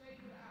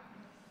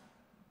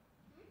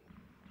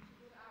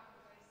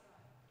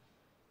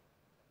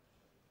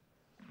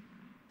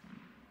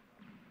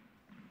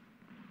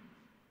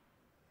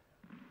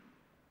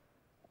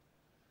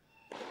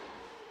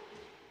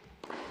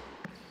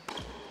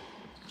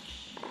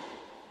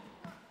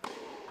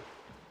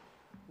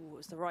 Ooh, it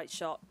was the right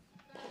shot.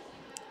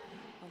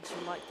 One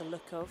she liked the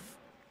look of.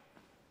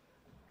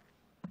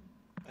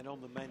 And on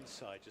the men's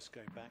side, just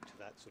going back to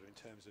that sort of in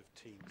terms of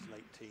teens,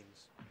 late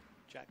teens,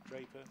 Jack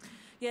Draper?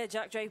 Yeah,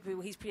 Jack Draper,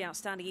 he's pretty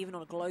outstanding even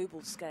on a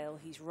global scale.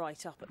 He's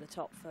right up at the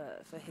top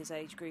for his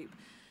age group.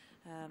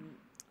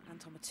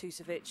 Anton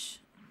Matusevic,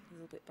 a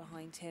little bit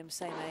behind him,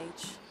 same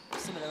age,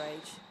 similar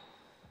age.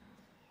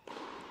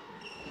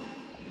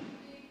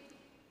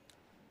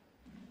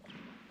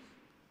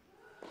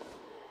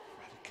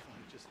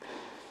 Raducanu, just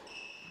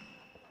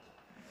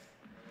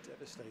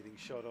devastating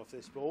shot off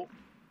this ball.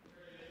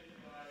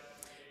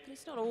 But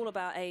it's not all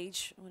about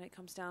age when it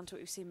comes down to it.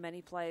 We've seen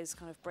many players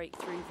kind of break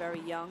through very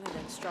young and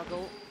then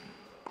struggle.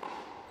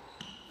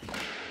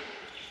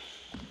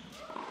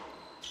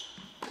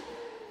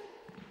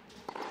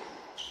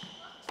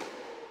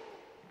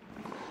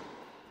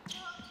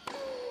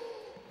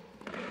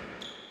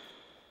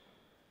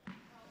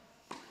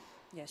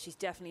 Yeah, she's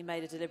definitely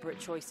made a deliberate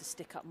choice to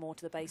stick up more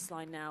to the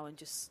baseline now and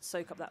just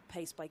soak up that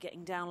pace by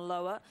getting down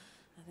lower.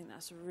 I think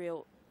that's a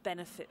real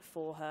benefit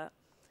for her.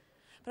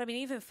 But I mean,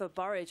 even for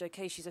Burrage,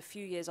 okay, she's a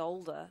few years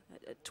older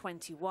at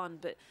 21,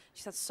 but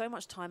she's had so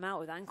much time out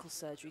with ankle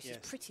surgery. She's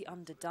pretty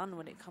underdone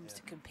when it comes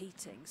to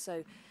competing. So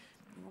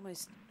you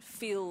almost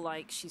feel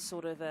like she's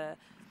sort of an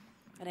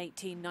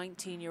 18,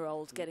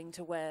 19-year-old getting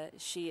to where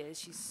she is.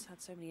 She's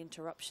had so many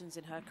interruptions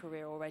in her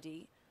career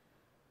already.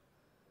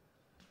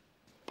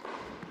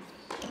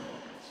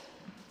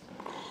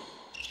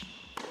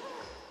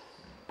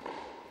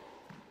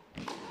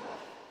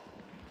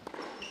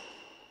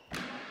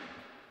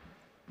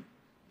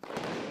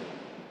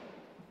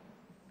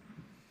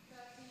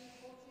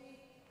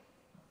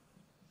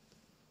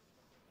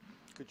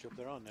 Good job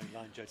there are no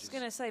line judges. I was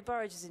going to say,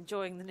 Burrage is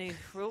enjoying the new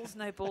rules.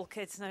 No ball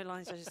kids, no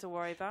line judges to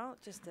worry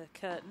about. Just a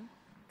curtain.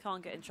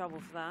 Can't get in trouble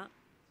for that.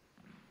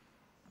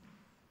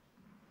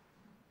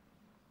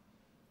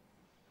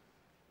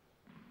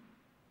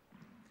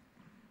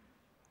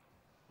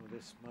 Well,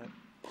 this might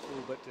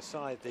all but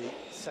decide the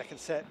second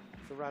set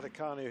for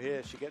Raducanu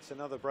here. She gets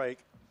another break.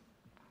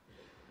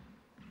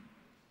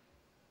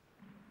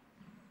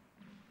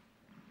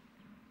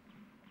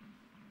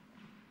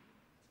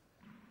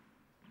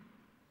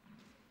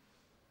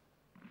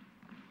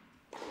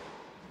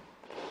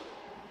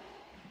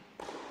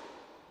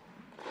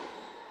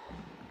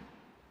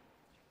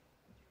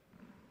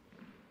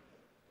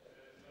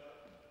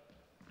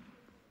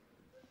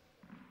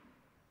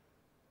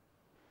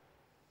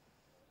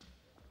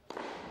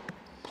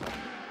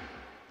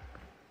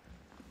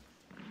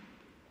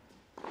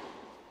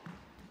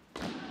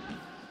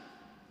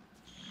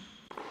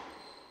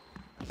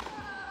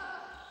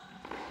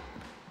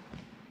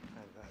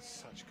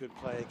 Good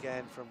play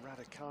again from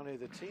Raducanu,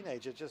 the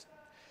teenager, just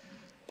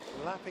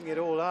lapping it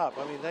all up.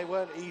 I mean, they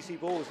weren't easy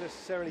balls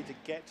necessarily to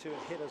get to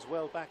and hit as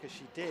well back as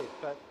she did,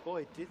 but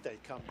boy, did they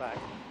come back.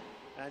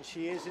 And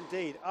she is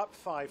indeed up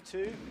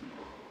 5-2,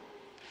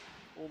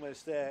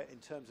 almost there in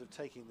terms of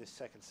taking this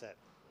second set.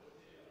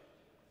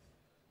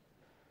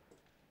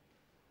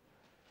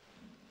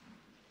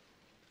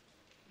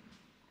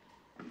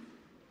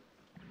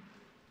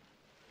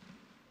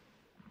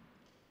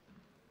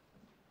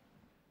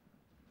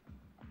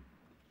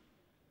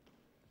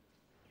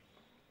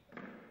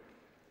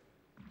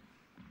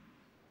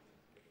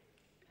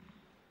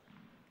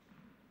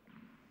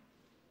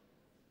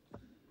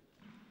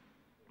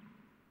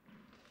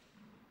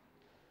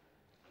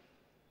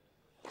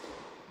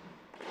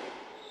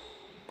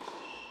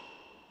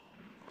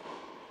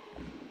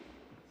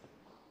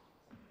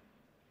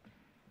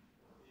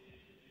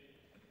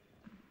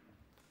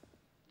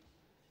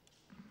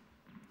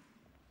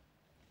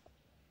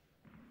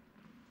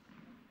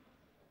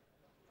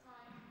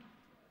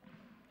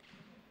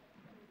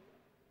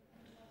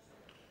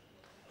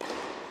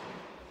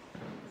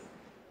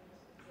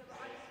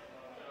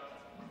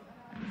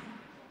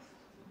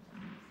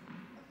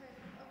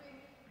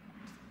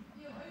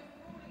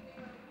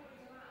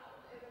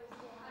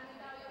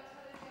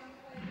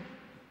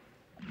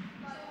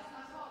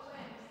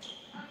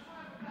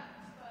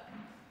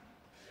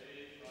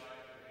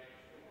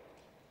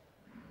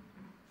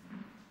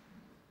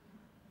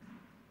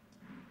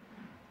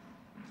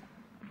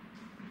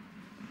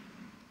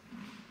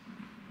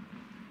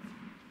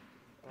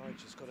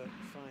 Burrage has got to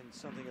find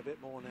something a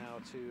bit more now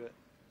to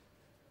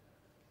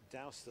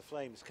douse the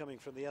flames coming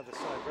from the other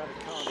side.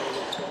 Raducanu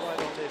is right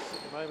on this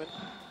at the moment.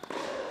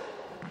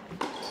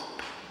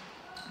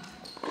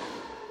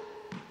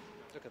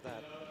 Look at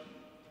that.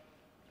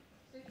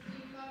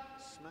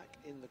 Smack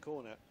in the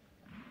corner.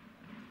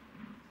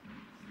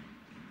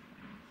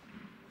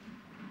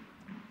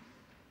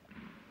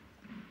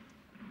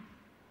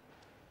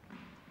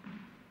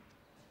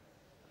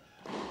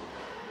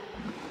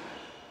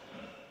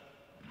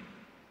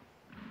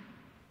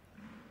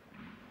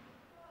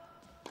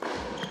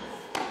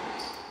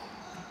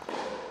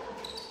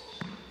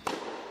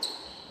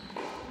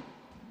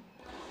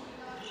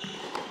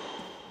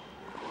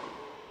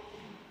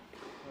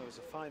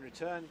 Fine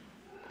return,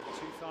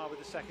 too far with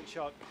the second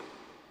shot.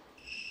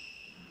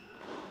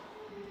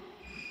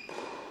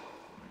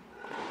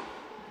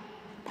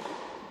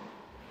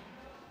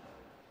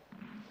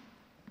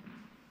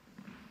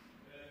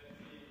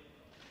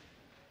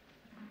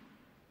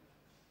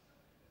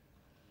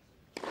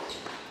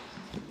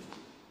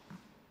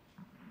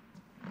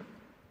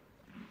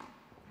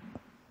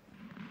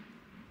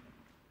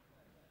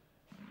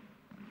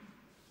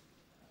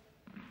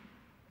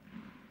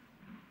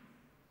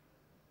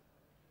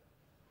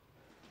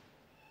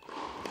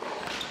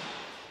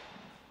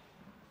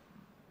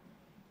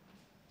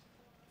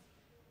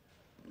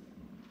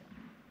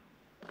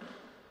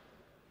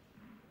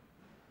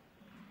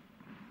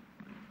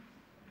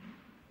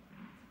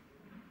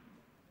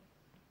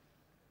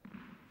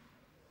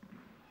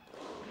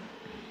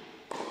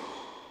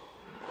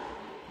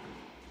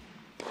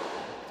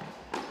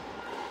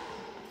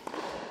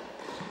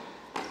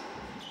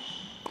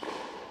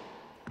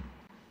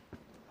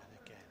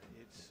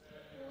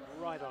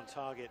 Right on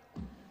target.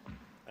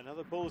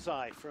 Another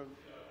bullseye from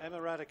Emma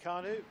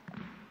Raducanu. And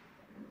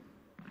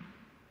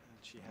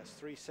she has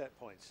 3 set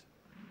points.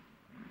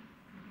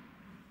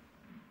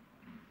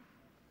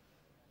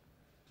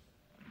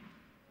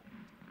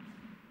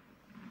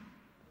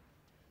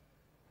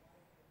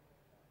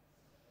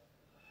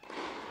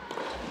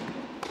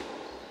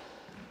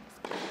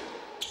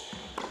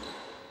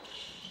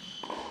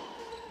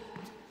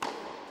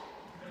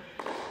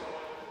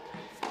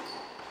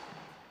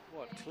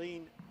 What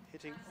clean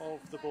hitting of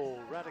the ball.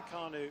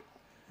 Raducanu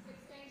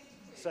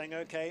saying,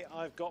 okay,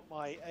 I've got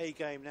my A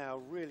game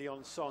now really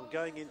on song,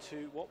 going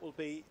into what will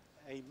be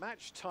a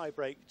match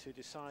tie-break to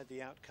decide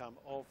the outcome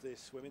of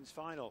this women's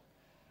final.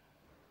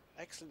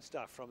 Excellent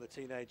stuff from the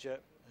teenager,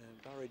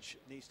 and Burrage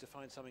needs to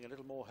find something a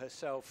little more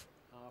herself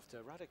after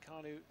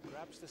Raducanu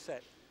grabs the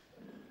set.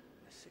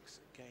 6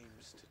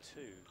 games to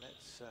 2.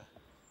 Let's very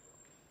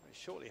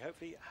shortly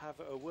hopefully have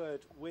a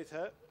word with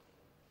her.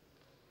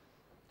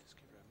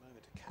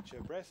 To catch her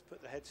breath,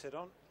 put the headset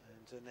on,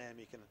 and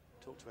Naomi can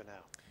talk to her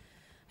now.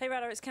 Hey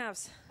Rada, it's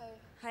Cavs. Hey.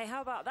 Hey,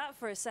 how about that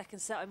for a second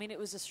set? I mean, it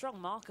was a strong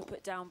marker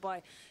put down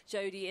by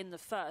Jodie in the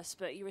first,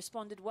 but you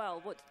responded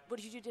well. What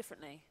did you do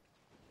differently?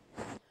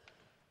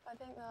 I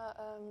think that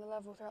the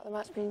level throughout the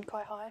match has been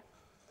quite high.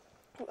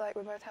 Like,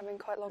 we're both having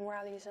quite long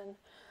rallies,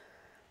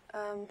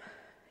 and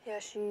yeah,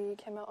 she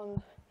came out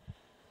on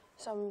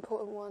some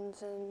important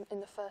ones in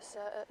the first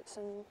set at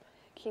some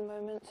key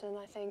moments, and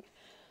I think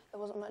there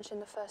wasn't much in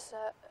the first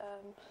set.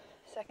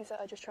 Second set,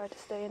 I just tried to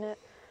stay in it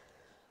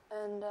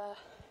and,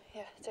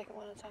 yeah, take it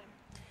one at a time.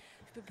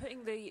 You've been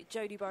putting the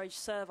Jodie Burrage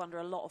serve under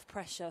a lot of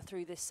pressure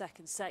through this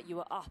second set. You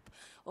were up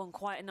on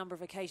quite a number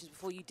of occasions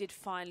before you did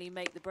finally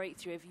make the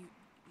breakthrough.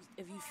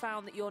 Have you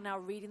found that you're now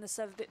reading the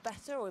serve a bit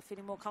better or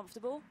feeling more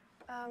comfortable?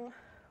 Well,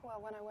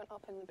 when I went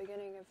up in the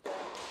beginning of the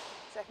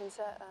second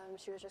set,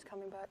 she was just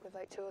coming back with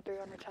like 2 or 3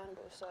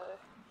 unreturnables, so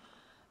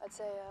I'd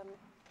say I'm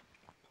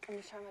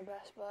just trying my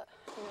best, but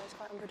you know, it's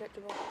quite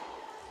unpredictable.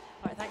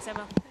 All right, thanks,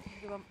 Emma.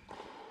 Good one.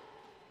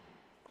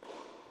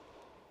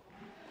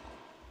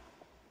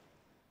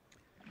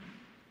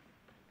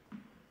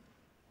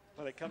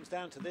 Well, it comes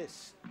down to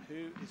this.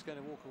 Who is going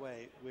to walk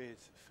away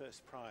with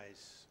first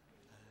prize?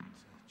 And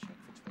check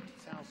for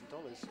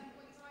 $20,000. The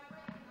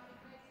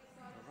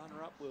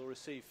runner-up will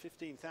receive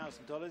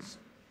 $15,000.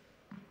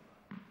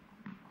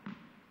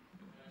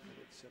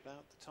 It's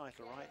about the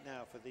title right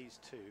now for these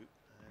two.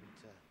 And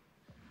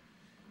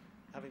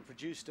having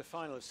produced a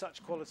final of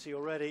such quality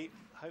already,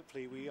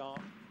 hopefully we are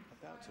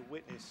about to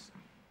witness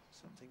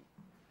something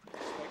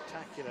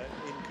spectacular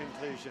in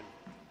conclusion.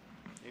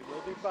 It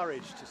will be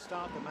Burrage to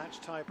start the match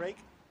tie-break.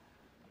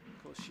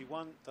 Of course, she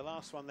won the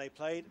last one they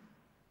played.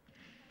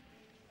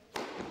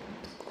 And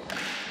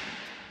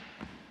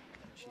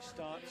she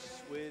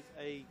starts with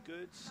a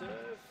good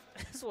serve.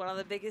 It's one of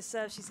the biggest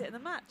serves she's hit in the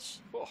match.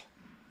 Oh.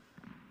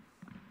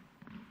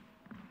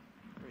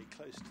 Very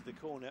close to the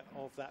corner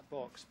of that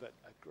box, but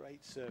a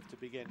great serve to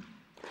begin.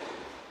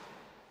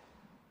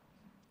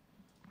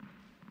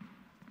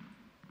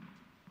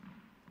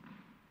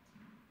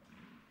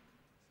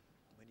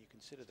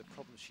 Consider the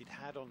problems she'd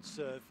had on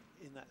serve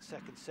in that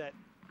second set,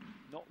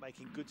 not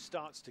making good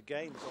starts to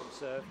games on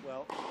serve.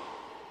 Well,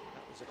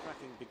 that was a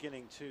cracking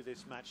beginning to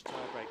this match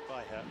tie-break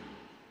by her.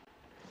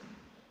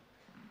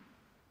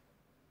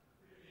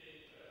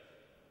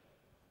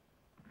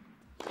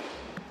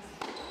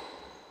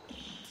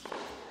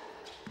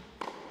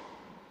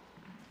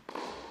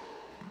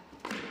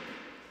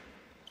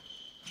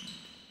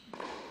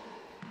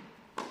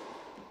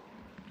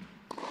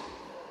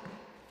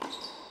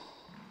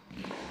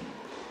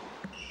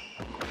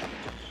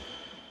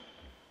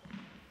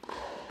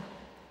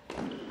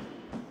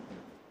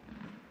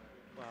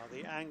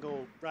 the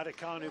angle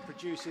Raducanu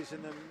produces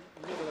in the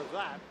middle of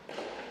that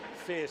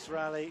fierce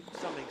rally,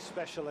 something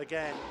special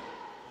again.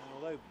 And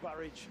although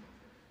Burrage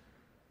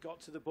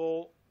got to the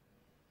ball,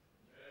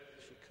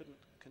 she couldn't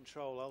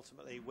control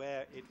ultimately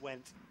where it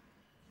went.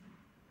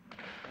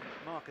 And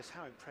Marcus,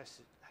 how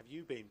impressed have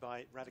you been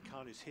by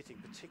Raducanu's hitting,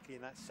 particularly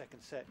in that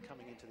second set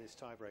coming into this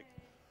tiebreak?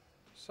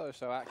 So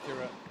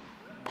accurate,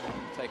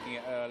 taking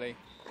it early.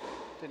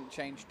 Didn't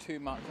change too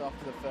much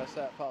after the first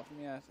set, apart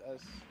from, yeah,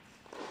 as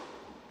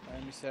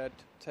Amy said,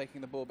 taking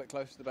the ball a bit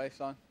closer to the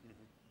baseline,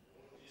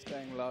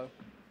 staying low.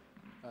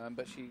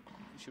 But she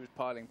was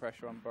piling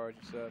pressure on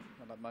Burrage's serve,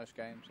 like most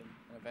games, and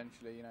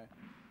eventually, you know,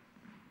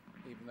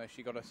 even though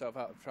she got herself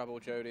out of trouble,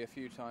 Jodie, a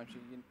few times,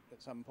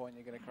 at some point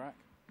you're going to crack.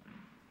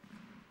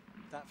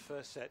 That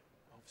first set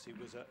obviously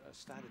was a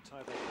standard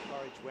tiebreak that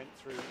Burrage went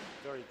through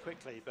very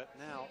quickly, but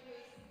now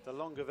the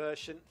longer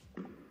version,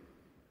 I would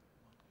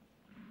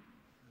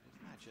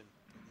imagine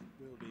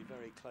it will be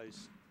very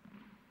close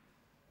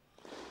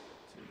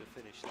to the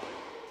finish line.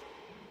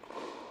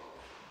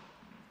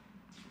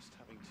 Just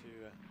having to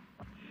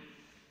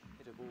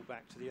hit a ball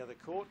back to the other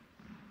court.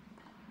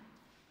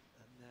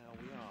 And now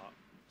we are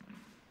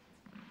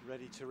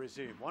ready to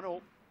resume.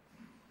 1-1.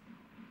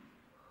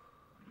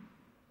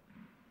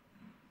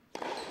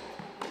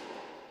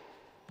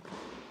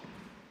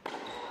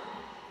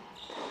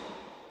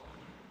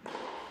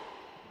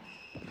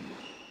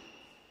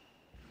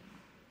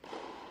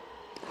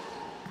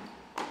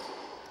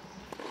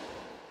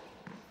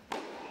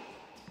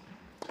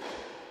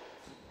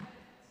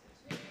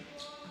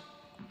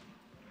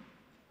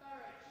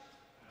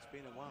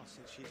 Been a while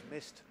since she's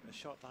missed a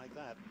shot like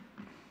that.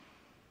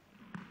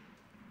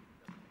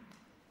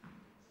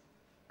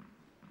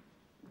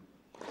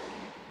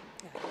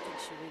 Yeah, I don't think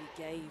she really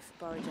gave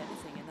Burrage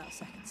anything in that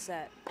second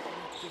set. No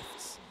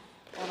gifts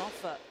on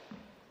offer.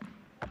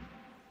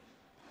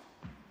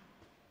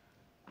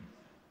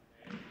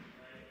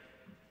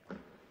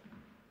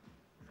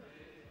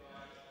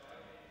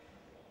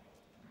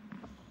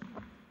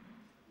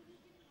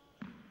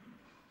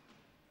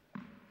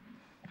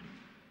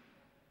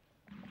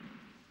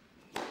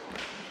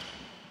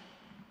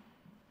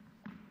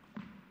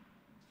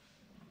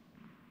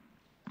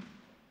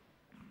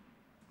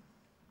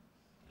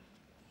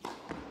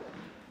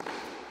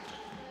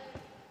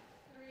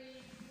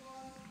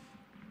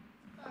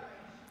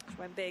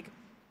 Went big.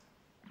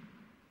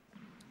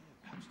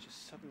 Yeah, perhaps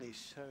just suddenly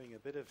showing a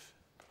bit of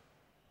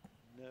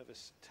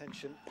nervous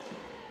tension,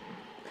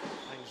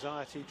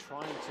 anxiety,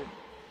 trying to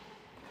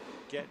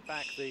get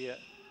back the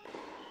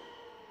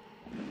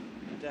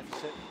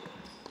deficit.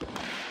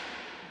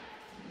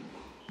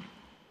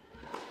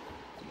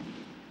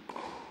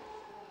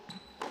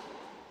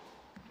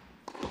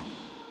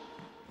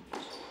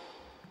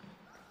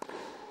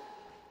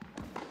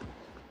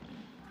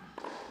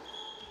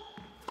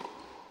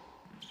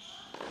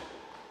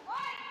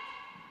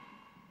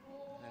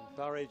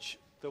 Burrage,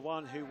 the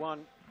one who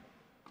won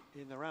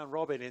in the round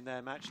robin in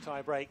their match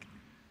tie break,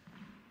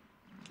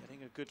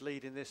 getting a good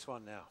lead in this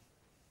one now.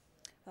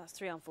 That's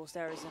 3 unforced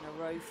errors in a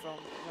row from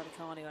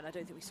Raducanu, and I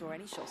don't think we saw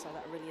any shots like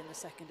that really in the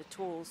second at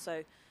all, so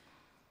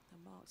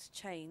a marked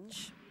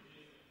change.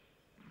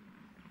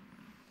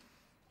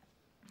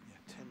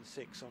 Yeah,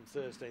 10-6 on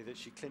Thursday that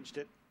she clinched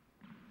it.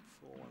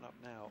 4-1 up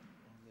now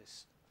on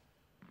this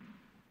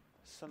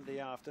Sunday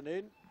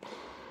afternoon.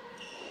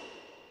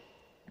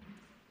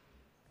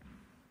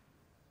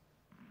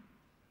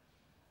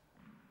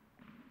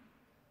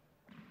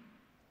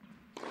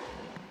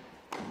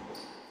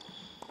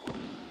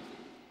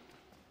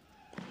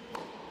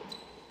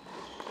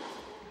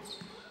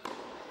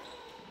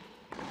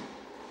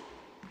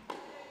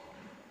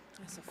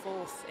 That's a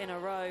 4th in a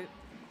row.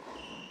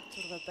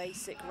 Sort of a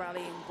basic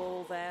rallying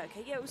ball there.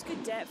 Okay, yeah, it was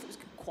good depth, it was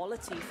good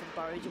quality from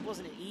Burrage. It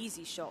wasn't an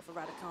easy shot for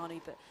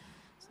Raducanu, but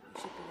something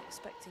we should be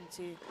expecting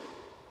to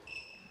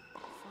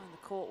find the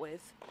court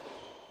with.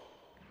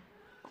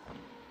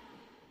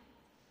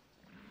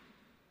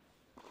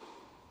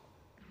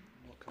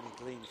 What can we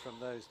glean from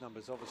those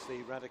numbers?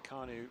 Obviously,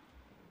 Raducanu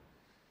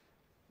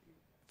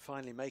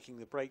finally making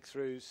the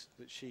breakthroughs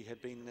that she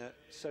had been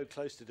so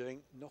close to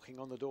doing, knocking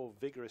on the door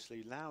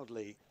vigorously,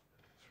 loudly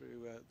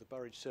through the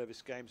Burrage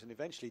service games, and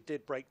eventually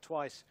did break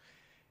twice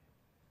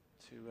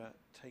to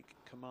take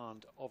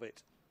command of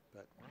it.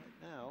 But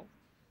right now,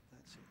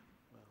 that's it.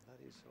 Well,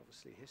 that is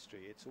obviously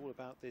history. It's all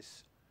about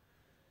this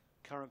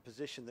current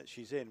position that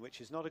she's in, which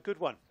is not a good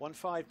one.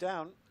 1-5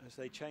 down as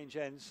they change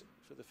ends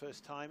for the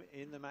first time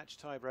in the match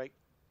tiebreak.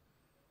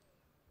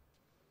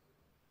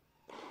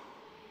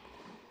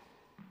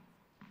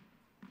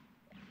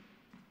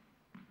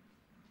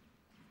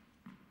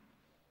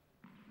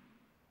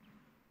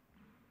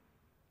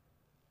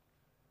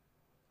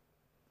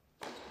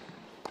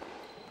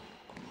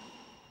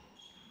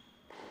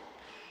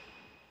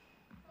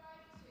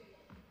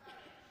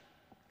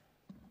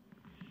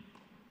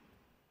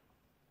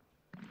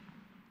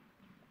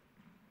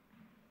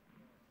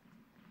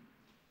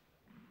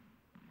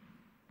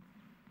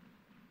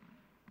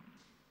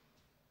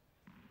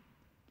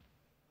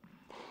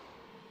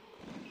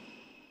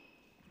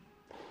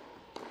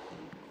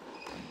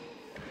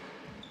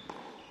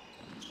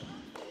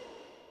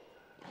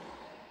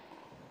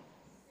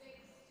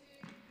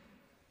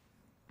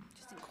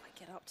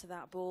 up to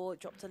that ball. It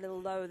dropped a little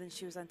lower than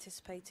she was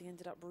anticipating,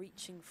 ended up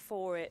reaching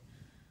for it.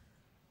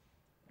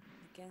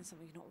 Again,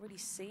 something you've not really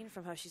seen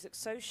from her. She's looked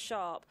so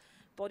sharp,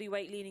 body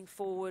weight leaning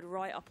forward,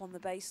 right up on the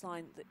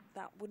baseline.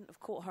 That wouldn't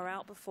have caught her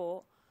out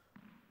before.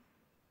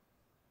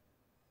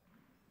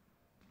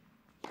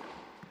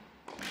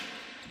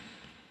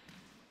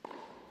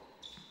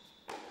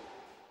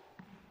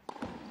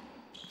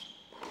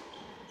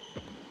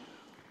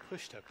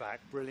 Pushed her back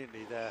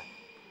brilliantly there.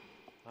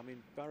 I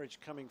mean, Burrage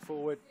coming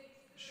forward,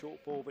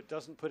 short ball, but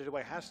doesn't put it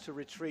away, has to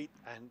retreat,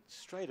 and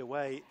straight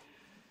away,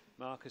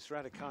 Marcus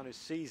Raducanu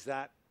sees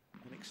that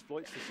and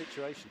exploits the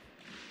situation.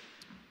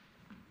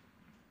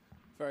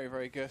 Very,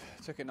 very good.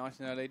 Took it nice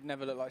and early.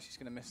 Never looked like she's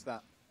going to miss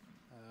that,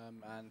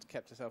 and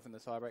kept herself in the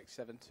tiebreak.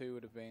 7-2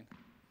 would have been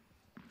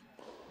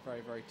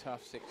very, very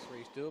tough. 6-3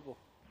 is doable.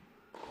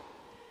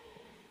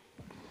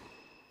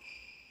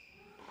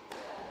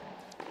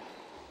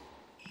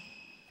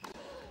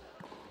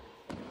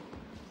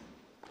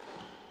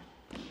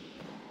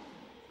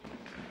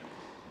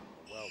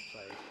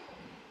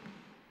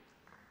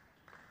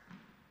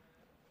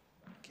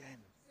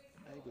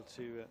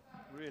 To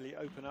really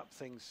open up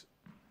things,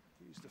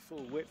 use the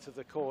full width of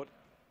the court.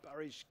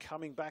 Burrage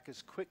coming back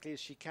as quickly as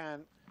she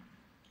can,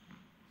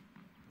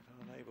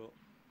 but unable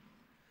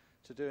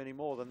to do any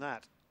more than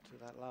that to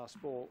that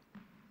last ball.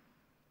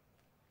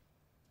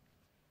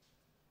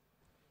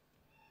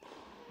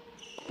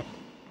 Can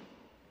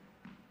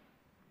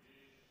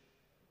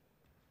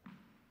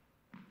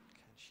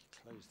she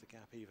close the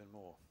gap even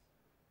more?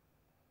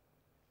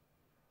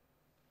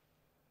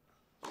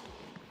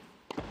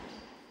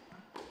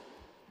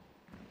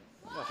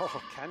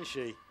 Oh, can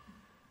she?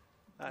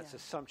 That's a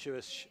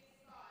sumptuous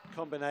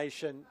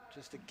combination.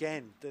 Just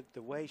again,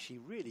 the way she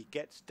really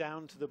gets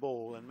down to the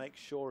ball and makes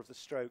sure of the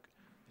stroke,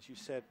 as you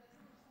said,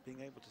 being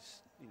able to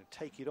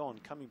take it on,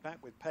 coming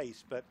back with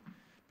pace, but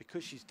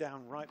because she's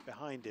down right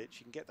behind it,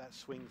 she can get that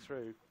swing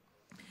through.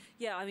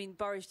 Yeah, I mean,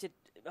 Burrage did.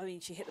 I mean,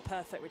 she hit the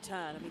perfect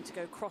return. I mean, to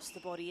go across the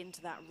body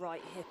into that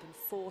right hip and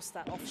force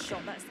that off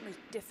shot, that's the most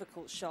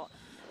difficult shot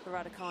for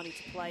Raducanu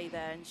to play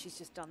there, and she's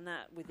just done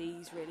that with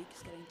ease, really,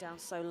 just getting down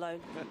so low.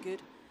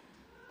 Good.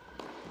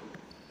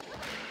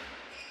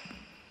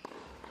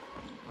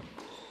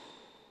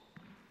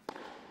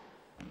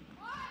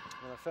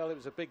 Well, I felt it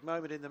was a big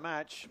moment in the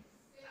match,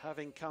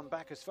 having come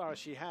back as far as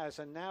she has,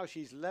 and now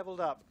she's leveled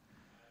up.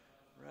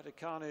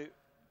 Raducanu,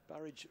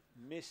 Burrage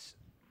missing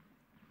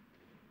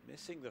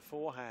the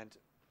forehand.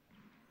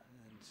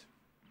 And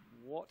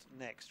what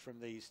next from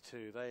these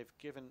two? They've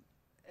given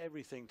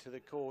everything to the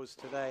cause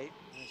today,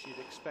 as you'd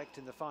expect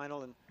in the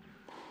final, and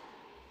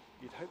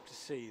you'd hope to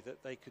see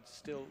that they could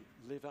still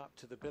live up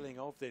to the billing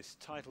of this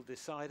title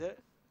decider,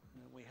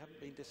 and we haven't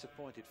been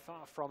disappointed,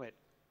 far from it.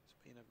 It's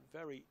been a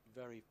very,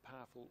 very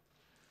powerful,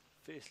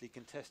 fiercely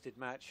contested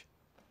match,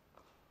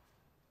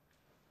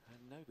 and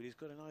nobody's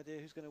got an idea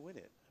who's going to win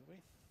it, have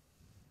we?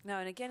 No,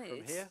 and again,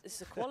 it's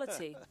the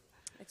quality.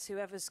 It's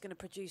whoever's going to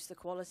produce the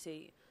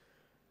quality.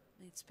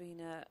 It's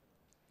been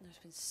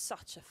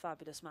such a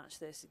fabulous match,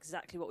 this,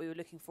 exactly what we were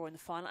looking for in the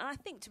final. And I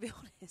think, to be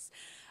honest,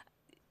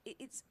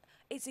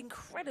 it's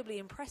incredibly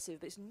impressive,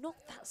 but it's not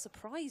that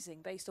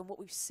surprising based on what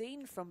we've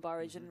seen from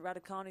Burrage and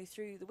Raducanu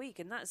through the week.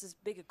 And that's as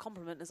big a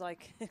compliment as I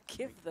can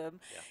give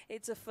them. Yeah.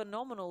 It's a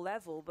phenomenal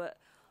level, but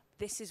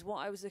this is what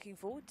I was looking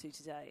forward to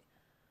today.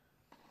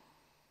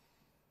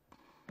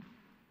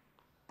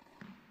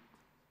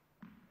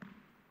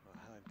 Well,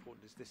 how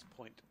important is this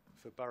point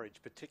for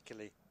Burrage,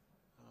 particularly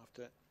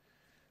after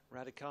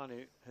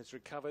Raducanu has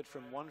recovered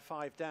from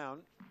 1-5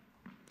 down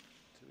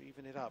to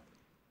even it up.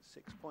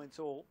 6 points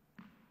all.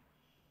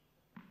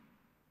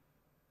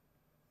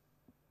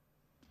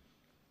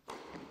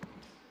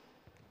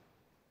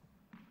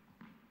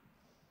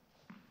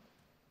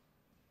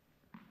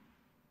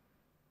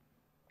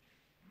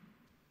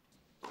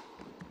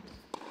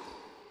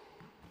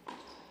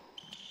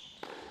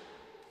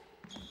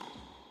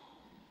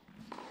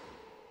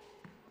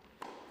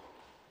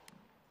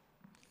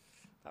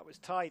 That was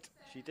tight.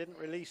 She didn't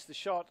release the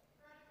shot.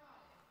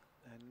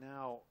 And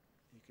now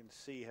you can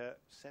see her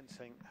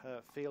sensing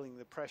her feeling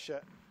the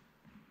pressure.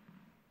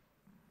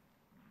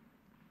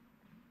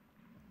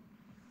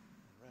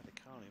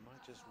 Raducanu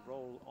might just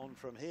roll on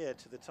from here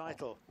to the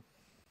title.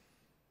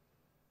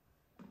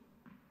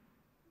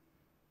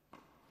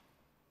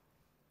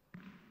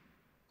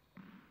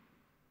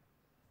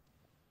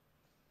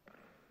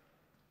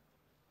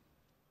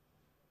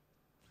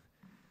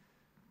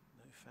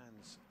 No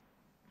fans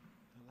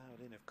allowed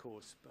in, of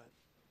course, but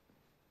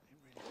it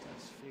really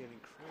does feel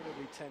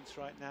incredibly tense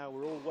right now.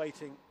 We're all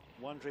waiting,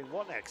 wondering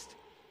what next.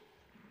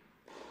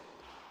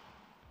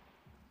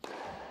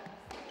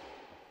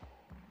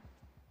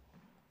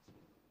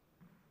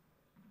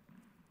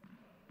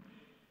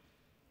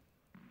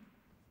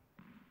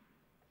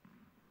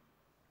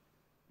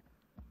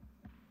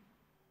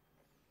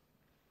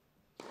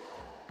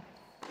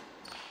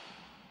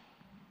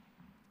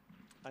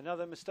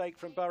 Another mistake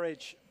from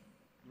Burrage.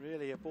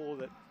 Really a ball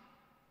that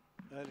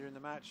earlier in the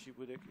match you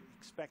would have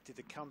expected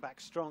to come back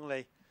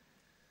strongly.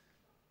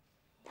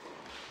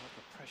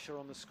 pressure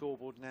on the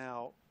scoreboard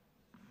now.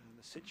 And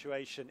the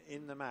situation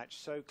in the match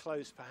so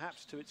close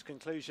perhaps to its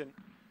conclusion.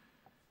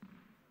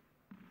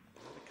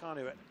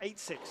 Raducanu at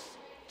 8-6.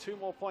 2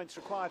 more points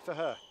required for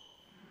her.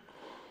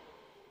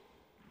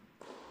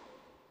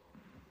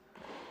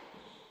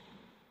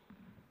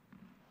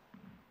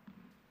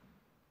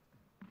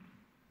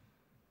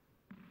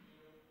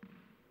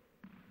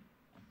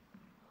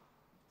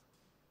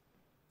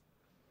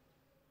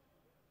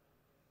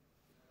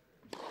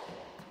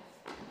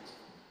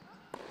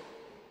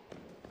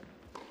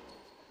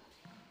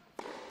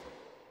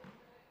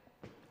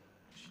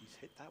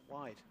 Hit that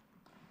wide.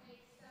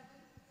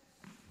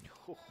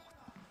 Oh.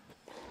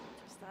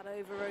 Just that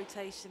over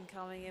rotation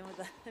coming in with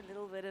a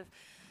little bit of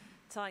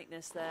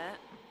tightness there.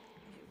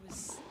 It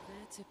was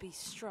there to be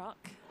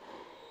struck.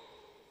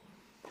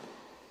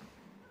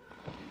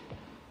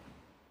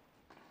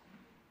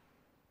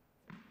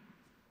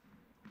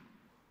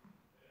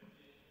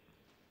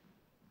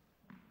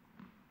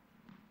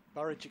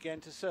 Burrage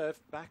again to serve,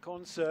 back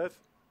on serve.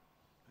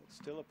 It's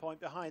still a point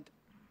behind.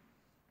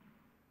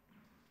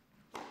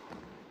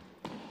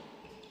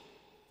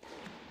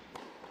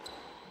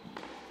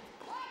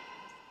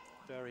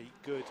 Very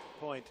good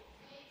point.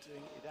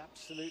 Doing it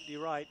absolutely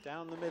right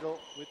down the middle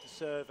with the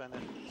serve and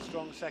a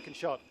strong second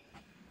shot.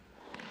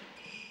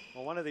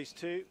 Well, one of these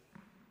two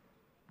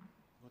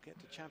will get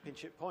to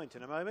championship point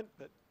in a moment,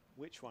 but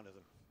which one of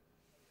them?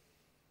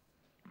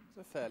 It's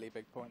a fairly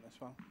big point, this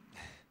one.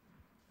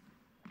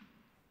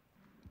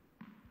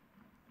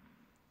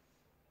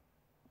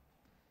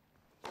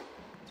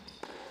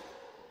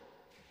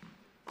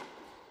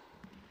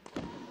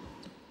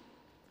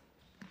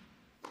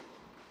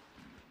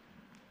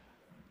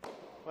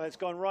 Well, it's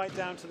gone right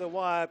down to the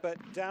wire, but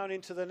down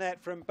into the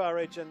net from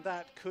Burrage, and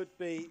that could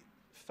be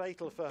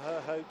fatal for her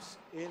hopes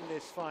in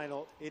this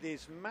final. It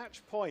is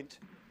match point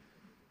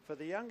for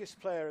the youngest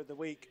player of the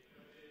week.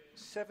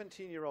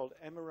 17-year-old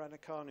Emma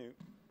Raducanu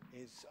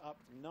is up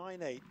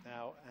 9-8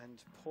 now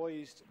and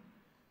poised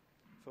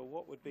for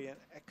what would be an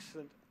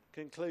excellent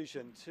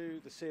conclusion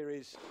to the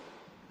series.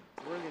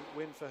 Brilliant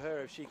win for her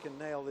if she can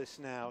nail this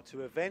now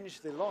to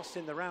avenge the loss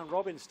in the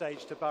round-robin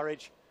stage to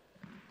Burrage.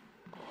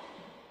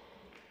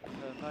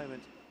 Her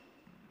moment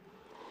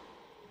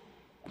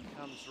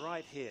comes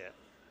right here.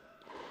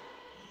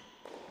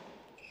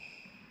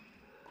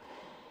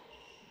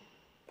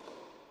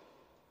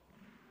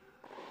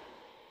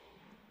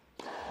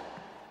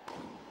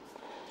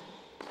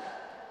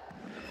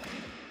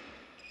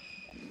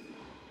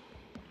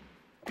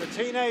 The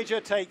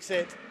teenager takes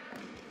it.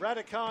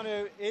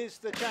 Raducanu is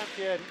the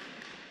champion.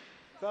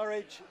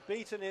 Burrage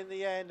beaten in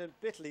the end and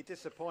bitterly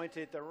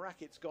disappointed. The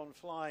racket's gone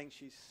flying.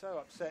 She's so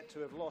upset to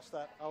have lost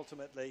that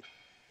ultimately.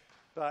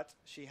 But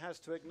she has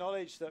to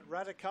acknowledge that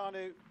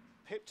Raducanu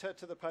pipped her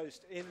to the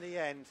post in the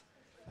end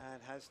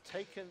and has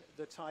taken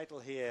the title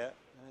here.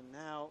 And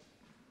now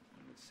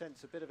you can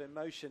sense a bit of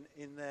emotion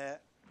in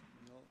there.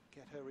 We'll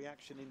get her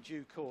reaction in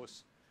due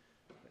course.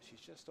 But she's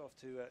just off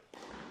to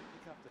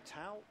pick up the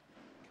towel,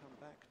 come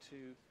back to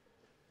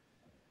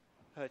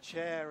her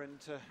chair and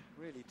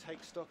really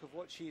take stock of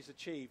what she's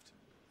achieved.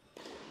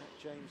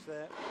 Matt James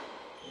there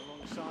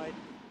alongside,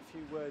 a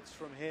few words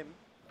from him.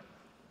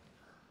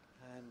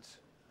 And,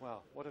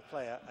 well, what a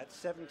player at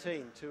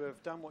 17 to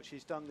have done what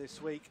she's done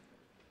this week.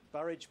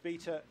 Burrage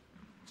beat her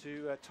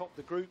to top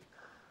the group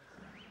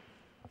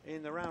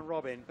in the round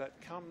robin, but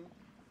come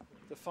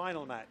the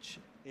final match,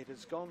 it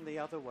has gone the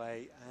other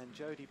way, and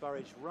Jodie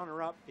Burrage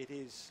runner-up. It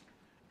is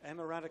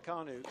Emma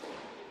Raducanu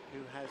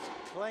who has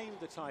claimed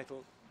the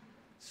title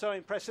so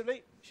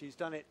impressively. She's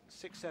done it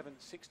 6-7,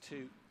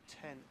 6-2,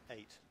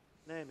 10-8.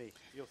 Naomi,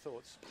 your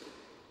thoughts?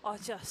 Are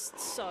just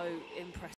so impressive.